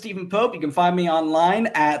name is Stephen Pope. You can find me online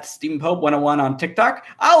at Stephen Pope 101 on TikTok.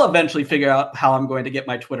 I'll eventually figure out how I'm going to get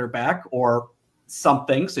my Twitter back or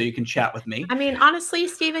something so you can chat with me. I mean, honestly,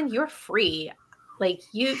 Stephen, you're free. Like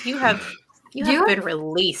you have been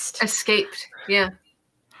released. Escaped. Yeah.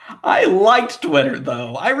 I liked Twitter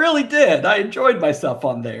though. I really did. I enjoyed myself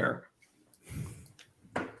on there.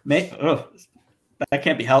 That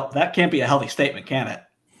can't be a healthy statement, can it?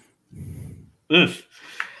 Ugh.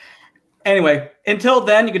 Anyway, until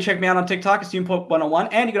then, you can check me out on TikTok at StephenPope101,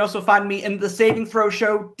 and you can also find me in the Saving Throw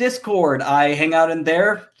Show Discord. I hang out in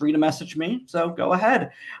there, free to message me, so go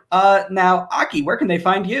ahead. Now, Aki, where can they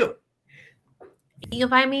find you? You can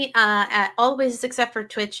find me at all places except for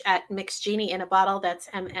Twitch at MixGenie in a Bottle. That's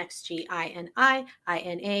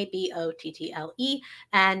MXGINIINABOTTLE.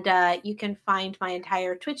 And you can find my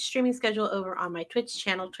entire Twitch streaming schedule over on my Twitch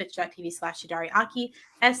channel, twitch.tv/ShidariAki,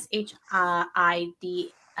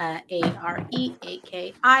 SHIDAREAKI.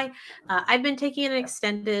 I've been taking an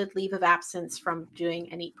extended leave of absence from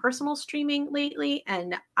doing any personal streaming lately,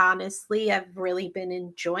 and honestly, I've really been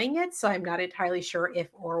enjoying it, so I'm not entirely sure if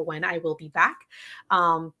or when I will be back.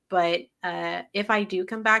 But if I do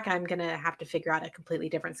come back, I'm going to have to figure out a completely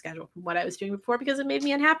different schedule from what I was doing before because it made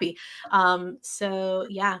me unhappy. So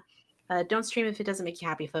yeah, don't stream if it doesn't make you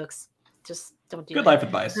happy, folks. Just don't do it. Good life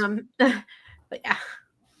advice. But yeah.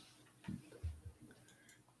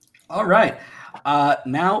 All right.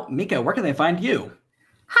 Now, Mika, where can they find you?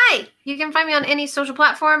 Hi, you can find me on any social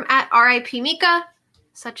platform at RIP Mika,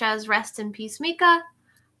 such as Rest in Peace Mika.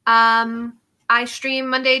 I stream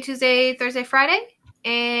Monday, Tuesday, Thursday, Friday,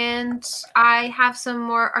 and I have some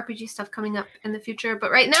more RPG stuff coming up in the future. But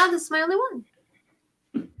right now, this is my only one.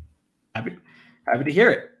 Happy to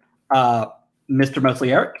hear it. Mr.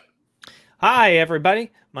 Mostly Eric? Hi,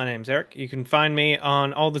 everybody. My name's Eric. You can find me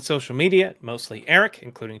on all the social media, mostly Eric,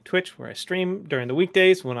 including Twitch, where I stream during the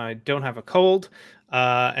weekdays when I don't have a cold.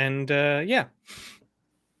 Yeah.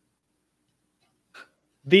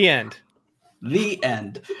 The end. The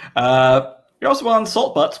end. You're also on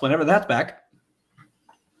Salt Butts whenever that's back.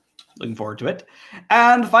 Looking forward to it.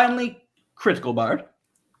 And finally, Critical Bard.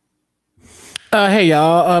 Hey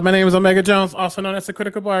y'all, my name is Omega Jones, also known as the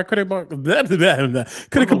Critical Bard.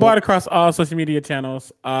 Critical Bard across all social media channels.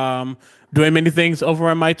 Doing many things over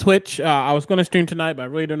on my Twitch. I was going to stream tonight, but I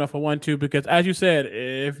really don't know if I want to because, as you said,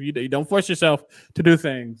 if you don't force yourself to do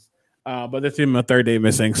things. But this is my third day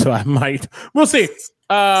missing, so I might. We'll see.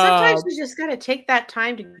 Sometimes you just got to take that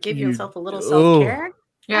time to give yourself a little self-care,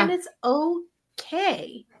 and it's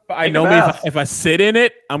okay. I know if I sit in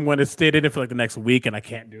it, I'm going to sit in it for like the next week, and I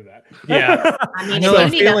can't do that. Yeah. I mean,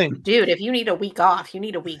 if you need a week off, you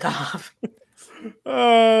need a week off.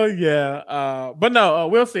 Oh yeah, but no,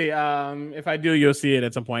 we'll see. If I do, you'll see it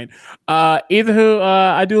at some point. Either who,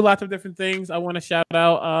 I do lots of different things. I want to shout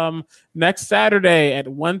out next Saturday at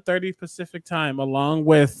 1:30 Pacific time, along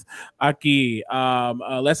with Aki.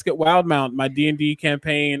 Let's Get Wildmount, my D&D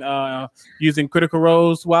campaign using Critical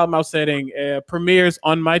Role's Wildmount setting, premieres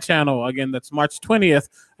on my channel. Again, that's March 20th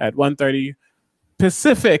at 1:30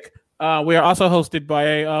 Pacific. We are also hosted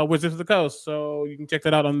by Wizards of the Coast, so you can check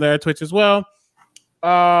that out on their Twitch as well.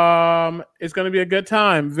 It's going to be a good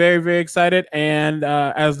time. Very, very excited. And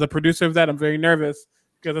as the producer of that, I'm very nervous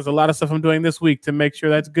because there's a lot of stuff I'm doing this week to make sure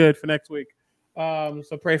that's good for next week.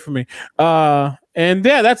 So pray for me. And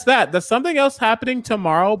yeah, that's that. There's something else happening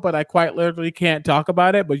tomorrow, but I quite literally can't talk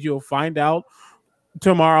about it, but you'll find out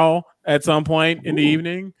tomorrow at some point in the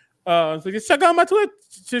evening. So just check out my Twitter.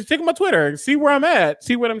 Just check my Twitter. See where I'm at.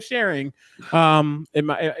 See what I'm sharing. There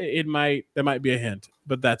might be a hint,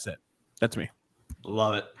 but that's it. That's me.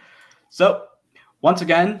 Love it. So, once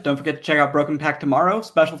again, don't forget to check out Broken Pack tomorrow.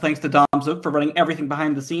 Special thanks to Dom Zook for running everything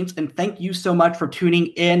behind the scenes, and thank you so much for tuning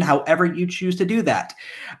in however you choose to do that.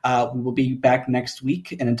 We will be back next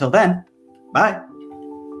week, and until then, bye.